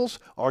them wheels,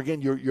 or,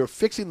 again, you're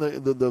fixing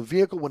the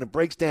vehicle when it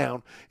breaks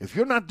down, if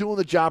you're not doing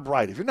the job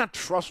right, if you're not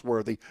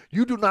trustworthy,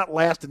 you do not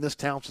last in this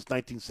town since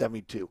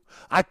 1972.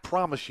 I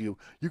promise you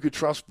could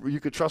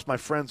trust my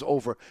friends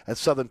over at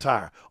Southern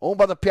Tire. Owned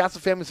by the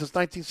Piazza family since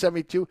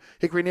 1972,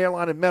 Hickory and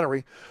Airline in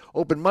Metairie,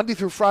 open Monday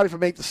through Friday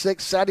from 8 to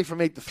 6, Saturday from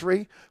 8 to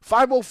 3.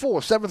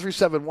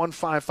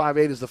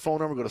 504-737-1558 is the phone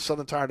number. Go to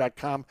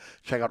southerntire.com.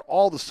 Check out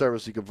all the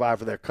services you can provide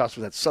for their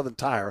customers at Southern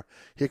Tire,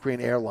 Hickory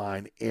and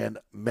Airline in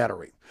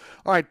Metairie.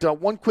 All right,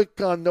 one quick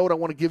note I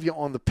want to give you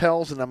on the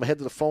Pels, and I'm going to head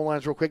to the phone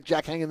lines real quick.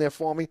 Jack, hang in there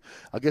for me.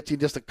 I'll get to you in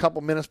just a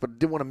couple minutes, but I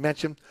did want to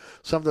mention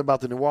something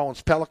about the New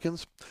Orleans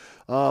Pelicans.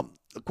 Of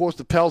course,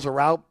 the Pels are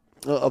out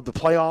of the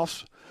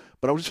playoffs,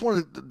 but I just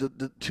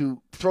wanted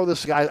to throw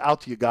this guy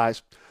out to you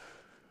guys.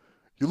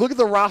 You look at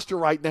the roster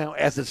right now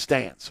as it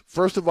stands.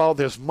 First of all,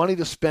 there's money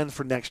to spend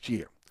for next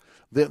year.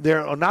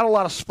 There are not a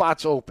lot of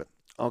spots open,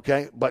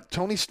 okay? But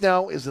Tony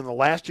Snell is in the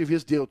last year of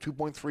his deal,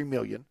 $2.3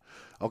 million.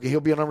 Okay, he'll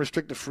be an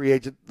unrestricted free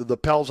agent. The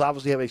Pels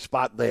obviously have a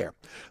spot there.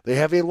 They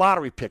have a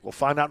lottery pick. We'll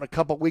find out in a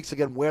couple of weeks,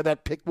 again, where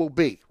that pick will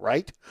be,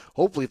 right?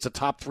 Hopefully it's a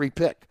top 3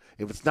 pick.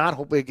 If it's not,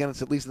 hopefully, again,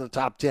 it's at least in the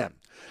top 10.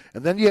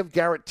 And then you have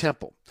Garrett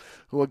Temple.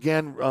 who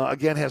again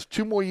has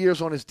 2 more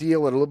years on his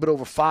deal at a little bit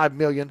over $5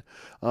 million.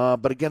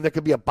 But again, there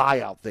could be a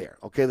buyout there.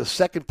 Okay, the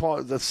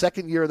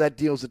second year of that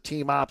deal is a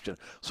team option.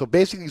 So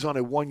basically, he's on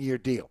a 1-year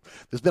deal.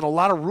 There's been a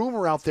lot of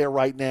rumor out there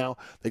right now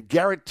that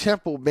Garrett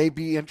Temple may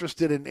be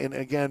interested in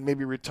again,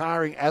 maybe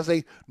retiring as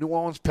a New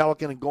Orleans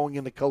Pelican and going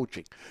into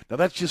coaching. Now,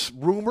 that's just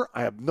rumor.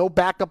 I have no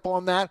backup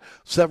on that.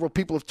 Several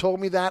people have told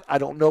me that. I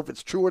don't know if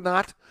it's true or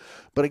not.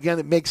 But again,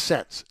 it makes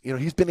sense.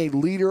 He's been a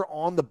leader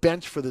on the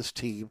bench for this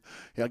team.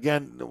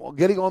 Again,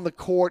 getting on the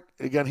court,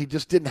 again, he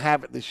just didn't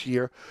have it this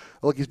year.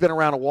 Look, he's been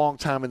around a long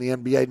time in the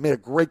NBA. He made a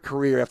great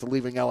career after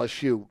leaving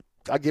LSU.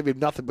 I give him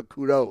nothing but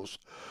kudos.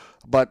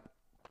 But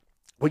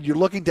when you're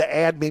looking to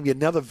add maybe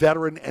another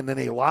veteran and then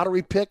a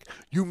lottery pick,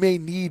 you may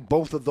need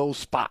both of those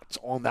spots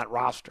on that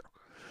roster.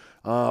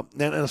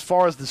 And as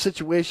far as the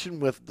situation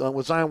with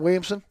Zion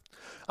Williamson,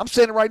 I'm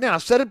saying it right now.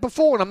 I've said it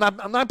before, and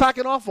I'm not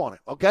backing off on it,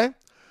 okay?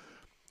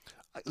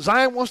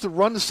 Zion wants to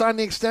run to sign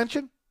the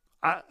extension.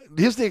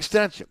 Here's the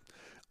extension.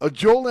 A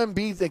Joel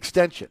Embiid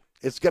extension.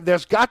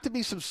 There's got to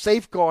be some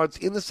safeguards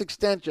in this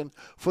extension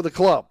for the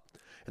club.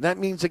 And that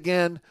means,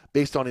 again,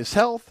 based on his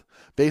health,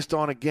 based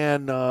on,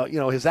 again,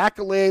 his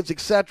accolades,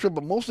 etc.,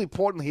 but most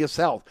importantly, his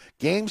health.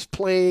 Games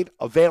played,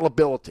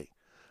 availability.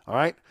 All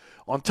right?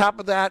 On top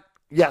of that,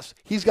 yes,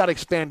 he's got to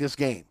expand his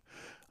game.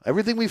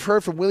 Everything we've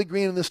heard from Willie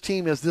Green and this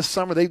team is this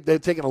summer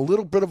they've taken a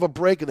little bit of a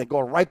break and they're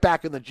going right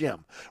back in the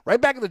gym. Right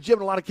back in the gym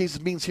in a lot of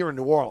cases means here in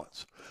New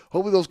Orleans.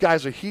 Hopefully those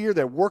guys are here.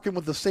 They're working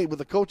with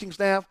the coaching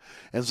staff,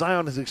 and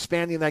Zion is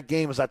expanding that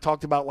game as I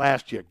talked about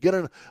last year. Get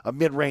a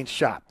mid-range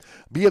shot.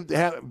 Be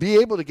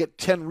able to get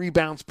 10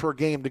 rebounds per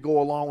game to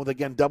go along with,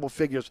 again, double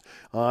figures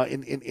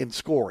in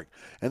scoring.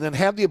 And then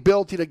have the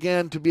ability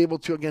to be able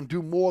to, again,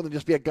 do more than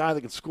just be a guy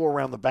that can score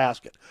around the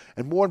basket.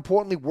 And more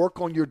importantly, work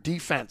on your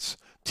defense.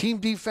 Team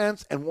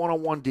defense and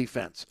one-on-one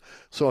defense.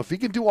 So if he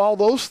can do all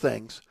those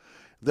things,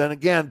 then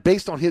again,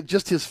 based on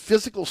his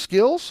physical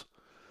skills,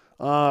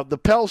 the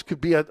Pels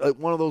could be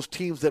one of those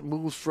teams that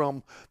moves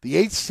from the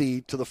 8th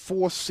seed to the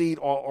 4th seed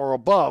or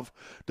above,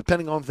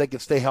 depending on if they can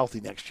stay healthy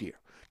next year.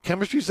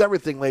 Chemistry is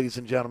everything, ladies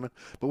and gentlemen,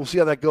 but we'll see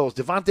how that goes.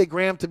 Devontae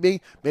Graham, to me,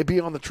 may be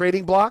on the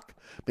trading block,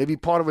 maybe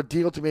part of a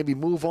deal to maybe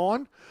move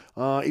on,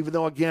 even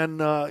though, again,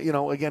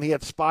 he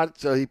had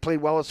spots. He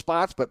played well at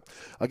spots, but,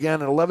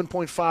 again, at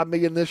 $11.5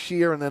 million this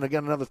year and then,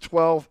 again, another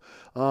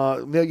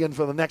 $12 million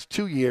for the next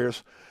 2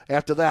 years.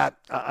 After that,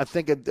 I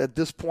think at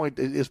this point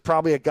is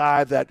probably a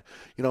guy that,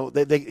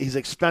 he's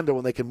expendable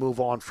and they can move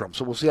on from.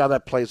 So we'll see how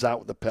that plays out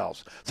with the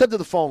Pels. Let's head to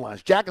the phone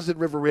lines. Jack is in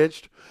River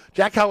Ridge.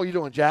 Jack, how are you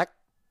doing, Jack?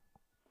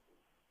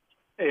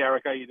 Hey,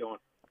 Eric, how you doing?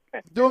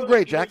 Doing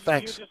great, Jack.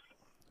 Thanks.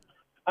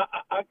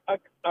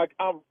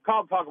 I'll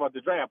talk about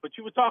the draft, but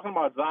you were talking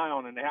about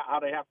Zion and how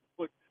they have to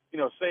put,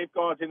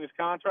 safeguards in his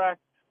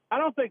contract. I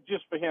don't think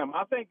just for him.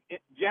 I think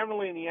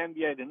generally in the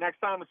NBA, the next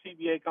time the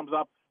CBA comes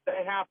up,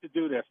 they have to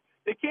do this.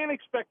 They can't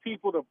expect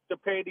people to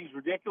pay these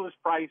ridiculous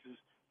prices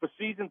for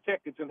season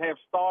tickets and have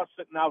stars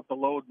sitting out to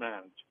load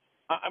manage.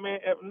 I mean,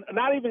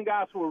 not even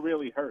guys who are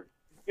really hurt.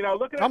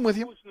 Look at the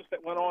foolishness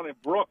that went on in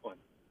Brooklyn.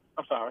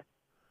 I'm sorry.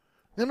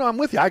 No, I'm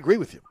with you. I agree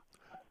with you.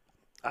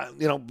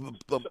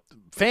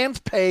 Fans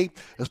pay,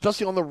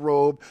 especially on the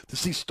road, to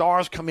see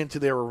stars come into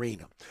their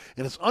arena.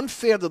 And it's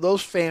unfair to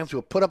those fans who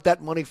have put up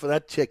that money for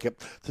that ticket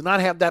to not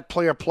have that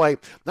player play,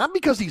 not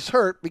because he's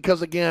hurt,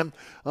 because, again,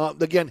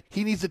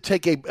 he needs to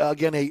take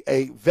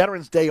a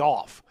Veterans Day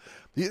off.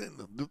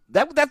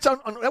 That's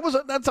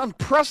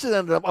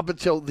unprecedented up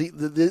until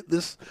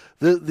this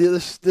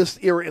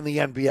era in the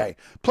NBA.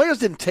 Players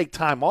didn't take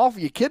time off. Are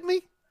you kidding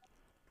me?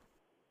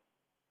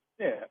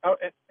 Yeah.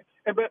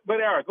 But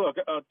Eric, look,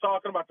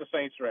 talking about the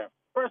Saints draft.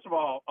 First of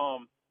all,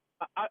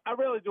 I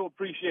really do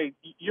appreciate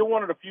you're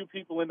one of the few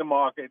people in the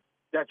market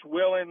that's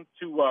willing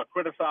to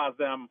criticize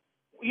them.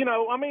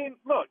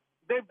 Look,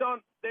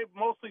 they've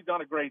mostly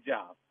done a great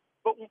job.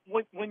 But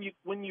when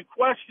you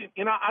question,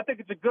 I think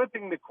it's a good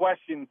thing to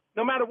question,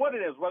 no matter what it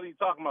is, whether you're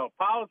talking about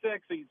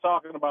politics or you're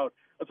talking about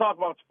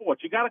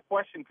sports. You got to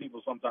question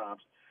people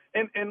sometimes.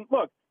 And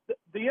look,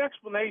 the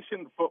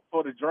explanation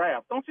for the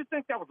draft, don't you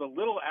think that was a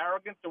little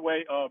arrogant the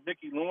way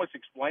Mickey Loomis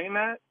explained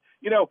that?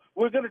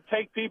 We're going to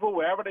take people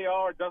wherever they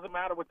are. It doesn't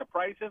matter what the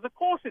price is. Of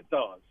course it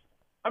does.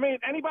 I mean,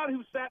 anybody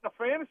who sat in a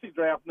fantasy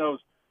draft knows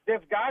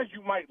there's guys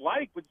you might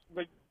like, but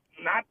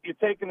not you're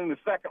taking in the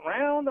second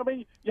round. I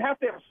mean, you have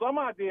to have some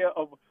idea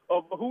of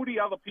who the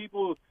other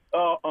people,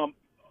 who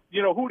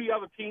the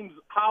other teams,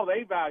 how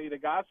they value the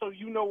guys, so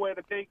you know where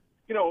to take.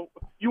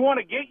 You want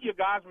to get your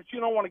guys, but you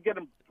don't want to get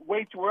them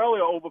way too early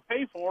or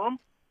overpay for them.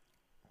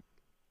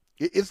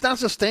 It's not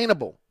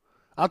sustainable.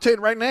 I'll tell you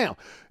right now.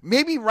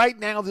 Maybe right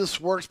now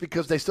this works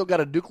because they still got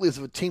a nucleus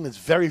of a team that's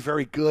very,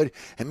 very good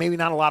and maybe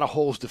not a lot of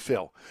holes to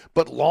fill.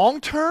 But long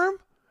term,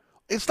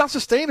 it's not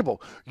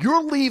sustainable.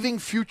 You're leaving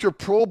future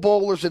Pro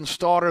Bowlers and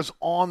starters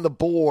on the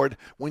board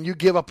when you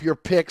give up your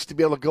picks to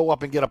be able to go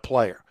up and get a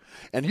player.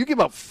 And you give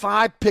up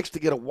 5 picks to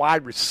get a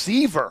wide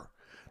receiver,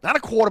 not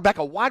a quarterback,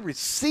 a wide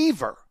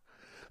receiver.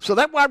 So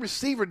that wide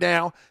receiver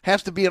now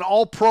has to be an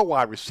all-pro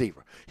wide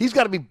receiver. He's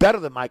got to be better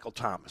than Michael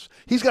Thomas.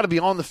 He's got to be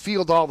on the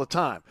field all the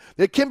time.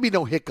 There can be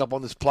no hiccup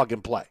on this plug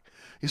and play.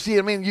 You see,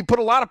 I mean, you put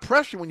a lot of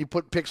pressure when you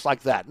put picks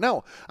like that.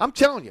 No, I'm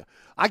telling you,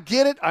 I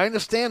get it. I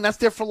understand. That's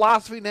their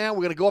philosophy now.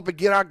 We're going to go up and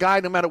get our guy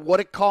no matter what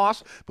it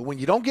costs. But when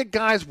you don't get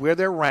guys where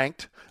they're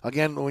ranked,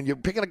 again, when you're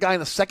picking a guy in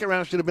the second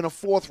round, should have been a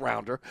fourth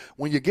rounder.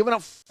 When you're giving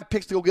up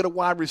picks to go get a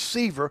wide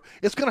receiver,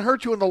 it's going to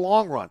hurt you in the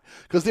long run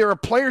because there are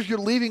players you're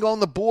leaving on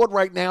the board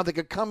right now that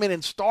could come in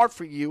and start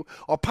for you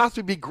or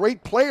possibly be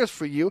great players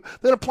for you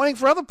that are playing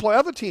for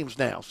other teams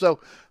now. So,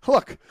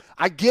 look,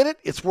 I get it.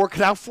 It's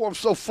working out for them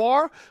so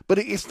far, but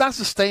it's not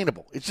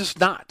sustainable. It's just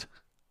not.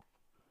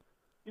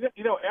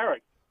 You know,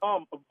 Eric,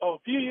 a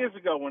few years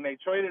ago when they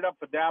traded up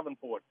for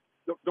Davenport,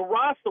 the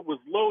roster was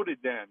loaded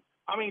then.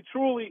 I mean,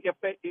 truly,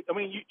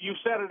 you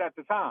said it at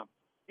the time.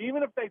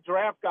 Even if they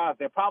draft guys,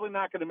 they're probably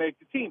not going to make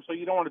the team, so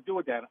you don't want to do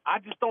it then. I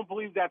just don't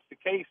believe that's the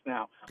case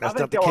now. That's I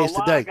think not the case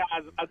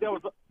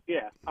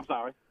today. I'm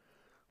sorry.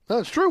 No,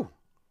 it's true.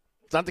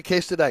 It's not the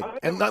case today.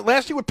 And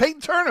last year with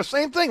Peyton Turner,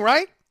 same thing,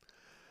 right?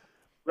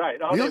 Right.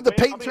 You look at the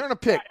Peyton Turner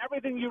pick.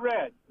 Everything you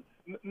read.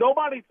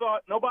 Nobody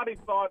thought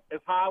as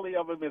highly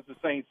of him as the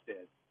Saints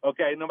did.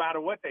 Okay, no matter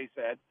what they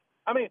said.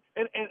 I mean,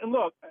 and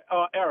look,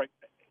 Eric,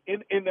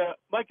 in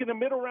the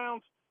middle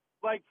rounds,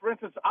 like for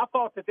instance, I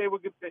thought that they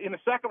would get in the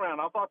second round.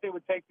 I thought they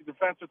would take the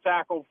defensive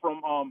tackle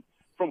from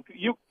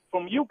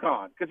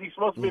UConn because he's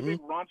supposed to be a big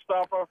run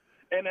stuffer,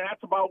 and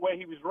that's about where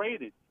he was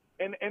rated.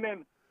 And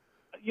then,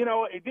 you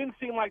know, it didn't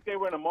seem like they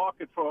were in a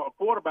market for a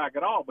quarterback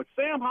at all. But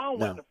Sam Howell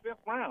went in the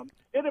fifth round.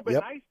 It'd have been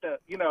nice to,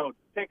 you know,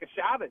 take a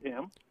shot at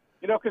him.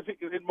 You know, because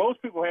most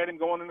people had him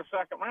going in the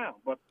second round.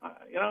 But,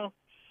 you know,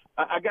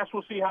 I guess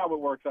we'll see how it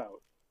works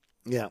out.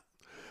 Yeah.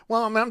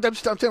 Well, I'm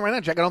telling you right now,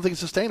 Jack, I don't think it's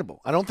sustainable.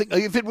 I don't think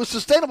if it was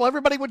sustainable,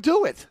 everybody would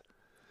do it.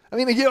 I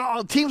mean, you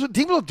know, teams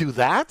will do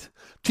that.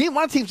 A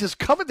lot of teams just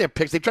cover their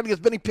picks. They try to get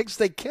as many picks as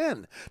they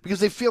can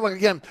because they feel like,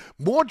 again,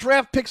 more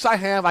draft picks I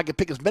have, I can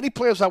pick as many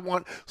players I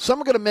want.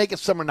 Some are going to make it,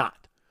 some are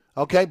not.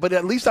 Okay? But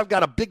at least I've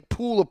got a big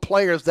pool of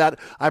players that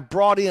I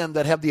brought in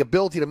that have the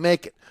ability to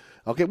make it.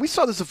 Okay, we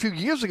saw this a few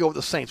years ago with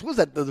the Saints. What was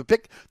that, the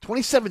pick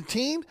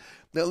 2017?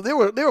 There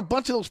were a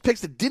bunch of those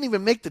picks that didn't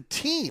even make the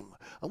team.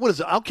 What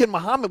is it? Alkin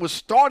Muhammad was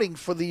starting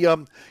for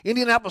the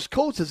Indianapolis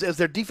Colts as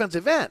their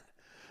defensive end.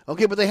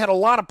 Okay, but they had a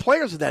lot of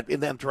players in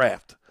that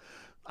draft.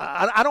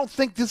 I don't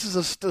think this is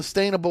a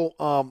sustainable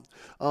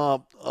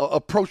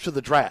approach to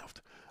the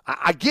draft.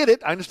 I get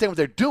it. I understand what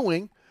they're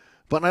doing.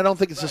 But I don't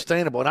think it's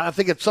sustainable. And I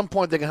think at some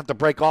point they're going to have to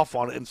break off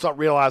on it and start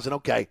realizing,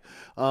 okay,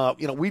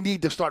 you know, we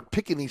need to start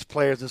picking these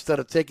players instead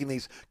of taking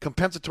these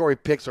compensatory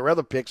picks or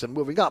other picks and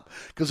moving up.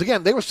 Because,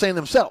 again, they were saying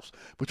themselves,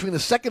 between the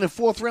second and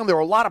fourth round, there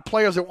were a lot of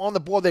players that were on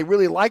the board they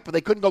really liked, but they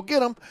couldn't go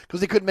get them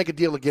because they couldn't make a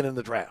deal again in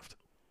the draft.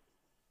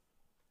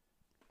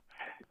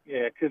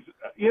 Yeah, because,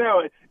 you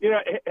know,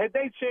 had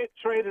they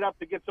traded up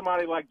to get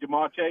somebody like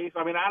Jamar Chase,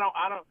 I mean, I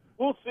don't.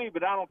 We'll see,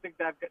 but I don't think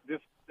that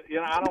this. You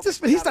know, I don't.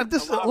 But he's not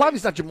this. A lot of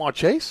he's not Jamar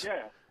Chase.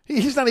 Yeah,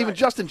 he's not even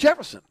Justin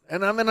Jefferson.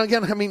 And I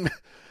mean,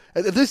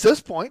 at this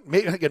point,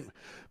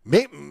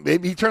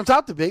 maybe he turns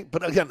out to be.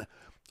 But again,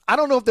 I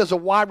don't know if there's a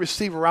wide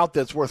receiver out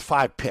there that's worth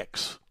 5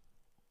 picks.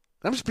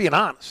 I'm just being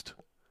honest.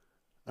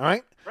 All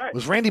right.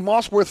 Was Randy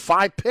Moss worth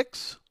 5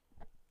 picks?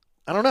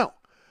 I don't know.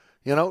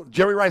 You know,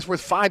 Jerry Rice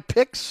worth 5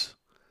 picks.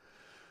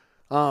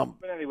 But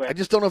anyway, I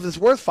just don't know if it's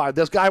worth 5.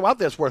 There's a guy out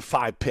there that's worth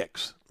 5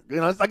 picks. You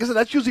know, like I said,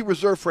 that's usually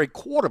reserved for a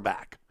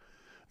quarterback.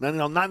 Not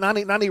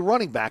a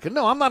running back. And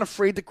no, I'm not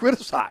afraid to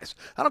criticize.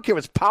 I don't care if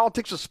it's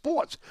politics or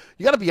sports.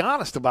 You got to be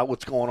honest about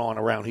what's going on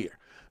around here.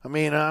 I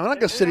mean, I'm not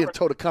going to sit here and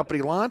toe the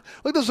company line.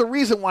 Look, there's a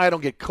reason why I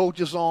don't get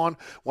coaches on,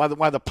 why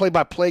the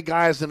play-by-play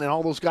guys and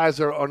all those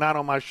guys are not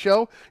on my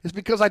show, is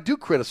because I do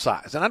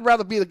criticize. And I'd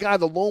rather be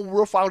the lone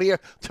wolf out here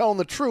telling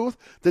the truth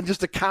than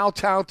just to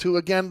kowtow to,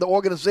 again, the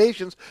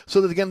organizations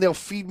so that, again, they'll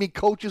feed me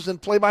coaches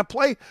and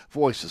play-by-play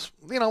voices.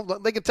 You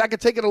know, I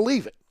could take it or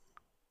leave it.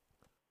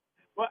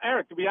 Well,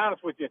 Eric, to be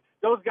honest with you,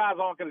 those guys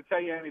aren't going to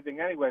tell you anything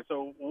anyway,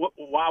 so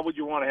why would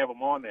you want to have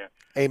them on there?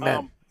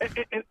 Amen.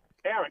 And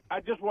Eric,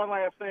 just one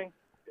last thing.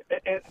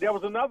 And there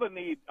was another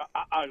need,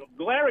 a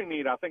glaring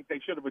need I think they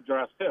should have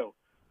addressed too.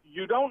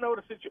 You don't know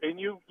the situation, and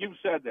you've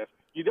said this.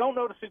 You don't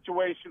know the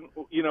situation,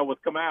 you know, with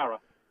Kamara.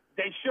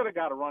 They should have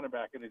got a running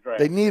back in the draft.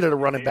 They needed a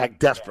running back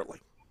desperately.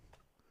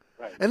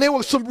 Right. And there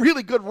were some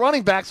really good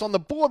running backs on the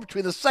board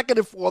between the second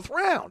and fourth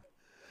round.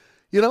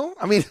 You know,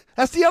 I mean,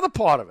 that's the other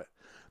part of it.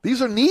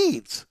 These are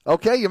needs,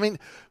 okay? I mean,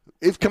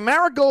 if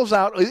Kamara goes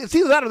out, it's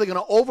either that or they're going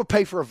to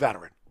overpay for a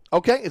veteran,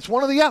 okay? It's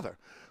one or the other.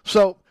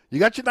 So you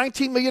got your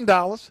 $19 million.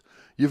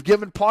 You've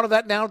given part of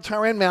that now to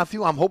Tyrann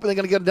Mathieu. I'm hoping they're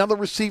going to get another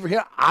receiver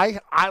here. I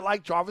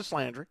like Jarvis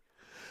Landry,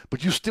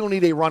 but you still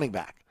need a running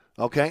back,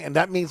 okay? And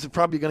that means they're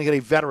probably going to get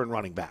a veteran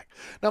running back.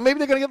 Now, maybe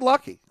they're going to get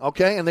lucky,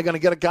 okay? And they're going to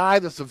get a guy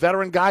that's a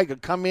veteran guy. He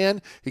could come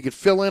in, he could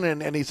fill in,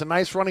 and he's a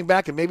nice running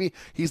back, and maybe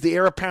he's the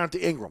heir apparent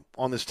to Ingram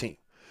on this team.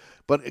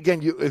 But,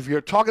 again, if you're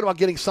talking about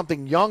getting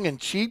something young and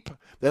cheap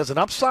that has an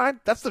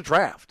upside, that's the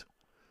draft.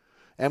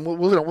 and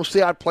we'll see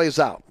how it plays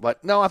out.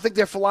 But no, I think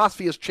their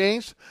philosophy has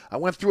changed. I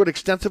went through it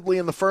extensively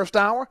in the first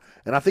hour,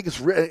 and I think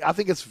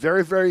it's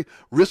very, very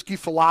risky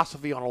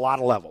philosophy on a lot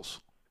of levels.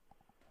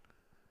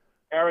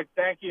 Eric,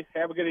 thank you.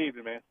 Have a good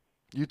evening, man.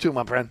 You too,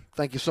 my friend.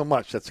 Thank you so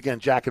much. That's, again,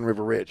 Jack in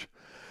River Ridge.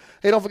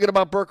 Hey, don't forget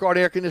about Burkhardt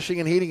Air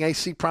Conditioning and Heating,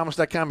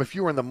 acpromise.com. If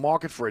you were in the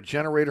market for a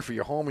generator for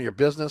your home or your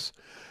business,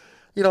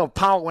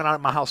 power went out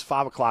at my house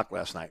 5 o'clock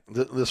last night,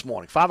 this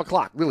morning. 5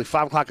 o'clock, really,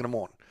 5 o'clock in the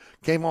morning.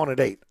 Came on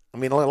at 8. I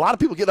mean, a lot of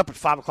people get up at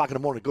 5 o'clock in the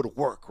morning to go to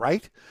work,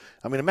 right?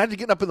 I mean, imagine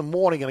getting up in the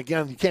morning, and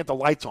again, you can't have the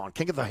lights on,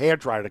 can't get the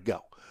hairdryer to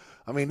go.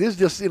 I mean, these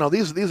just,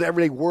 these are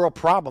everyday world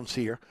problems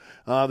here.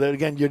 That,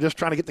 again, you're just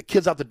trying to get the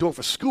kids out the door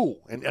for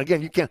school. And,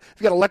 again, if you got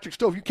an electric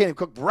stove, you can't even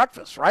cook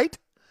breakfast, right?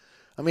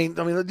 I mean,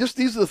 just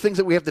these are the things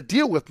that we have to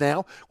deal with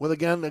now with,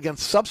 again,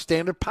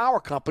 substandard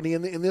power company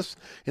in this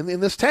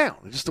town.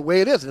 It's just the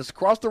way it is, and it's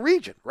across the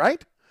region,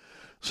 right?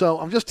 So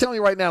I'm just telling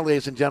you right now,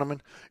 ladies and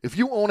gentlemen, if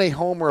you own a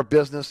home or a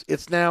business,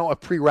 it's now a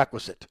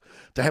prerequisite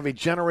to have a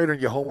generator in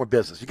your home or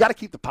business. You got to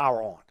keep the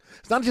power on.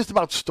 It's not just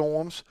about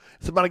storms.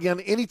 It's about, again,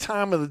 any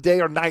time of the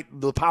day or night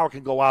the power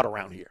can go out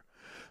around here.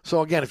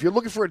 So, again, if you're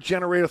looking for a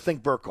generator,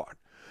 think Burkhardt.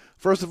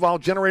 First of all,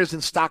 generators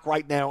in stock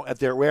right now at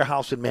their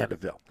warehouse in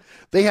Mandeville.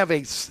 They have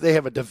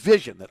a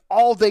division that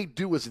all they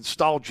do is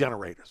install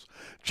generators.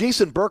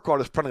 Jason Burkhardt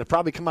is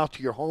probably come out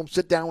to your home,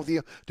 sit down with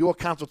you, do a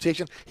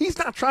consultation. He's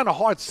not trying to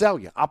hard sell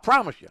you. I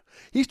promise you.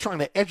 He's trying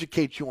to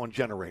educate you on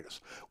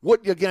generators.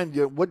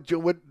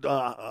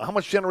 How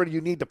much generator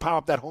you need to power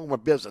up that home or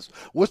business?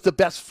 What's the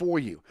best for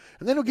you?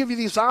 And then he'll give you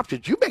these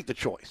options. You make the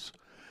choice.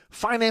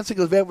 Financing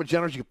is available with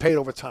generators. You can pay it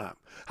over time.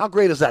 How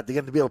great is that? They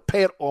get to be able to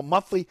pay it all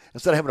monthly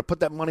instead of having to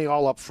put that money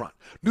all up front.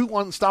 New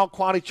one install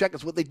quality check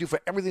is what they do for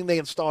everything they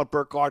install at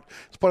Burkhardt.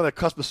 It's part of their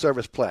customer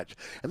service pledge.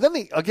 And then,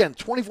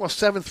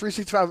 24/7,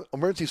 365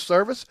 emergency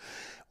service.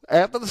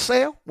 After the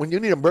sale, when you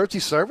need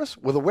emergency service,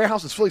 where the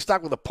warehouse is fully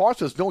stocked with the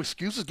parts, there's no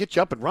excuses, get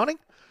you up and running.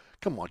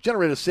 Come on,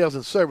 generator sales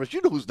and service. You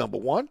know who's number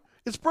one.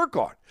 It's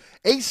Burkhardt.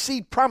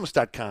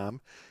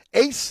 acpromise.com.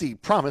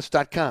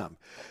 acpromise.com.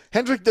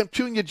 Hendrick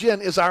Neptunia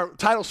Gin is our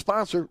title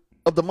sponsor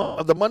of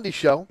the Monday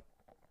show.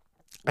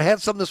 I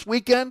had some this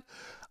weekend.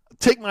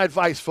 Take my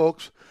advice,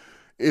 folks.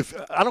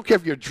 I don't care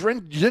if you're a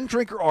gin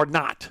drinker or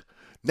not.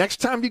 Next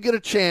time you get a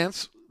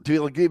chance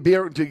to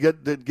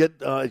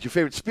get at your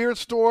favorite spirit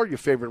store, your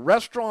favorite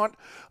restaurant,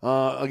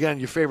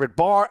 your favorite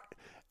bar,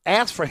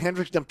 ask for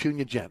Hendrick's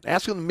Neptunia Gin.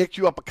 Ask them to mix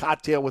you up a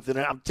cocktail with it.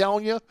 And I'm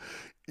telling you,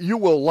 you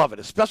will love it,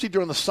 especially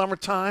during the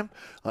summertime.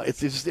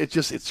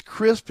 It's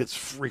crisp,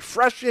 it's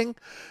refreshing,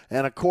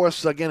 and of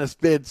course, again,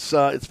 it's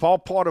all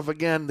part of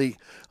what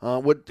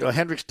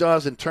Hendrick's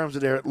does in terms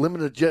of their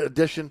limited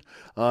edition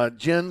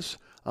gins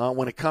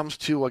when it comes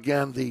to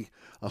the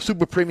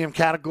super premium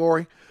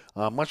category.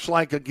 Much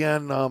like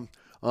Summer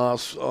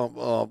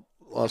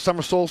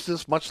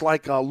Solstice, much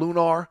like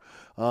Lunar,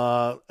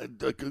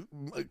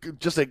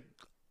 just a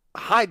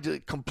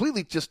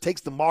completely just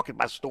takes the market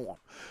by storm.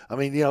 I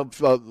mean,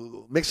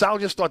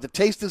 mixologists start to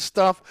taste this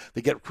stuff.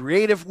 They get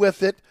creative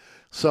with it.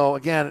 So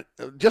again,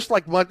 just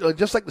like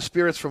the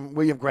spirits from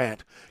William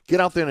Grant,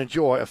 get out there and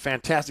enjoy a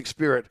fantastic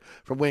spirit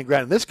from William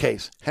Grant. In this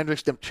case,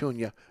 Hendrick's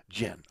Neptunia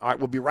Gin. All right,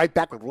 we'll be right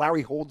back with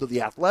Larry Holder,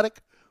 The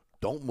Athletic.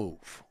 Don't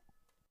move.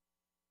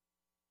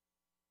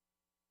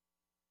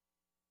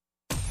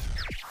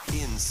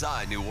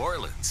 Inside New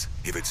Orleans.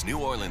 If it's New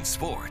Orleans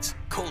sports,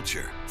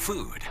 culture,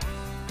 food,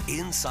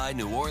 Inside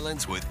New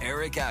Orleans with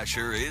Eric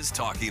Asher is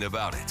talking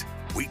about it.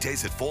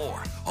 Weekdays at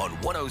 4 on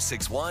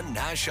 106.1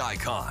 Nash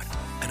Icon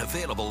and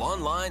available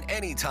online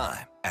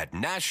anytime at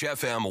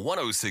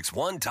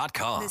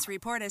NashFM1061.com. This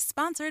report is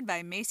sponsored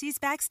by Macy's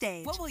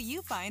Backstage. What will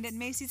you find at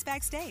Macy's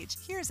Backstage?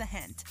 Here's a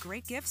hint.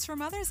 Great gifts for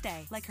Mother's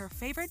Day, like her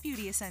favorite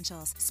beauty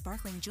essentials,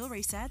 sparkling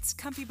jewelry sets,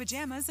 comfy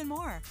pajamas, and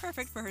more.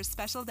 Perfect for her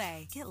special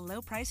day. Get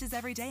low prices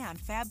every day on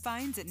fab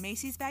finds at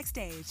Macy's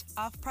Backstage.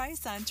 Off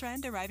price, on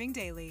trend, arriving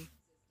daily.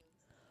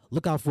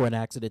 Look out for an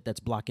accident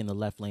that's blocking the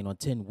left lane on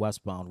 10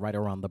 westbound right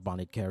around the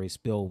Bonnet Carré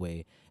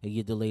Spillway. And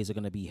your delays are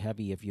going to be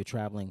heavy if you're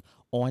traveling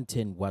on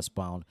 10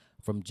 westbound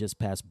from just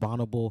past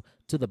Bonneville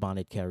to the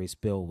Bonnet Carré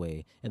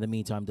Spillway. In the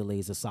meantime,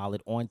 delays are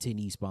solid on 10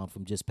 eastbound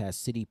from just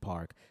past City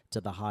Park to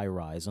the High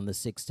Rise. On the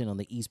 610 on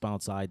the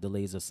eastbound side,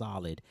 delays are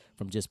solid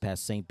from just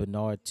past St.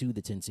 Bernard to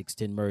the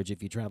 10-610 merge.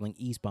 If you're traveling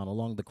eastbound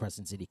along the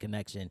Crescent City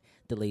connection,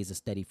 delays are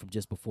steady from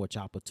just before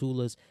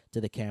Chapatulas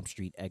to the Camp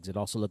Street exit.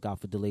 Also look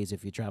out for delays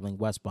if you're traveling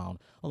westbound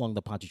along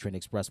the Pontchartrain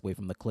Expressway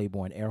from the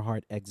Claiborne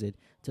Earhart exit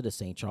to the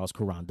St. Charles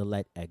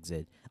Carondelet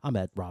exit. I'm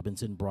Ed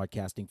Robinson,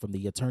 broadcasting from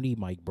the Attorney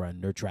Mike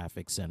Brenner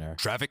Traffic Center.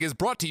 Traffic is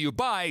brought to you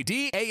by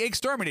DA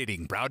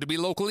Exterminating, proud to be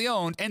locally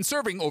owned and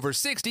serving over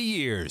 60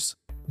 years.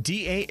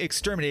 DA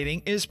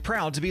Exterminating is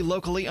proud to be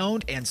locally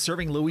owned and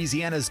serving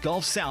Louisiana's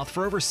Gulf South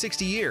for over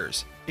 60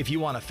 years. If you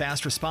want a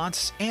fast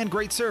response and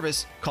great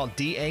service, call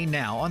DA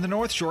now on the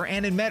North Shore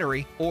and in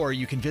Metairie, or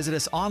you can visit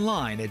us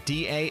online at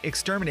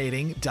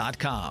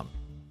daexterminating.com.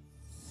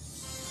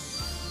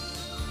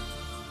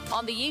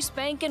 On the East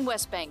Bank and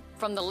West Bank,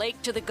 from the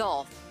lake to the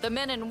Gulf, the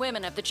men and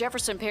women of the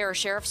Jefferson Parish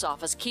Sheriff's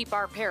Office keep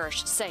our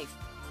parish safe.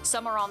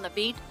 Some are on the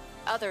beat,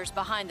 others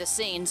behind the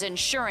scenes,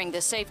 ensuring the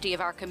safety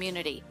of our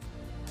community.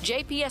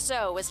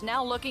 JPSO is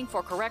now looking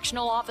for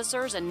correctional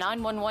officers and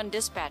 911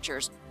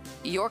 dispatchers.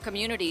 Your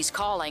community's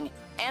calling.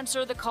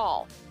 Answer the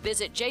call.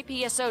 Visit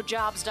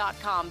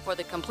jpsojobs.com for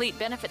the complete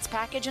benefits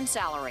package and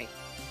salary.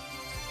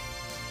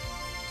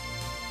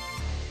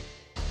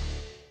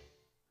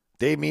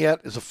 Dave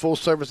Miette is a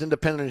full-service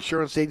independent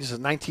insurance agent since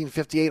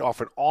 1958,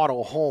 offering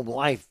auto, home,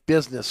 life,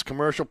 business,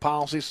 commercial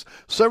policies,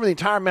 serving the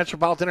entire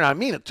metropolitan area. I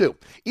mean it, too.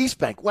 East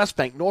Bank, West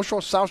Bank, North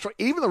Shore, South Shore,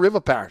 even the river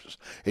parishes.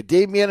 At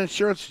Dave Miette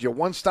Insurance is your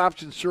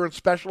one-stop insurance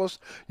specialist.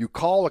 You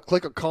call or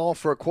click a call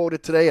for a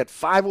quote today at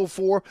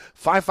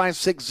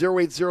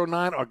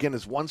 504-556-0809, or again,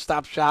 his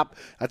one-stop shop.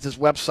 That's his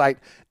website,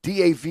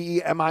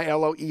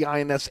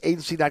 DAVEMILOEINS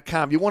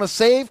agency.com. You want to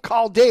save?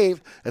 Call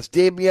Dave. That's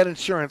Dave Miette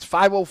Insurance,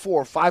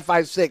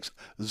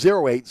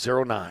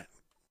 504-556-0809.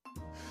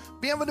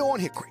 Bienvenue on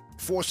Hickory,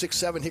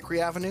 467 Hickory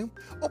Avenue.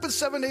 Open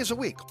 7 days a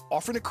week,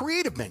 offering a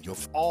creative menu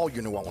of all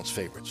your New Orleans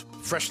favorites.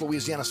 Fresh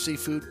Louisiana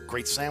seafood,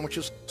 great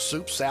sandwiches,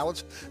 soups,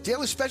 salads,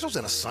 daily specials,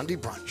 and a Sunday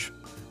brunch.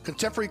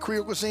 Contemporary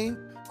Creole cuisine,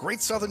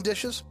 great southern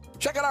dishes.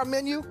 Check out our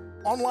menu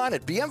online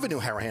at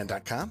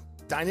bienvenueharahan.com.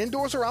 Dine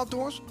indoors or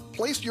outdoors.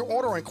 Place your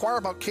order or inquire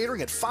about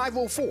catering at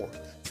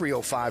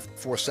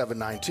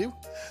 504-305-4792.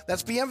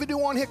 That's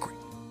Bienvenue on Hickory,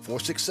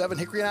 467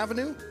 Hickory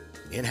Avenue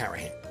in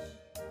Harahan.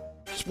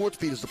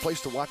 SportsBeat is the place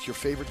to watch your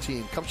favorite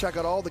team. Come check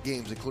out all the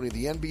games, including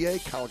the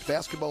NBA, college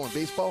basketball, and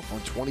baseball on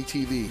 20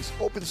 TVs.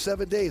 Open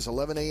 7 days,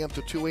 11 a.m.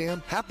 to 2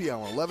 a.m. Happy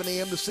hour, 11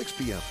 a.m. to 6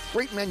 p.m.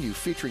 Great menu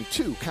featuring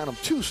two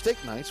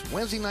steak nights.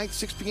 Wednesday night,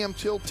 6 p.m.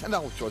 till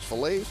 $10 choice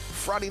fillets.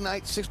 Friday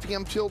night, 6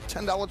 p.m. till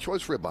 $10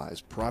 choice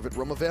ribeyes. Private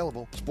room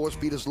available.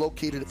 SportsBeat is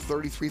located at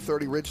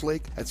 3330 Ridge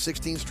Lake at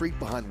 16th Street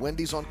behind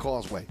Wendy's on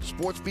Causeway.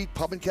 SportsBeat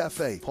Pub and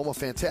Cafe, home of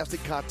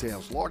fantastic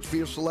cocktails, large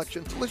beer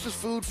selection, delicious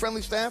food,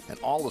 friendly staff, and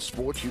all the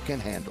sports you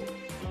can handle.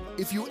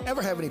 If you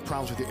ever have any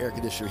problems with your air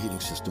conditioner heating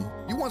system,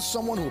 you want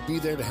someone who will be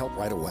there to help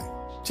right away.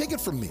 Take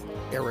it from me,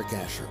 Eric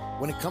Asher.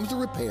 When it comes to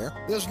repair,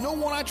 there's no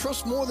one I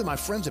trust more than my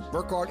friends at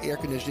Burkhardt Air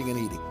Conditioning and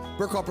Heating.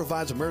 Burkhardt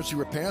provides emergency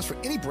repairs for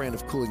any brand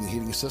of cooling and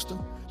heating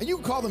system, and you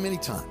can call them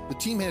anytime. The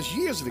team has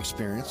years of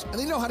experience, and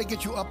they know how to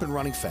get you up and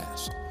running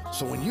fast.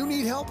 So when you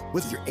need help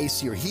with your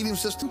AC or heating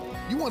system,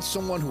 you want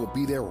someone who will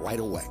be there right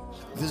away.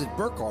 Visit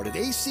Burkhardt at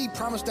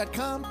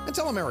acpromise.com and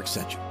tell them Eric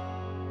sent you.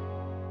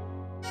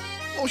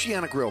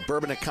 Oceana Grill,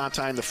 Bourbon at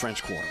Conti in the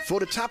French Quarter.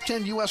 Voted top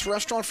 10 U.S.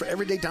 restaurant for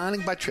everyday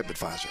dining by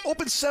TripAdvisor.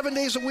 Open 7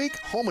 days a week,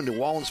 home of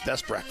New Orleans'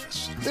 best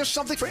breakfast. There's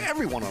something for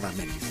everyone on our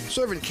menu.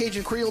 Serving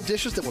Cajun Creole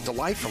dishes that will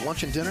delight for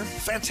lunch and dinner.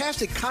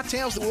 Fantastic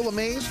cocktails that will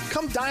amaze.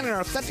 Come dine in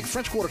our authentic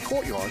French Quarter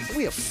courtyard.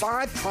 We have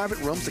 5 private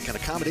rooms that can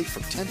accommodate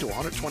from 10 to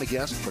 120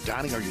 guests for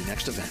dining or your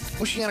next event.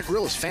 Oceana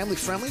Grill is family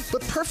friendly,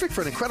 but perfect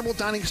for an incredible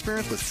dining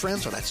experience with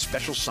friends or that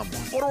special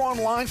someone. Order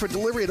online for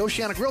delivery at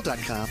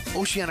oceanagrill.com.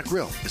 Oceana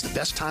Grill is the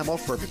best time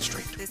off Bourbon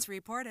Street. This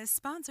report is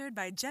sponsored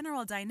by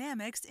General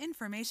Dynamics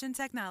Information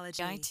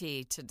Technology.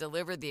 IT to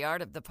deliver the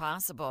art of the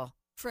possible.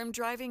 From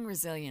driving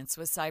resilience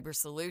with cyber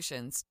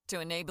solutions to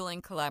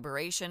enabling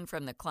collaboration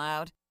from the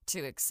cloud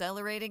to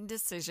accelerating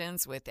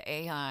decisions with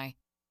AI.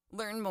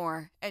 Learn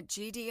more at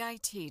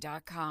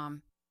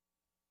gdit.com.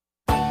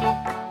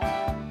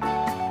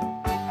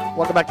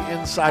 Welcome back to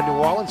Inside New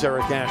Orleans.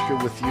 Eric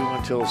Asher with you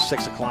until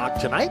 6 o'clock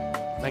tonight.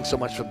 Thanks so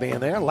much for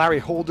being there. Larry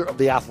Holder of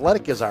The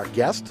Athletic is our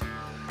guest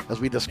as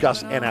we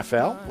discuss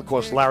NFL. Of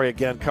course, Larry,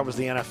 again, covers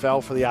the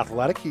NFL for The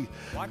Athletic. He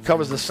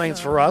covers the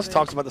Saints for us,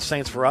 talks about the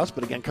Saints for us,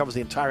 but again, covers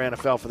the entire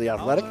NFL for The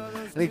Athletic.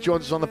 And he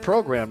joins us on the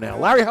program now.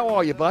 Larry, how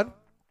are you, bud?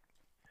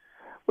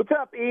 What's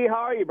up, E? How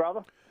are you,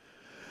 brother?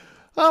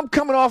 I'm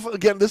coming off,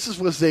 again,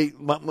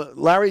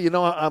 Larry, you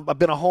know, I've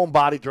been a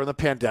homebody during the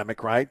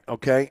pandemic, right?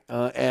 Okay.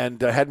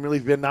 And hadn't really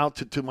been out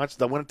to too much.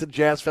 I went to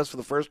Jazz Fest for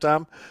the first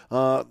time,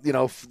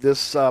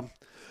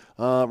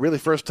 really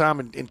first time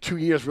in 2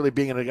 years really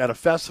being at a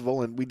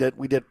festival, and we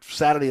did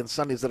Saturday and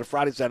Sunday instead of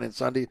Friday, Saturday, and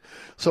Sunday.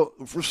 So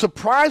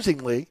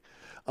surprisingly,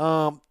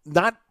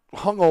 not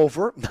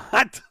hungover,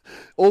 not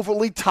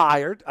overly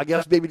tired. I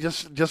guess maybe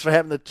just for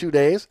having the 2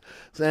 days,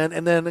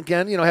 and then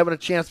again, you know, having a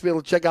chance to be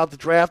able to check out the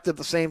draft at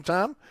the same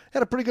time.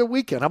 Had a pretty good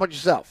weekend. How about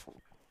yourself?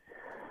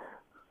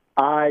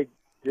 I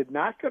did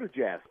not go to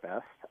Jazz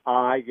Fest.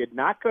 I did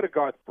not go to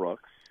Garth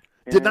Brooks.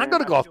 Did not go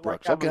to Garth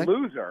Brooks. I'm a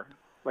loser.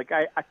 Like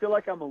I feel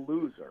like I'm a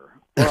loser,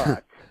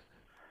 but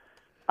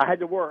I had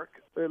to work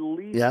at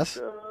least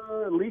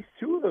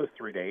 2 of those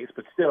 3 days.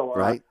 But still,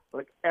 right?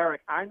 Like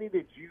Eric, I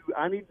needed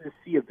to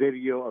see a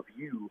video of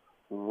you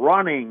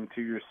running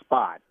to your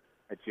spot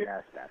at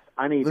Jazz Fest.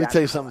 Let me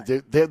tell you something,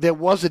 dude. There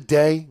was a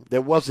day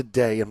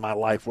in my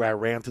life where I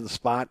ran to the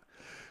spot,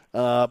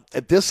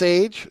 At this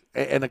age,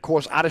 and of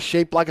course out of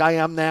shape like I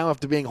am now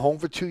after being home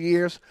for 2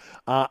 years,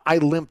 I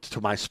limped to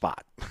my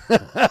spot.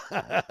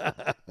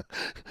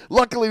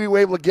 Luckily, we were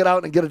able to get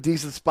out and get a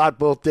decent spot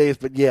both days.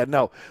 But yeah,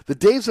 no, the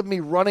days of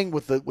me running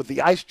with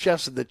the ice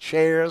chests and the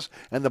chairs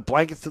and the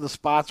blankets to the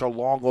spots are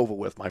long over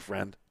with, my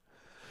friend.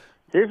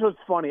 Here's what's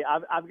funny.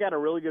 I've got a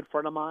really good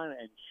friend of mine,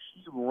 and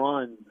she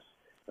runs.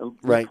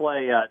 Right.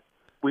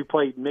 We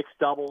play mixed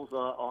doubles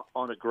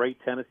on a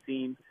great tennis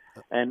team.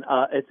 And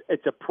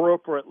it's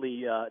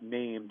appropriately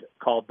named,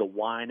 called the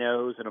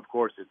Winos, and of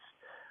course it's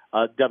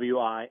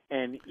Wineaux,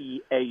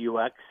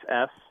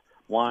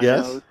 Winos.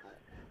 Yes.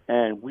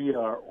 And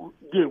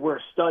we're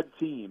a stud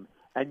team,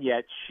 and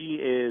yet she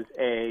is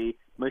a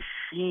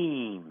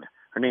machine.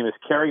 Her name is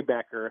Carrie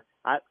Becker.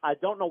 I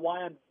don't know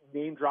why I'm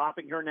name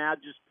dropping her now.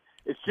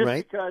 It's just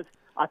right. Because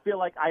I feel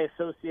like I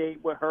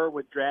associate with her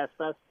with Jazz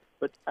Fest,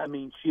 but I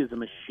mean she is a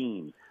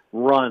machine.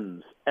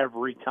 Runs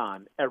every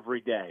time,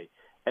 every day.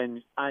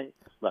 And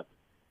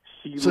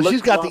she's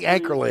got lovely. the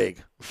anchor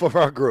leg for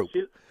our group.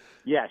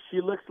 She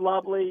looks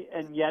lovely,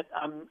 and yet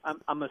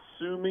I'm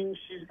assuming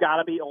she's got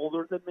to be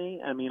older than me.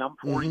 I mean, I'm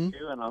 42,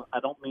 and I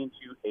don't mean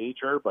to age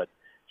her, but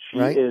she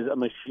is a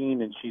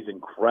machine, and she's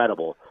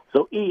incredible.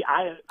 So,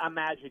 I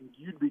imagine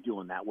you'd be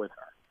doing that with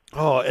her.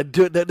 Oh,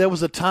 dude, there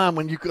was a time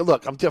when you could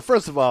look.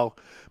 First of all,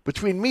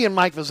 between me and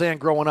Mike Vazan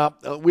growing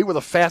up, we were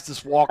the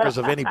fastest walkers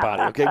of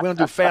anybody. Okay, we don't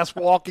do fast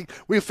walking.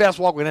 We fast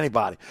walk with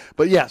anybody.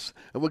 But yes,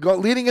 we're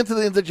leading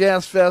into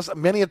Jazz Fest.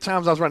 Many a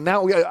times I was running.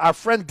 Now our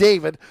friend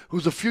David,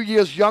 who's a few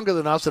years younger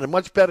than us and in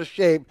much better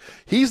shape,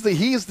 he's the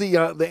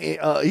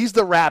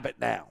rabbit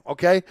now.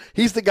 Okay,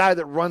 he's the guy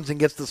that runs and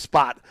gets the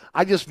spot.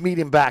 I just meet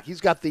him back.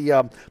 He's got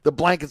the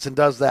blankets and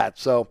does that.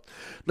 So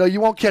no,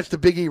 you won't catch the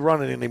Big E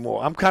running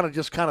anymore. I'm kind of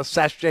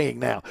sashaying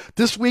now.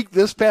 This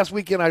past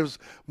weekend, I was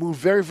moved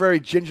very, very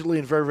gingerly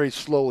and very, very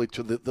slowly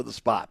to the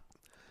spot.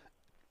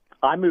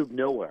 I moved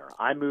nowhere.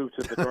 I moved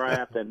to the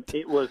draft, and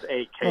it was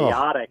a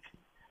chaotic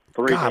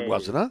 3 days.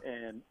 Wasn't it?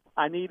 And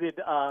I needed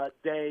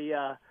day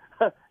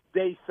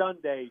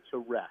Sunday to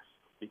rest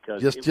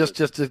because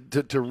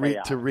to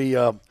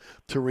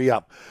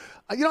re-up.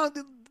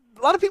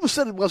 A lot of people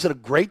said it wasn't a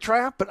great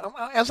draft, but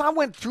as I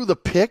went through the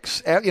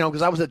picks,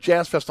 because I was at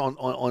Jazz Fest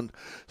on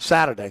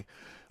Saturday.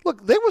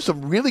 Look, there were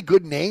some really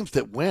good names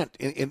that went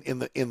in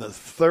the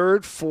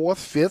third, fourth,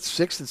 fifth,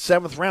 sixth, and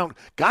seventh round.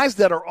 Guys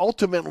that are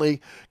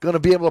ultimately going to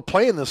be able to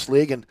play in this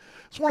league, and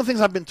it's one of the things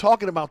I've been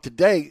talking about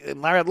today.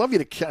 And Larry, I'd love you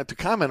to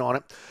comment on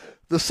it.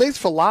 The Saints'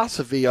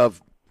 philosophy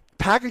of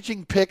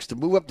packaging picks to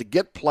move up to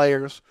get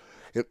players,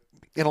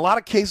 in a lot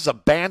of cases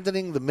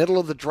abandoning the middle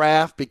of the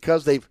draft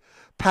because they've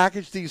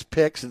package these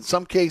picks. In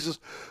some cases,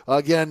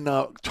 again,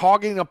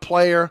 targeting a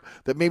player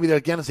that maybe,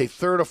 again, is a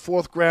third or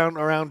fourth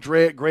round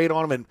grade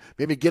on them and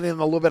maybe getting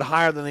them a little bit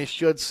higher than they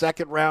should,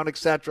 second round,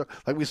 etc.,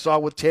 like we saw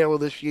with Taylor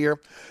this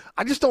year.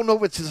 I just don't know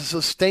if it's a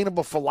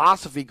sustainable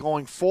philosophy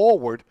going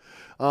forward,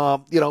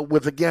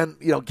 with, again,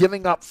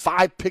 giving up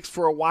 5 picks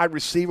for a wide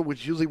receiver,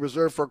 which is usually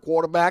reserved for a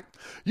quarterback.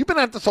 You've been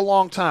at this a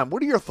long time.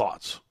 What are your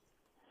thoughts?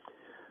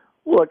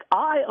 Look,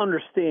 I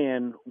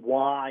understand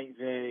why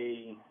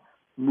they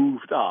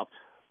moved up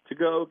to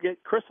go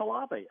get Chris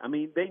Olave. I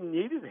mean, they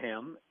needed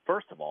him,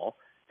 first of all,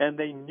 and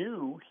they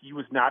knew he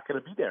was not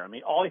going to be there. I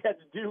mean, all he had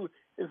to do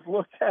is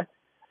look at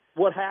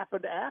what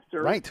happened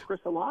after Chris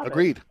Olave.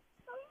 Agreed.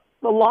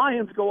 The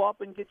Lions go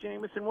up and get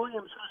Jameson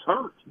Williams, who's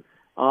hurt.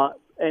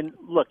 And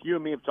look, you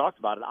and me have talked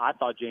about it. I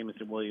thought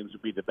Jameson Williams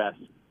would be the best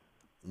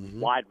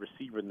wide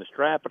receiver in this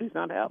draft, but he's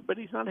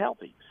not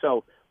healthy.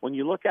 So when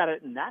you look at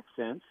it in that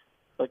sense,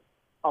 like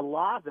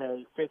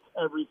Olave fits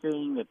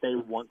everything that they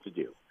want to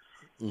do.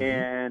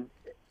 And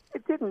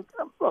it didn't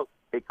look.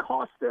 It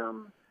cost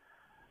them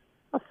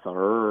a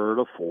third,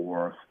 a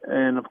fourth,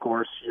 and of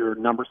course you're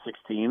number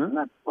 16. And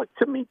that's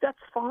to me, that's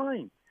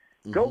fine.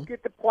 Go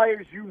get the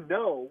players you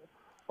know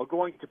are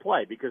going to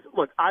play. Because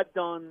look, I've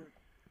done,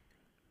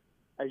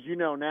 as you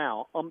know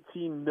now,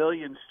 umpteen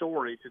million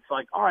stories. It's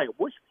like, all right,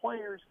 which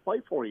players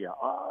play for you?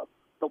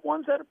 The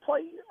ones that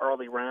play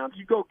early rounds,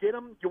 you go get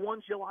them. The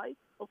ones you like,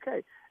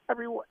 okay.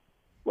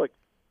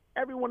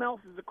 Everyone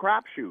else is a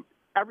crapshoot.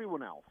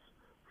 Everyone else.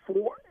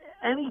 For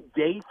any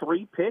day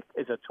 3 pick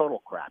is a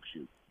total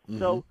crapshoot.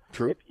 So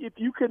if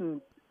you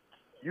can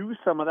use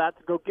some of that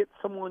to go get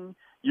someone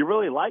you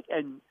really like,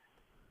 and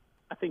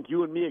I think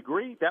you and me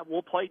agree that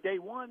we'll play day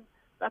 1,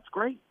 that's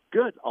great.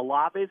 Good.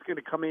 Olave is going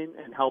to come in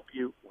and help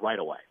you right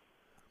away.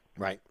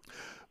 Right.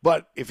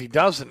 But if he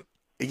doesn't,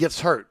 he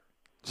gets hurt.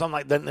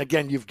 Then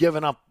again, you've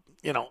given up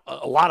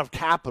a lot of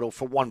capital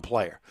for one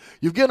player.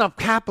 You've given up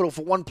capital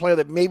for one player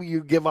that maybe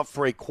you give up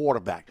for a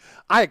quarterback.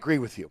 I agree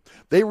with you.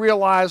 They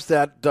realized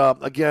that,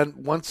 again,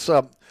 once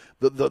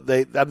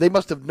they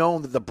must have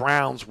known that the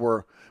Browns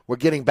were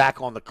getting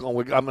back on not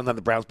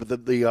the Browns, but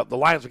the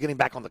Lions were getting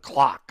back on the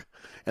clock,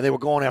 and they were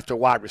going after a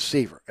wide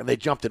receiver, and they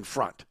jumped in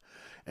front.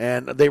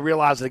 And they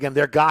realized that, again,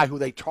 their guy who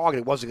they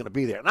targeted wasn't going to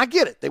be there. And I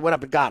get it. They went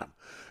up and got him.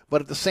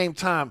 But at the same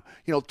time,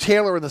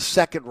 Taylor in the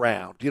second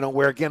round,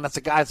 where again that's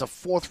a guy that's a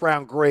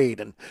fourth-round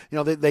grade, and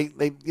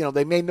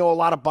they may know a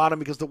lot about him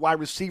because the wide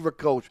receiver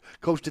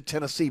coached at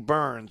Tennessee,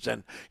 Burns,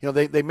 and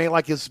they may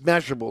like his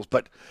measurables.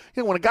 But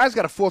when a guy's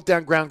got a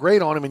fourth-down ground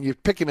grade on him and you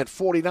pick him at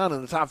 49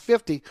 in the top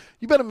 50,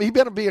 he better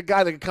be a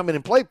guy that can come in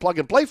and plug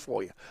and play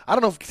for you. I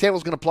don't know if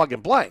Taylor's going to plug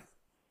and play.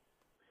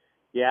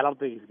 Yeah, I don't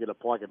think he's going to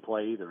plug and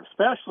play either,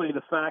 especially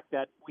the fact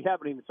that we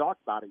haven't even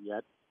talked about it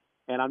yet.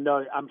 And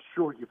I'm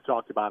sure you've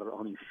talked about it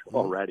on your show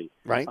already.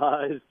 Right.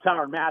 Is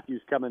Tyrann Mathieu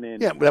coming in.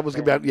 Yeah, that was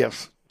about,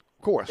 yes,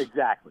 of course.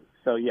 Exactly.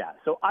 So, yeah.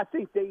 So I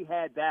think they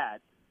had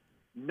that,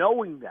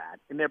 knowing that,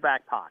 in their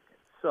back pocket.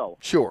 So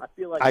sure. I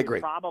feel like I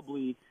agree.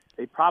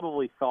 They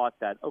probably thought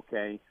that,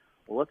 okay,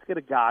 well, let's get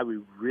a guy we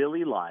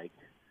really like.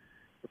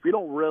 If we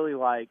don't really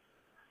like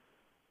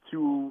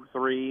 2,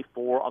 3,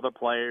 4 other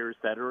players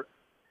that are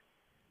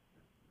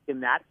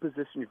in that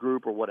position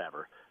group or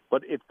whatever,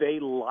 but if they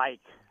like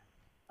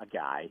a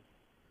guy,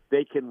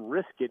 they can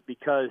risk it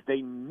because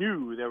they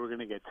knew they were going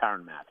to get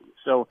Tyrann Mathieu.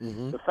 So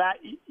the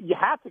fact you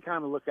have to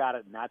kind of look at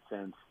it in that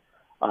sense.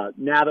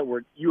 Now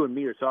that you and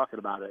me are talking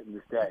about it in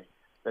this day,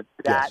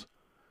 that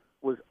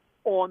was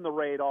on the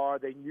radar.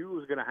 They knew it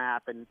was going to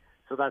happen,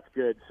 so that's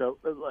good. So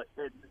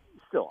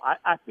still,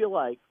 I feel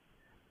like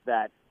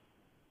that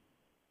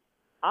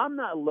I'm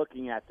not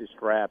looking at this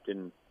draft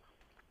in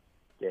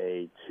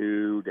day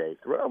 2, day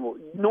 3.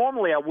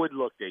 Normally I would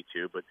look day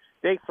 2, but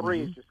day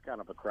 3 is just kind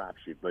of a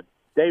crapshoot. But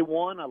day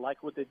 1, I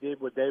like what they did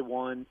with day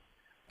 1.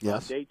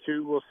 Yes. Day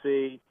 2, we'll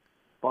see.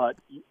 But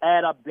you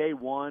add up day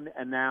 1,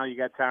 and now you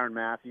got Tyrann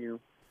Mathieu.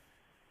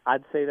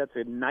 I'd say that's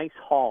a nice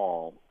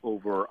haul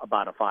over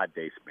about a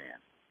 5-day span.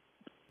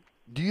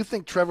 Do you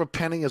think Trevor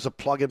Penning is a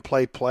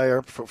plug-and-play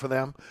player for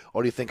them,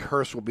 or do you think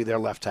Hurst will be their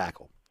left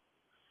tackle?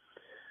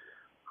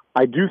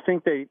 I do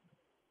think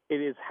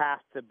has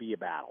to be a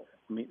battle.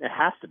 I mean, it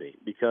has to be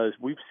because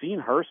we've seen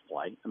Hurst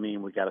play. I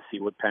mean, we got to see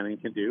what Penning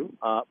can do.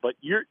 But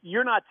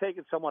you're not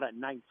taking someone at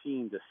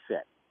 19 to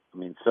sit. I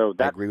mean, so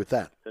I agree with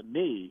that. To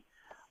me,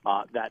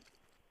 that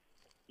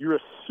you're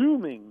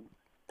assuming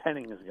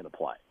Penning is going to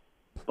play,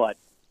 but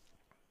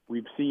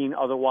we've seen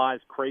otherwise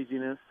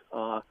craziness.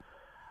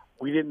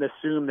 We didn't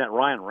assume that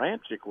Ryan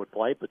Ramczyk would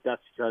play, but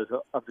that's because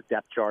of the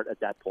depth chart at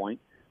that point.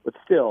 But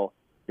still,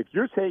 if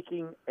you're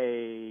taking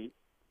a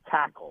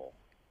tackle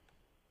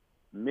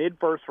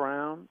mid-first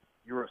round,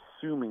 you're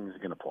assuming he's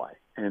going to play.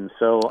 And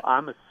so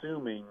I'm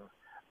assuming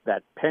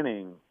that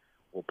Penning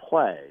will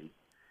play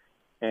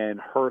and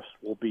Hurst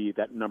will be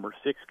that number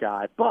 6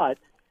 guy. But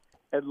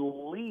at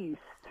least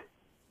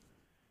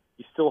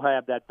you still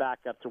have that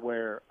backup to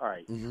where, all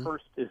right,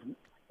 Hurst is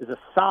a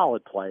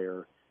solid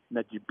player and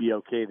that you'd be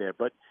okay there.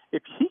 But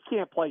if he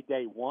can't play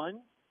day 1,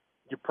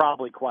 you're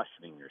probably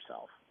questioning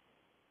yourself.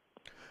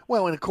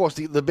 Well, and of course,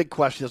 the big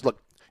question is,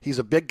 look, he's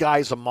a big guy.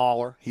 He's a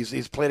mauler.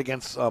 He's played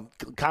against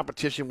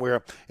competition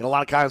where, in a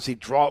lot of times, he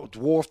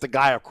dwarfed the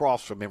guy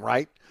across from him,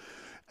 right?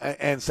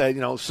 And said,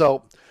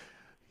 so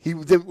he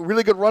was a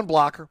really good run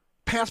blocker.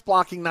 Pass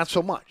blocking, not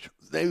so much.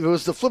 It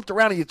was the flipped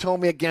around, and you told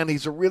me again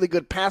he's a really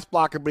good pass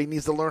blocker, but he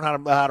needs to learn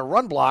how to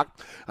run block.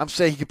 I'm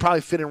saying he could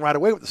probably fit in right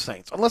away with the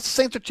Saints, unless the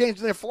Saints are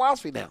changing their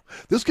philosophy now.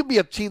 This could be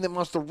a team that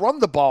wants to run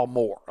the ball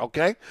more,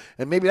 okay?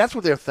 And maybe that's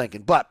what they're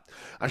thinking. But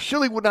I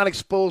surely would not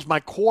expose my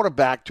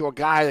quarterback to a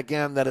guy,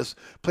 again, that has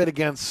played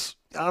against,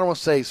 I don't want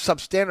to say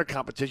substandard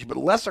competition, but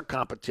lesser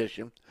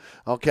competition,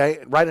 okay,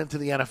 right into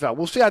the NFL.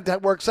 We'll see how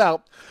that works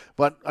out.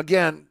 But,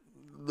 again,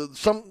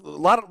 a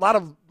lot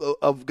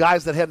of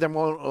guys that had their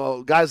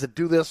own guys that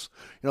do this,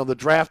 the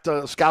draft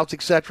scouts,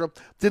 etc.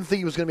 Didn't think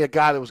he was going to be a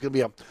guy that was going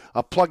to be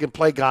a plug and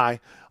play guy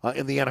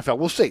in the NFL.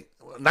 We'll see.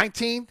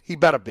 19, he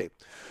better be.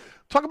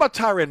 Talk about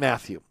Tyrann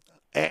Mathieu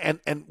and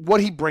what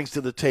he brings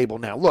to the table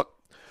now. Look,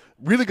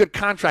 really good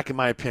contract in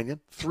my opinion.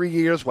 3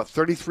 years,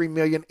 $33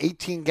 million,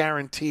 18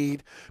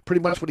 guaranteed.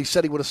 Pretty much what he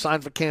said he would have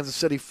signed for Kansas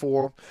City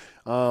for.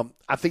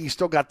 I think he's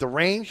still got the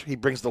range. He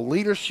brings the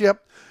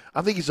leadership.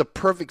 I think he's a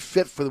perfect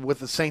fit for what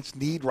the Saints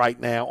need right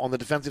now on the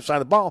defensive side of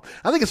the ball.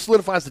 I think it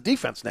solidifies the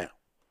defense now.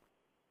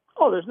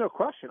 Oh, there's no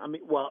question. I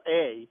mean, well,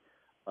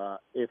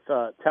 if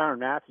Tyrann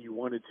Mathieu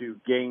wanted to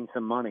gain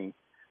some money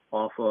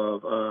off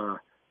of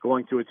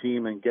going to a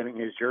team and getting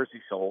his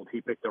jersey sold, he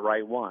picked the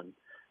right one.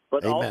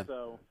 But Amen.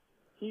 Also,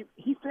 he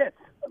fits.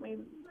 I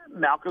mean,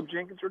 Malcolm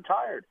Jenkins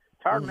retired.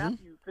 Tyrann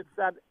Mathieu fits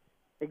that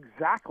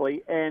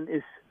exactly and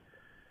is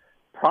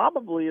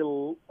probably a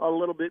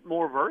little bit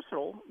more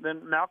versatile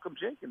than Malcolm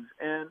Jenkins.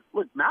 And,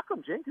 look,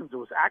 Malcolm Jenkins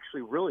was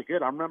actually really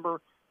good. I remember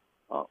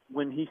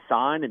when he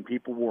signed and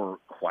people were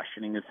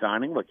questioning his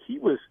signing. Look, he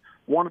was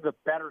one of the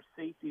better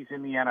safeties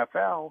in the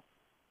NFL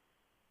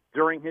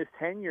during his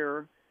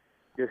tenure,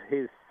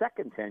 his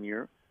second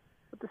tenure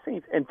with the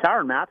Saints. And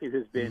Tyrann Mathieu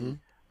has been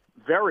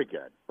very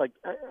good. Like,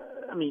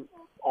 I mean,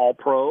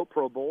 All-Pro,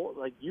 Pro Bowl,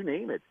 like you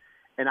name it.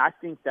 And I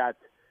think that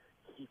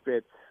he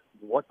fits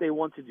what they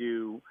want to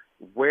do,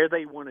 where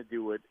they want to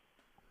do it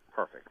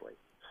perfectly.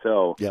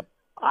 So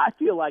I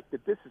feel like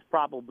that this has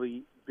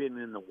probably been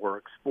in the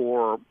works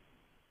for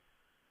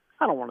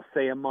I don't want to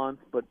say a month,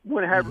 but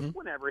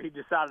whenever he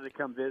decided to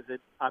come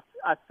visit, I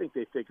think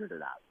they figured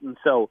it out. And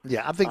so,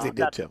 yeah, I think they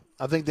did too.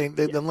 I think they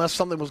unless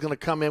something was going to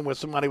come in where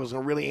somebody was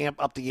going to really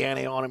amp up the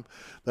ante on him,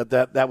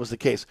 that was the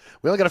case.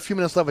 We only got a few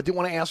minutes left. I do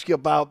want to ask you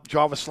about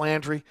Jarvis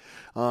Landry.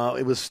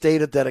 It was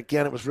stated that,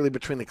 again, it was really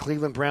between the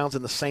Cleveland Browns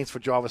and the Saints for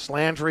Jarvis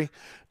Landry.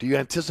 Do you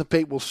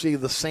anticipate we'll see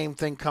the same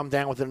thing come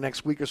down within the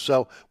next week or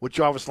so with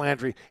Jarvis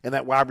Landry and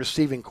that wide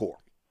receiving core?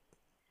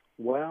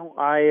 Well,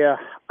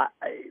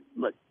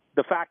 look.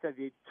 The fact that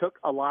he took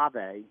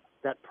Olave,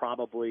 that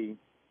probably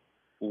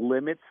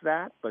limits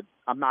that, but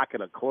I'm not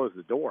going to close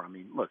the door. I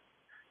mean, look,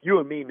 you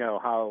and me know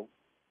how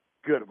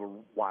good of a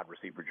wide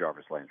receiver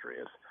Jarvis Landry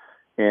is,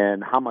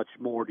 and how much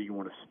more do you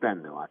want to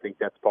spend, though? I think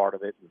that's part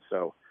of it. And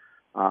so,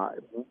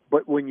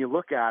 but when you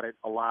look at it,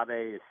 Olave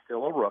is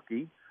still a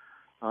rookie.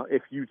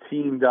 If you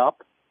teamed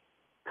up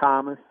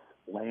Thomas,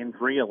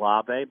 Landry,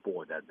 Olave,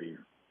 boy, that'd be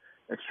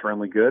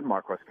extremely good.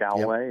 Marquez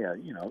Callaway,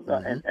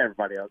 and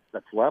everybody else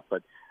that's left,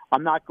 but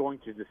I'm not going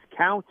to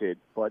discount it,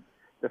 but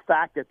the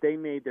fact that they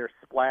made their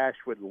splash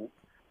with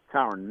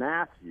Tyrann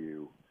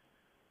Mathieu,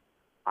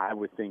 I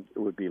would think it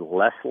would be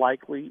less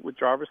likely with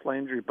Jarvis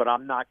Landry, but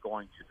I'm not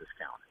going to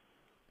discount it.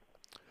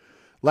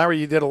 Larry,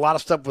 you did a lot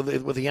of stuff with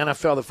the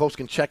NFL that folks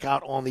can check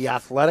out on The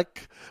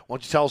Athletic. Why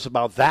don't you tell us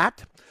about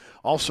that?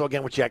 Also,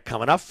 again, what you had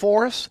coming up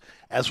for us,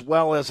 as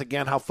well as,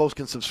 again, how folks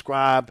can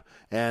subscribe.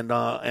 And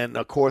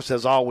of course,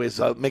 as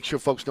always, make sure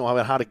folks know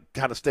how to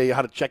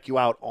check you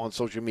out on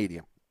social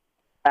media.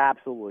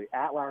 Absolutely.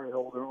 At Larry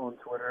Holder on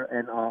Twitter.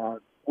 And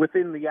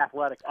within The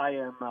Athletic, I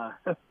am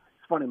it's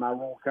funny, my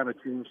role kind of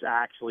changed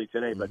actually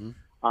today, but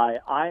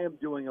I am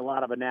doing a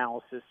lot of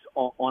analysis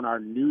on our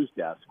news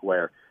desk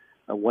where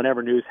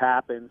whenever news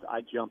happens,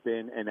 I jump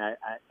in and I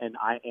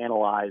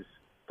analyze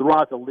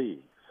throughout the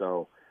league.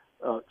 So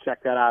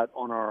check that out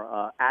on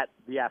our at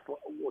the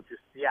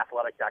just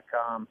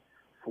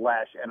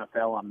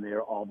theathletic.com/NFL. I'm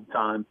there all the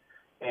time.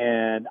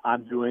 And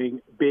I'm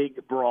doing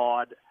big,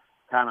 broad,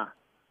 kind of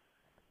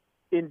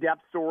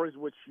in-depth stories,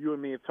 which you and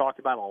me have talked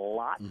about a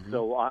lot.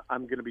 So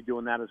I'm going to be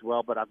doing that as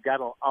well. But I've got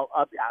a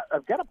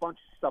bunch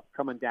of stuff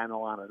coming down the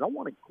line. I don't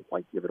want to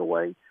quite give it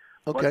away,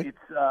 but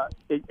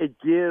it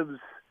gives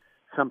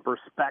some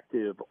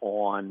perspective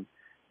on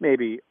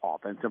maybe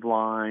offensive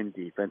line,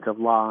 defensive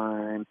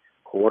line,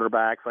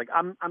 quarterbacks. Like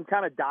I'm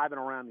kind of diving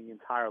around the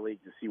entire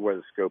league to see where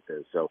the scope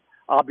is. So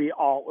I'll be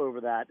all over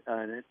that.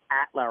 And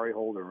at Larry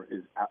Holder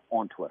is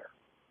on Twitter.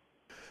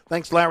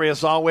 Thanks, Larry,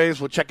 as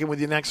always. We'll check in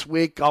with you next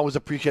week. Always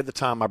appreciate the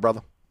time, my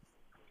brother.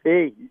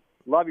 Hey,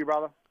 love you,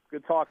 brother.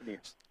 Good talking to you.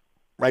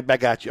 Right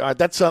back at you. All right,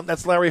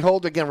 that's Larry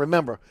Holder. Again,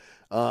 remember,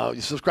 you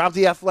subscribe to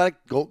The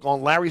Athletic. Go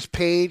on Larry's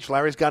page.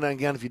 Larry's got it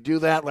again. If you do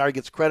that, Larry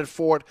gets credit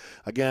for it.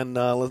 Again,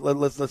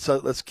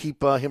 let's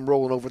keep him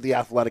rolling over The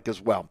Athletic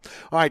as well.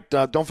 All right,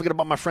 don't forget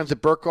about my friends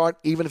at Burkhardt.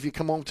 Even if you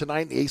come home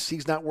tonight and the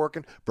AC's not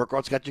working,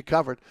 Burkhardt's got you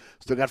covered.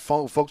 Still got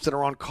folks that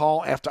are on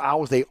call after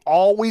hours. They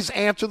always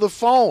answer the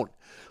phone.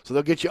 So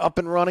they'll get you up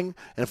and running,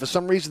 and if for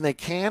some reason they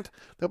can't,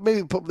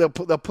 they'll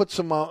put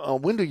some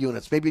window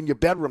units maybe in your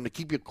bedroom to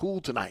keep you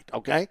cool tonight,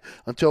 okay?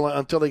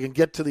 Until they can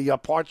get to the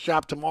part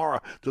shop tomorrow,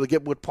 till they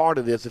get what part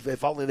it is,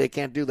 if only they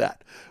can't do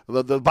that.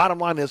 The bottom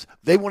line is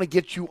they want to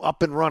get you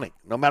up and running,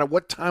 no matter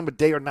what time of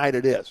day or night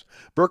it is.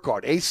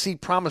 Burkhardt,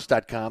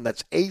 acpromise.com.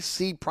 That's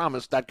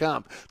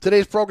acpromise.com.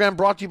 Today's program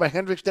brought to you by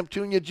Hendricks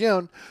Neptunia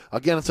Gin.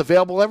 Again, it's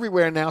available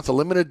everywhere now. It's a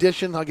limited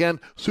edition,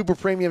 again, super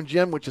premium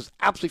gin, which is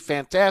absolutely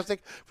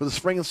fantastic for the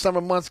spring and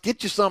summer months.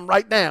 Get you some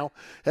right now.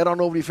 Head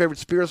on over to your favorite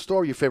spirit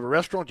store, your favorite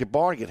restaurant, your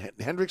bar, and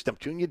get Hendricks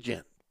Neptunia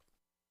Gin.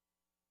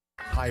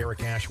 Hi,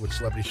 Eric Ashwood,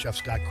 celebrity chef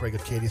Scott Craig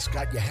of Katie's.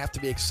 Scott, you have to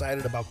be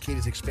excited about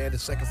Katie's expanded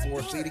second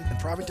floor seating and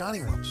private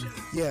dining rooms.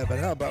 Yeah, but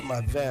how about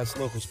my vast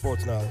local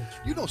sports knowledge?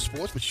 You know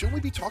sports, but shouldn't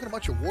we be talking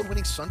about your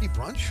award-winning Sunday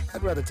brunch?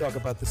 I'd rather talk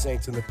about the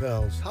Saints and the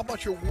Pels. How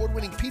about your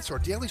award-winning pizza or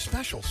daily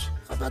specials?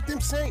 How about them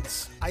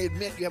Saints? I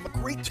admit you have a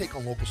great take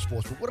on local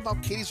sports, but what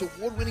about Katie's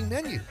award-winning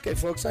menu? Okay,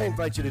 folks, I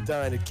invite you to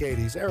dine at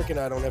Katie's. Eric and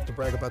I don't have to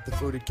brag about the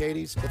food at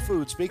Katie's. The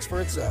food speaks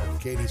for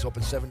itself. Katie's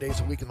open 7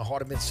 days a week in the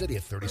heart of Mid-City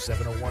at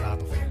 3701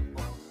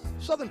 Opperville.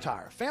 Southern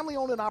Tire, family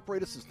owned and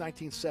operated since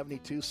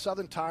 1972.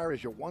 Southern Tire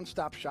is your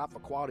one-stop shop for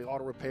quality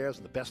auto repairs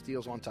and the best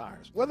deals on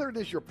tires. Whether it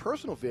is your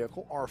personal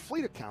vehicle or a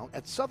fleet account,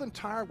 at Southern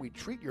Tire we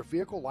treat your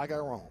vehicle like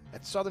our own.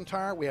 At Southern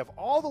Tire we have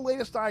all the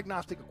latest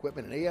diagnostic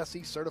equipment and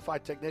ASE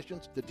certified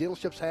technicians the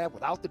dealerships have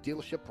without the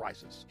dealership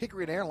prices.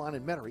 Hickory and Airline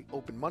in Metairie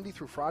open Monday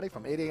through Friday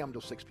from 8 a.m. till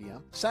 6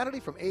 p.m.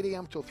 Saturday from 8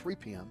 a.m. till 3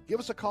 p.m. Give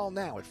us a call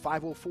now at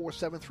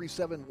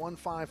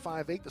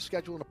 504-737-1558 to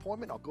schedule an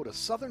appointment or go to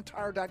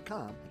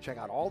southerntire.com and check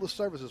out all the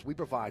services we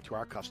provide to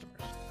our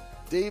customers.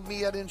 Dave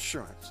Miette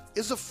Insurance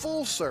is a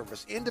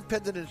full-service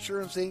independent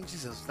insurance agency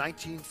since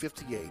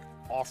 1958,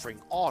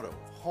 offering auto,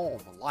 home,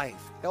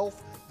 life,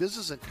 health,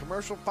 business, and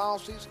commercial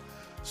policies,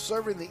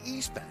 serving the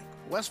East Bank,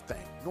 West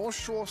Bank, North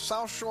Shore,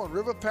 South Shore, and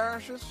River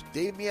parishes.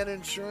 Dave Miette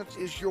Insurance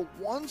is your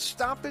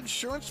one-stop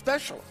insurance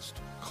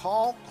specialist.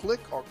 Call,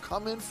 click, or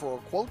come in for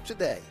a quote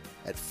today.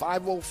 at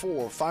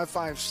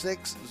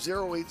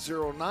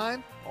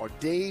 504-556-0809 or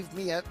Dave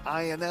me at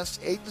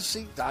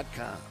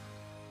insagency.com.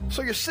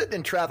 So you're sitting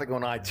in traffic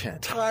on I-10,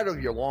 tired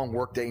of your long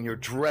workday and you're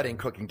dreading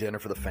cooking dinner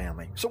for the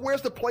family. So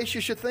where's the place you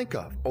should think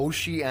of?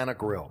 Oceana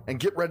Grill. And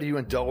get ready to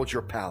indulge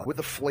your palate with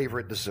the flavor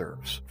it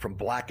deserves. From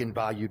blackened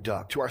bayou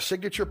duck to our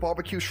signature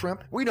barbecue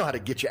shrimp, we know how to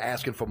get you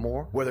asking for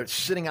more. Whether it's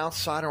sitting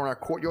outside or in our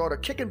courtyard or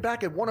kicking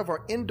back at one of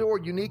our indoor,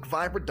 unique,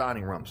 vibrant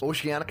dining rooms,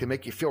 Oceana can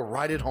make you feel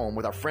right at home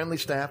with our friendly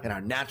staff and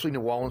our naturally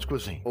New Orleans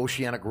cuisine.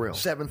 Oceana Grill,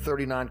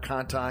 739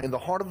 Conti, in the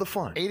heart of the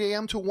fun, 8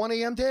 a.m. to 1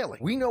 a.m. daily.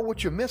 We know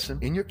what you're missing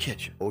in your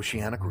kitchen.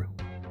 Oceana Grill.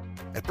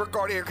 At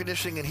Burkhardt Air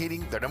Conditioning and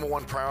Heating, their number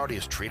one priority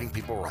is treating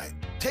people right.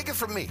 Take it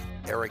from me,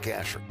 Eric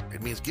Asher.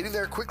 It means getting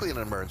there quickly in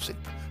an emergency.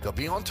 They'll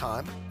be on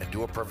time and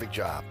do a perfect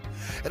job.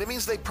 And it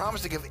means they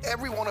promise to give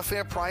everyone a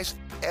fair price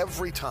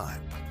every time.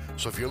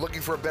 So if you're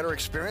looking for a better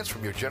experience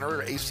from your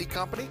generator AC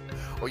company,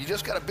 or you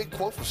just got a big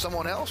quote from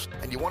someone else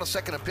and you want a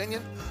second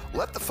opinion,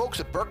 let the folks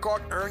at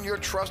Burkhardt earn your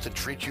trust and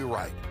treat you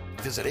right.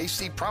 Visit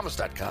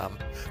acpromise.com.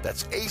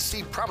 That's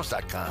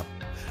acpromise.com,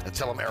 and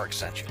tell them Eric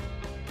sent you.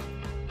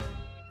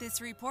 This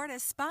report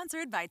is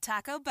sponsored by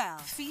Taco Bell.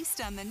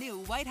 Feast on the new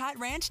White Hot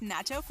Ranch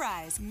Nacho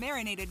Fries.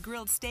 Marinated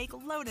grilled steak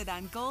loaded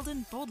on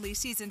golden, boldly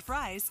seasoned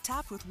fries,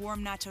 topped with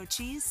warm nacho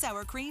cheese,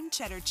 sour cream,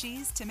 cheddar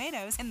cheese,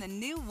 tomatoes, and the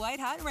new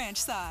White Hot Ranch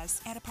sauce.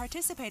 At a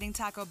participating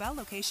Taco Bell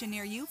location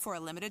near you for a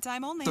limited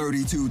time only.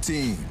 32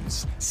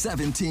 teams,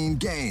 17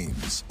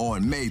 games.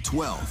 On May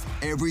 12th,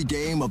 every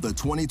game of the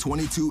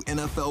 2022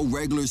 NFL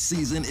regular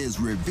season is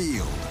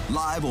revealed.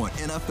 Live on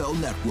NFL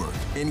Network,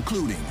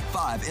 including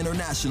 5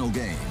 international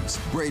games.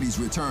 Brady's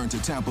return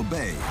to Tampa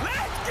Bay.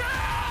 Let's go!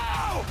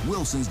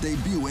 Wilson's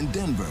debut in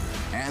Denver.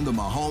 And the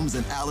Mahomes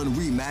and Allen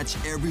rematch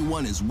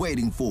everyone is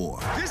waiting for.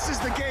 This is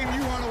the game you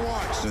want to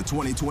watch. The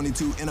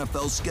 2022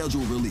 NFL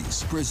schedule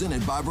release,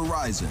 presented by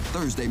Verizon.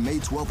 Thursday, May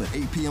 12th at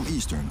 8 p.m.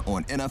 Eastern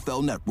on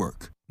NFL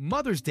Network.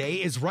 Mother's Day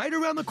is right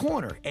around the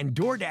corner, and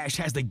DoorDash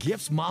has the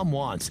gifts mom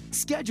wants.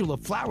 Schedule a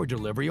flower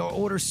delivery or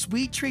order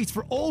sweet treats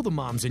for all the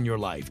moms in your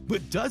life.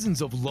 With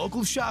dozens of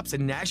local shops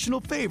and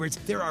national favorites,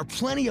 there are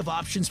plenty of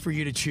options for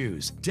you to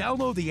choose.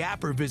 Download the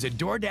app or visit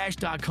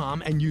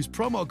DoorDash.com and use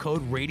promo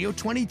code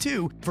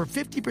RADIO22 for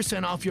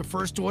 50% off your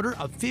first order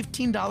of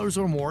 $15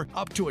 or more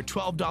up to a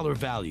 $12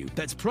 value.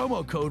 That's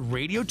promo code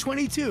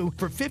RADIO22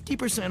 for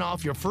 50%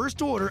 off your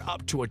first order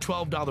up to a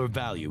 $12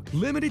 value.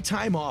 Limited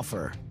time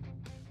offer.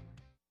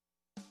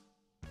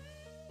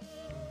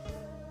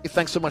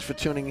 Thanks so much for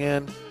tuning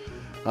in.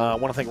 I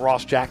want to thank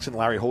Ross Jackson,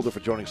 Larry Holder for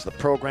joining us on the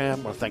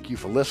program. I want to thank you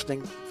for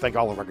listening. Thank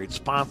all of our great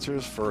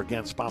sponsors for,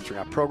 again, sponsoring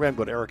our program.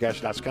 Go to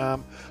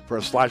ericasher.com for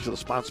a slide to the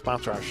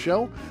sponsor our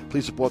show.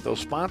 Please support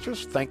those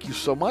sponsors. Thank you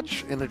so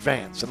much in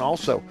advance. And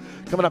also,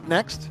 coming up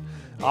next,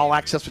 All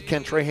Access with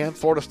Ken Trahan,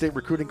 Florida State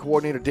recruiting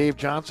coordinator Dave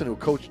Johnson, who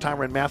coached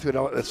Tyrann Mathieu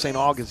at St.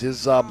 Aug, is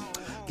his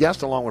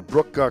guest, along with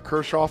Brooke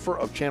Kirschhofer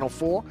of Channel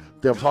 4.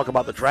 They'll talk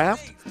about the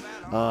draft.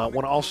 I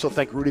want to also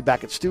thank Rudy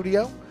back at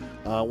studio.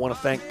 I want to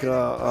thank,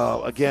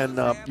 again,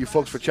 you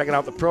folks for checking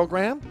out the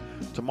program.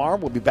 Tomorrow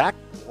we'll be back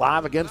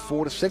live again,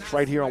 4 to 6,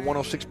 right here on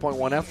 106.1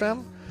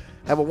 FM.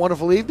 Have a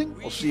wonderful evening.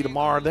 We'll see you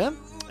tomorrow then.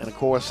 And, of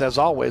course, as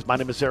always, my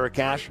name is Eric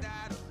Asher.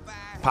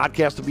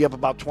 Podcast will be up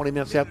about 20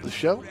 minutes after the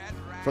show.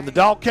 From the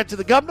dog catch to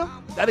the governor,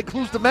 that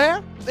includes the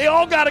mayor. They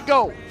all got to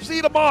go. See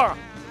you tomorrow.